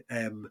stewarding,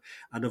 and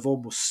have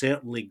almost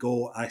certainly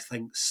got, I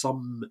think,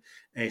 some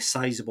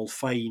sizable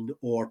fine,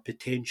 or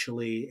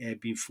potentially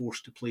being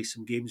forced to play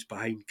some games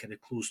behind kind of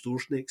closed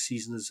doors next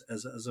season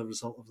as a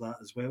result of that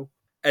as well.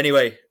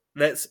 Anyway,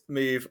 let's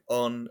move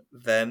on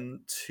then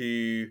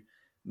to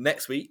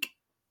next week.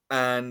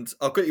 And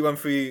I'll quickly run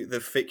through the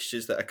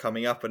fixtures that are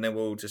coming up, and then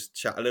we'll just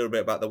chat a little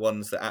bit about the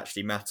ones that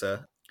actually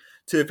matter.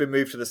 2 have been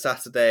moved to the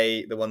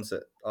Saturday, the ones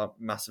that are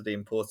massively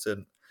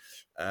important.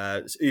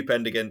 It's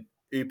Eupen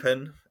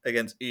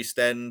against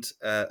Oostend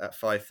at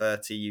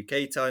 5:30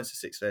 UK time,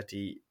 so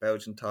 6:30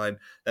 Belgian time.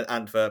 Then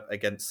Antwerp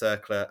against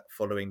Cercle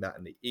following that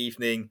in the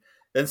evening.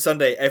 Then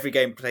Sunday, every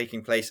game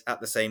taking place at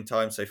the same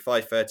time, so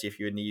 5:30 if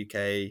you're in the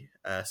UK,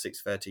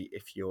 6:30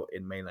 if you're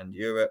in mainland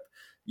Europe.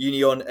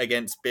 Union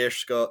against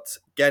Beerschot,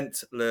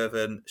 Ghent,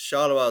 Leuven,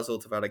 Charleroi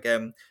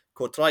Zulte-Waregem,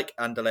 Kortrijk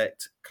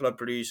Anderlecht, Club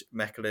Brugge,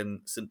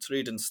 Mechelen,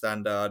 Sint-Truiden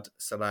Standard,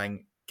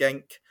 Seraing,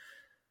 Genk.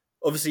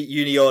 Obviously,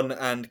 Union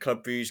and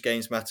Club Brugge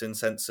games matter in the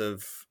sense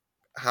of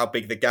how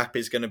big the gap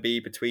is going to be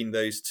between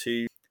those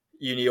two.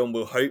 Union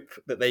will hope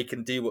that they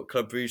can do what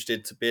Club Brugge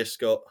did to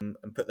Beerschot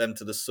and put them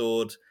to the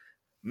sword.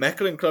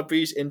 Mechelen Club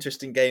Brugge,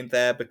 interesting game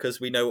there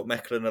because we know what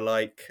Mechelen are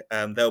like.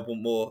 They'll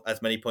want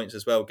as many points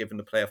as well, given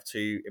the playoff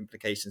 2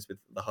 implications with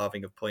the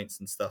halving of points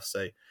and stuff.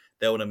 So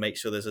they'll want to make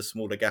sure there's a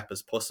smaller gap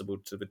as possible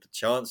with the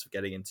chance of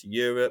getting into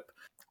Europe.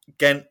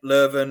 Ghent,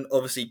 Leuven,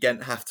 obviously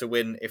Ghent have to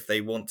win if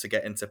they want to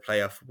get into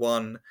playoff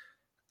 1.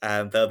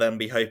 They'll then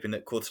be hoping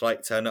that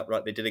Kortrijk turn up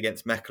like they did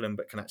against Mechelen,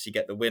 but can actually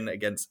get the win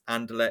against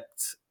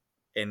Anderlecht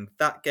in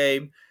that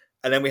game.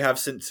 And then we have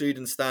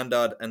Sint-Truiden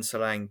Standard and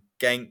Seraing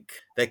Genk.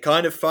 They're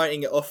kind of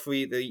fighting it off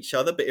with each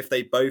other, but if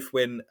they both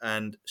win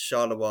and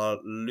Charleroi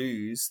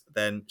lose,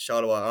 then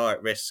Charleroi are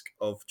at risk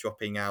of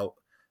dropping out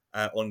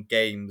on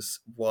games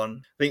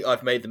 1. I think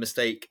I've made the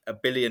mistake a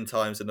billion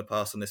times in the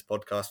past on this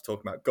podcast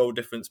talking about goal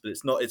difference, but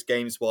it's not. It's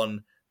games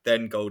 1,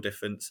 then goal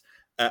difference.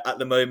 At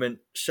the moment,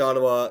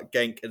 Charleroi,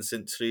 Genk and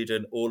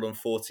Sint-Truiden all on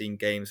 14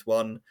 games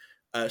 1.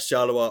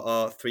 Charleroi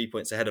are 3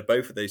 points ahead of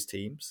both of those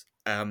teams.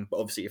 But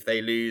obviously, if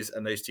they lose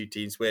and those two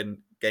teams win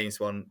games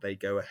 1, they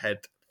go ahead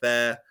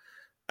there.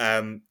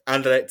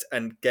 Anderlecht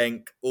and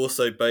Genk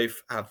also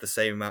both have the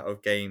same amount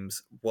of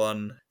games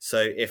 1. So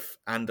if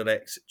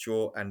Anderlecht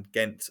draw and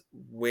Ghent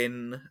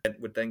win, Ghent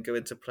would then go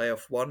into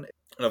playoff 1.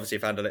 And obviously,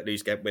 if Anderlecht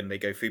lose, Ghent win, they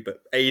go through.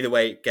 But either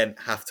way, Ghent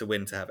have to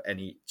win to have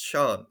any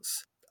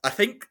chance. I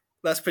think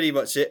that's pretty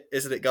much it,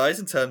 isn't it, guys,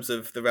 in terms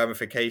of the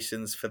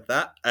ramifications for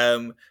that?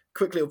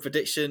 Quick little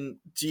prediction.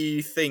 Do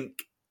you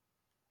think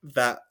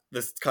that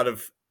this kind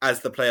of,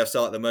 as the playoffs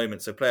are at the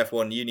moment, so playoff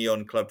 1,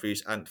 Union, Club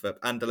Brugge,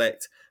 Antwerp,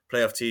 Anderlecht,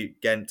 playoff 2,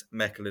 Ghent,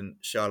 Mechelen,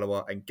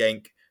 Charleroi and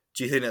Genk.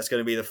 Do you think that's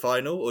going to be the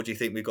final, or do you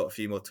think we've got a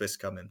few more twists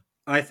coming?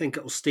 I think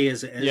it'll stay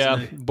as it is now.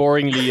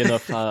 Boringly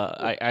enough,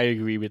 I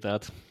agree with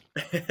that.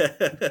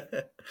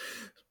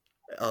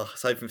 I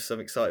was hoping for some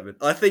excitement.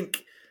 I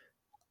think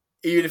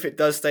even if it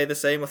does stay the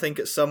same, I think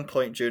at some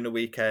point during the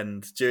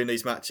weekend, during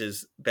these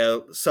matches,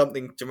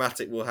 something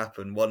dramatic will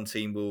happen. One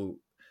team will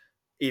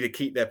either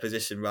keep their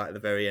position right at the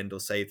very end or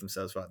save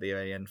themselves right at the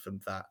very end from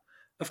that.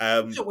 Of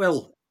course it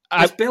will.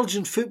 It's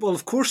Belgian football,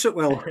 of course it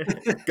will.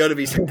 Got to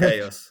be some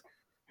chaos.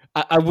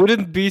 I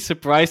wouldn't be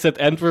surprised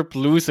that Antwerp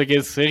lose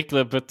against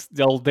Cercle, but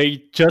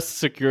they just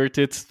secured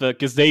it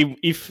because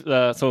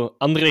so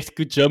Anderlecht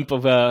could jump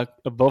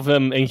above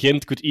them and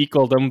Ghent could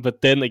equal them.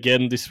 But then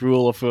again, this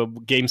rule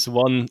of games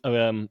 1,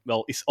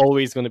 is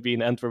always going to be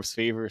in Antwerp's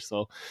favor.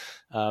 So,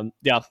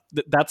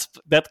 that's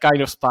that kind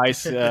of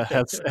spice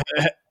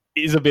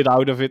is a bit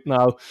out of it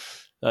now.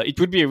 It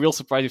would be a real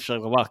surprise if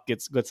Charleroi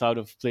gets out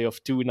of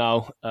playoff 2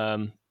 now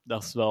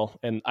as well.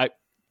 And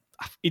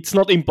it's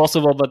not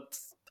impossible, but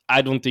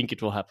I don't think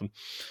it will happen.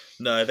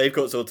 No, they've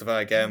got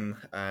Zulte-Waregem,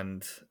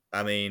 and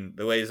I mean,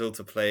 the way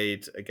Zulte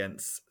played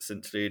against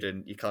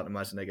Sint-Truiden, you can't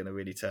imagine they're going to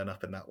really turn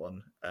up in that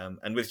one.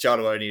 And with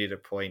Charleroi only need a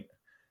point,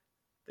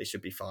 they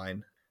should be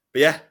fine.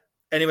 But yeah,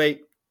 anyway,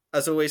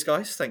 as always,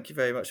 guys, thank you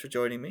very much for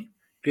joining me.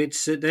 Great to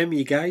sit down with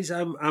you guys.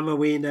 I'm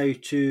away now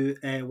to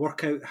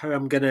work out how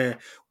I'm going to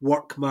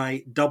work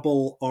my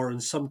double, or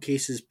in some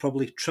cases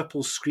probably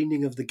triple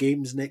screening of the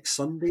games next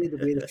Sunday, the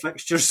way the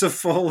fixtures have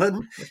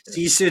fallen.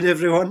 See you soon,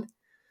 everyone.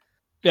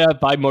 Yeah,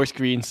 buy more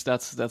screens.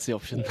 That's the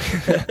option.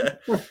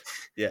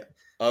 Yeah,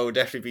 I will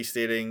definitely be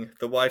stealing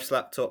the wife's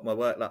laptop, my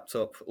work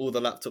laptop, all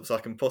the laptops I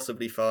can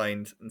possibly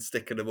find, and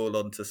sticking them all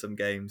onto some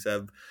games.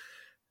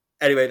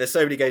 Anyway, there's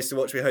so many games to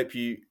watch. We hope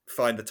you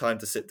find the time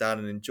to sit down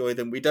and enjoy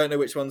them. We don't know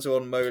which ones are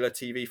on Mola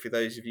TV for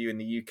those of you in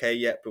the UK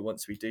yet, but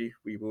once we do,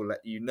 we will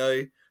let you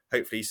know.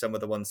 Hopefully some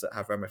of the ones that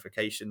have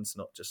ramifications,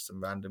 not just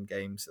some random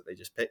games that they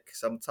just pick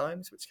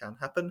sometimes, which can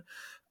happen.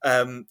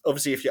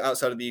 Obviously, if you're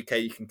outside of the UK,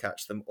 you can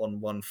catch them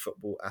on One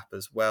Football app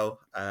as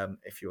well,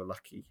 if you're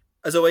lucky.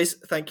 As always,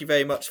 thank you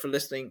very much for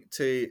listening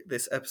to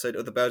this episode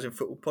of the Belgian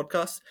Football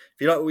Podcast. If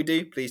you like what we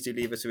do, please do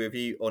leave us a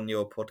review on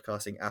your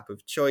podcasting app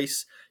of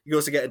choice. You can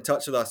also get in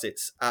touch with us.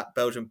 It's at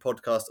Belgian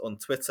Podcast on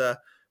Twitter.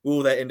 We're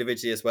all there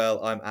individually as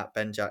well. I'm at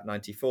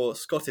benjack94.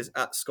 Scott is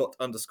at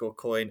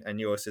Scott_coin, and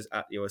Joris is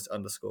at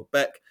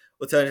Joris_Beck.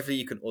 Alternatively,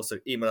 you can also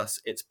email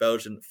us. It's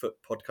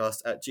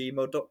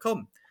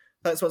belgianfootpodcast@gmail.com.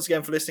 Thanks once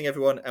again for listening,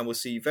 everyone, and we'll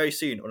see you very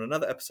soon on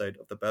another episode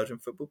of the Belgian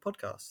Football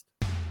Podcast.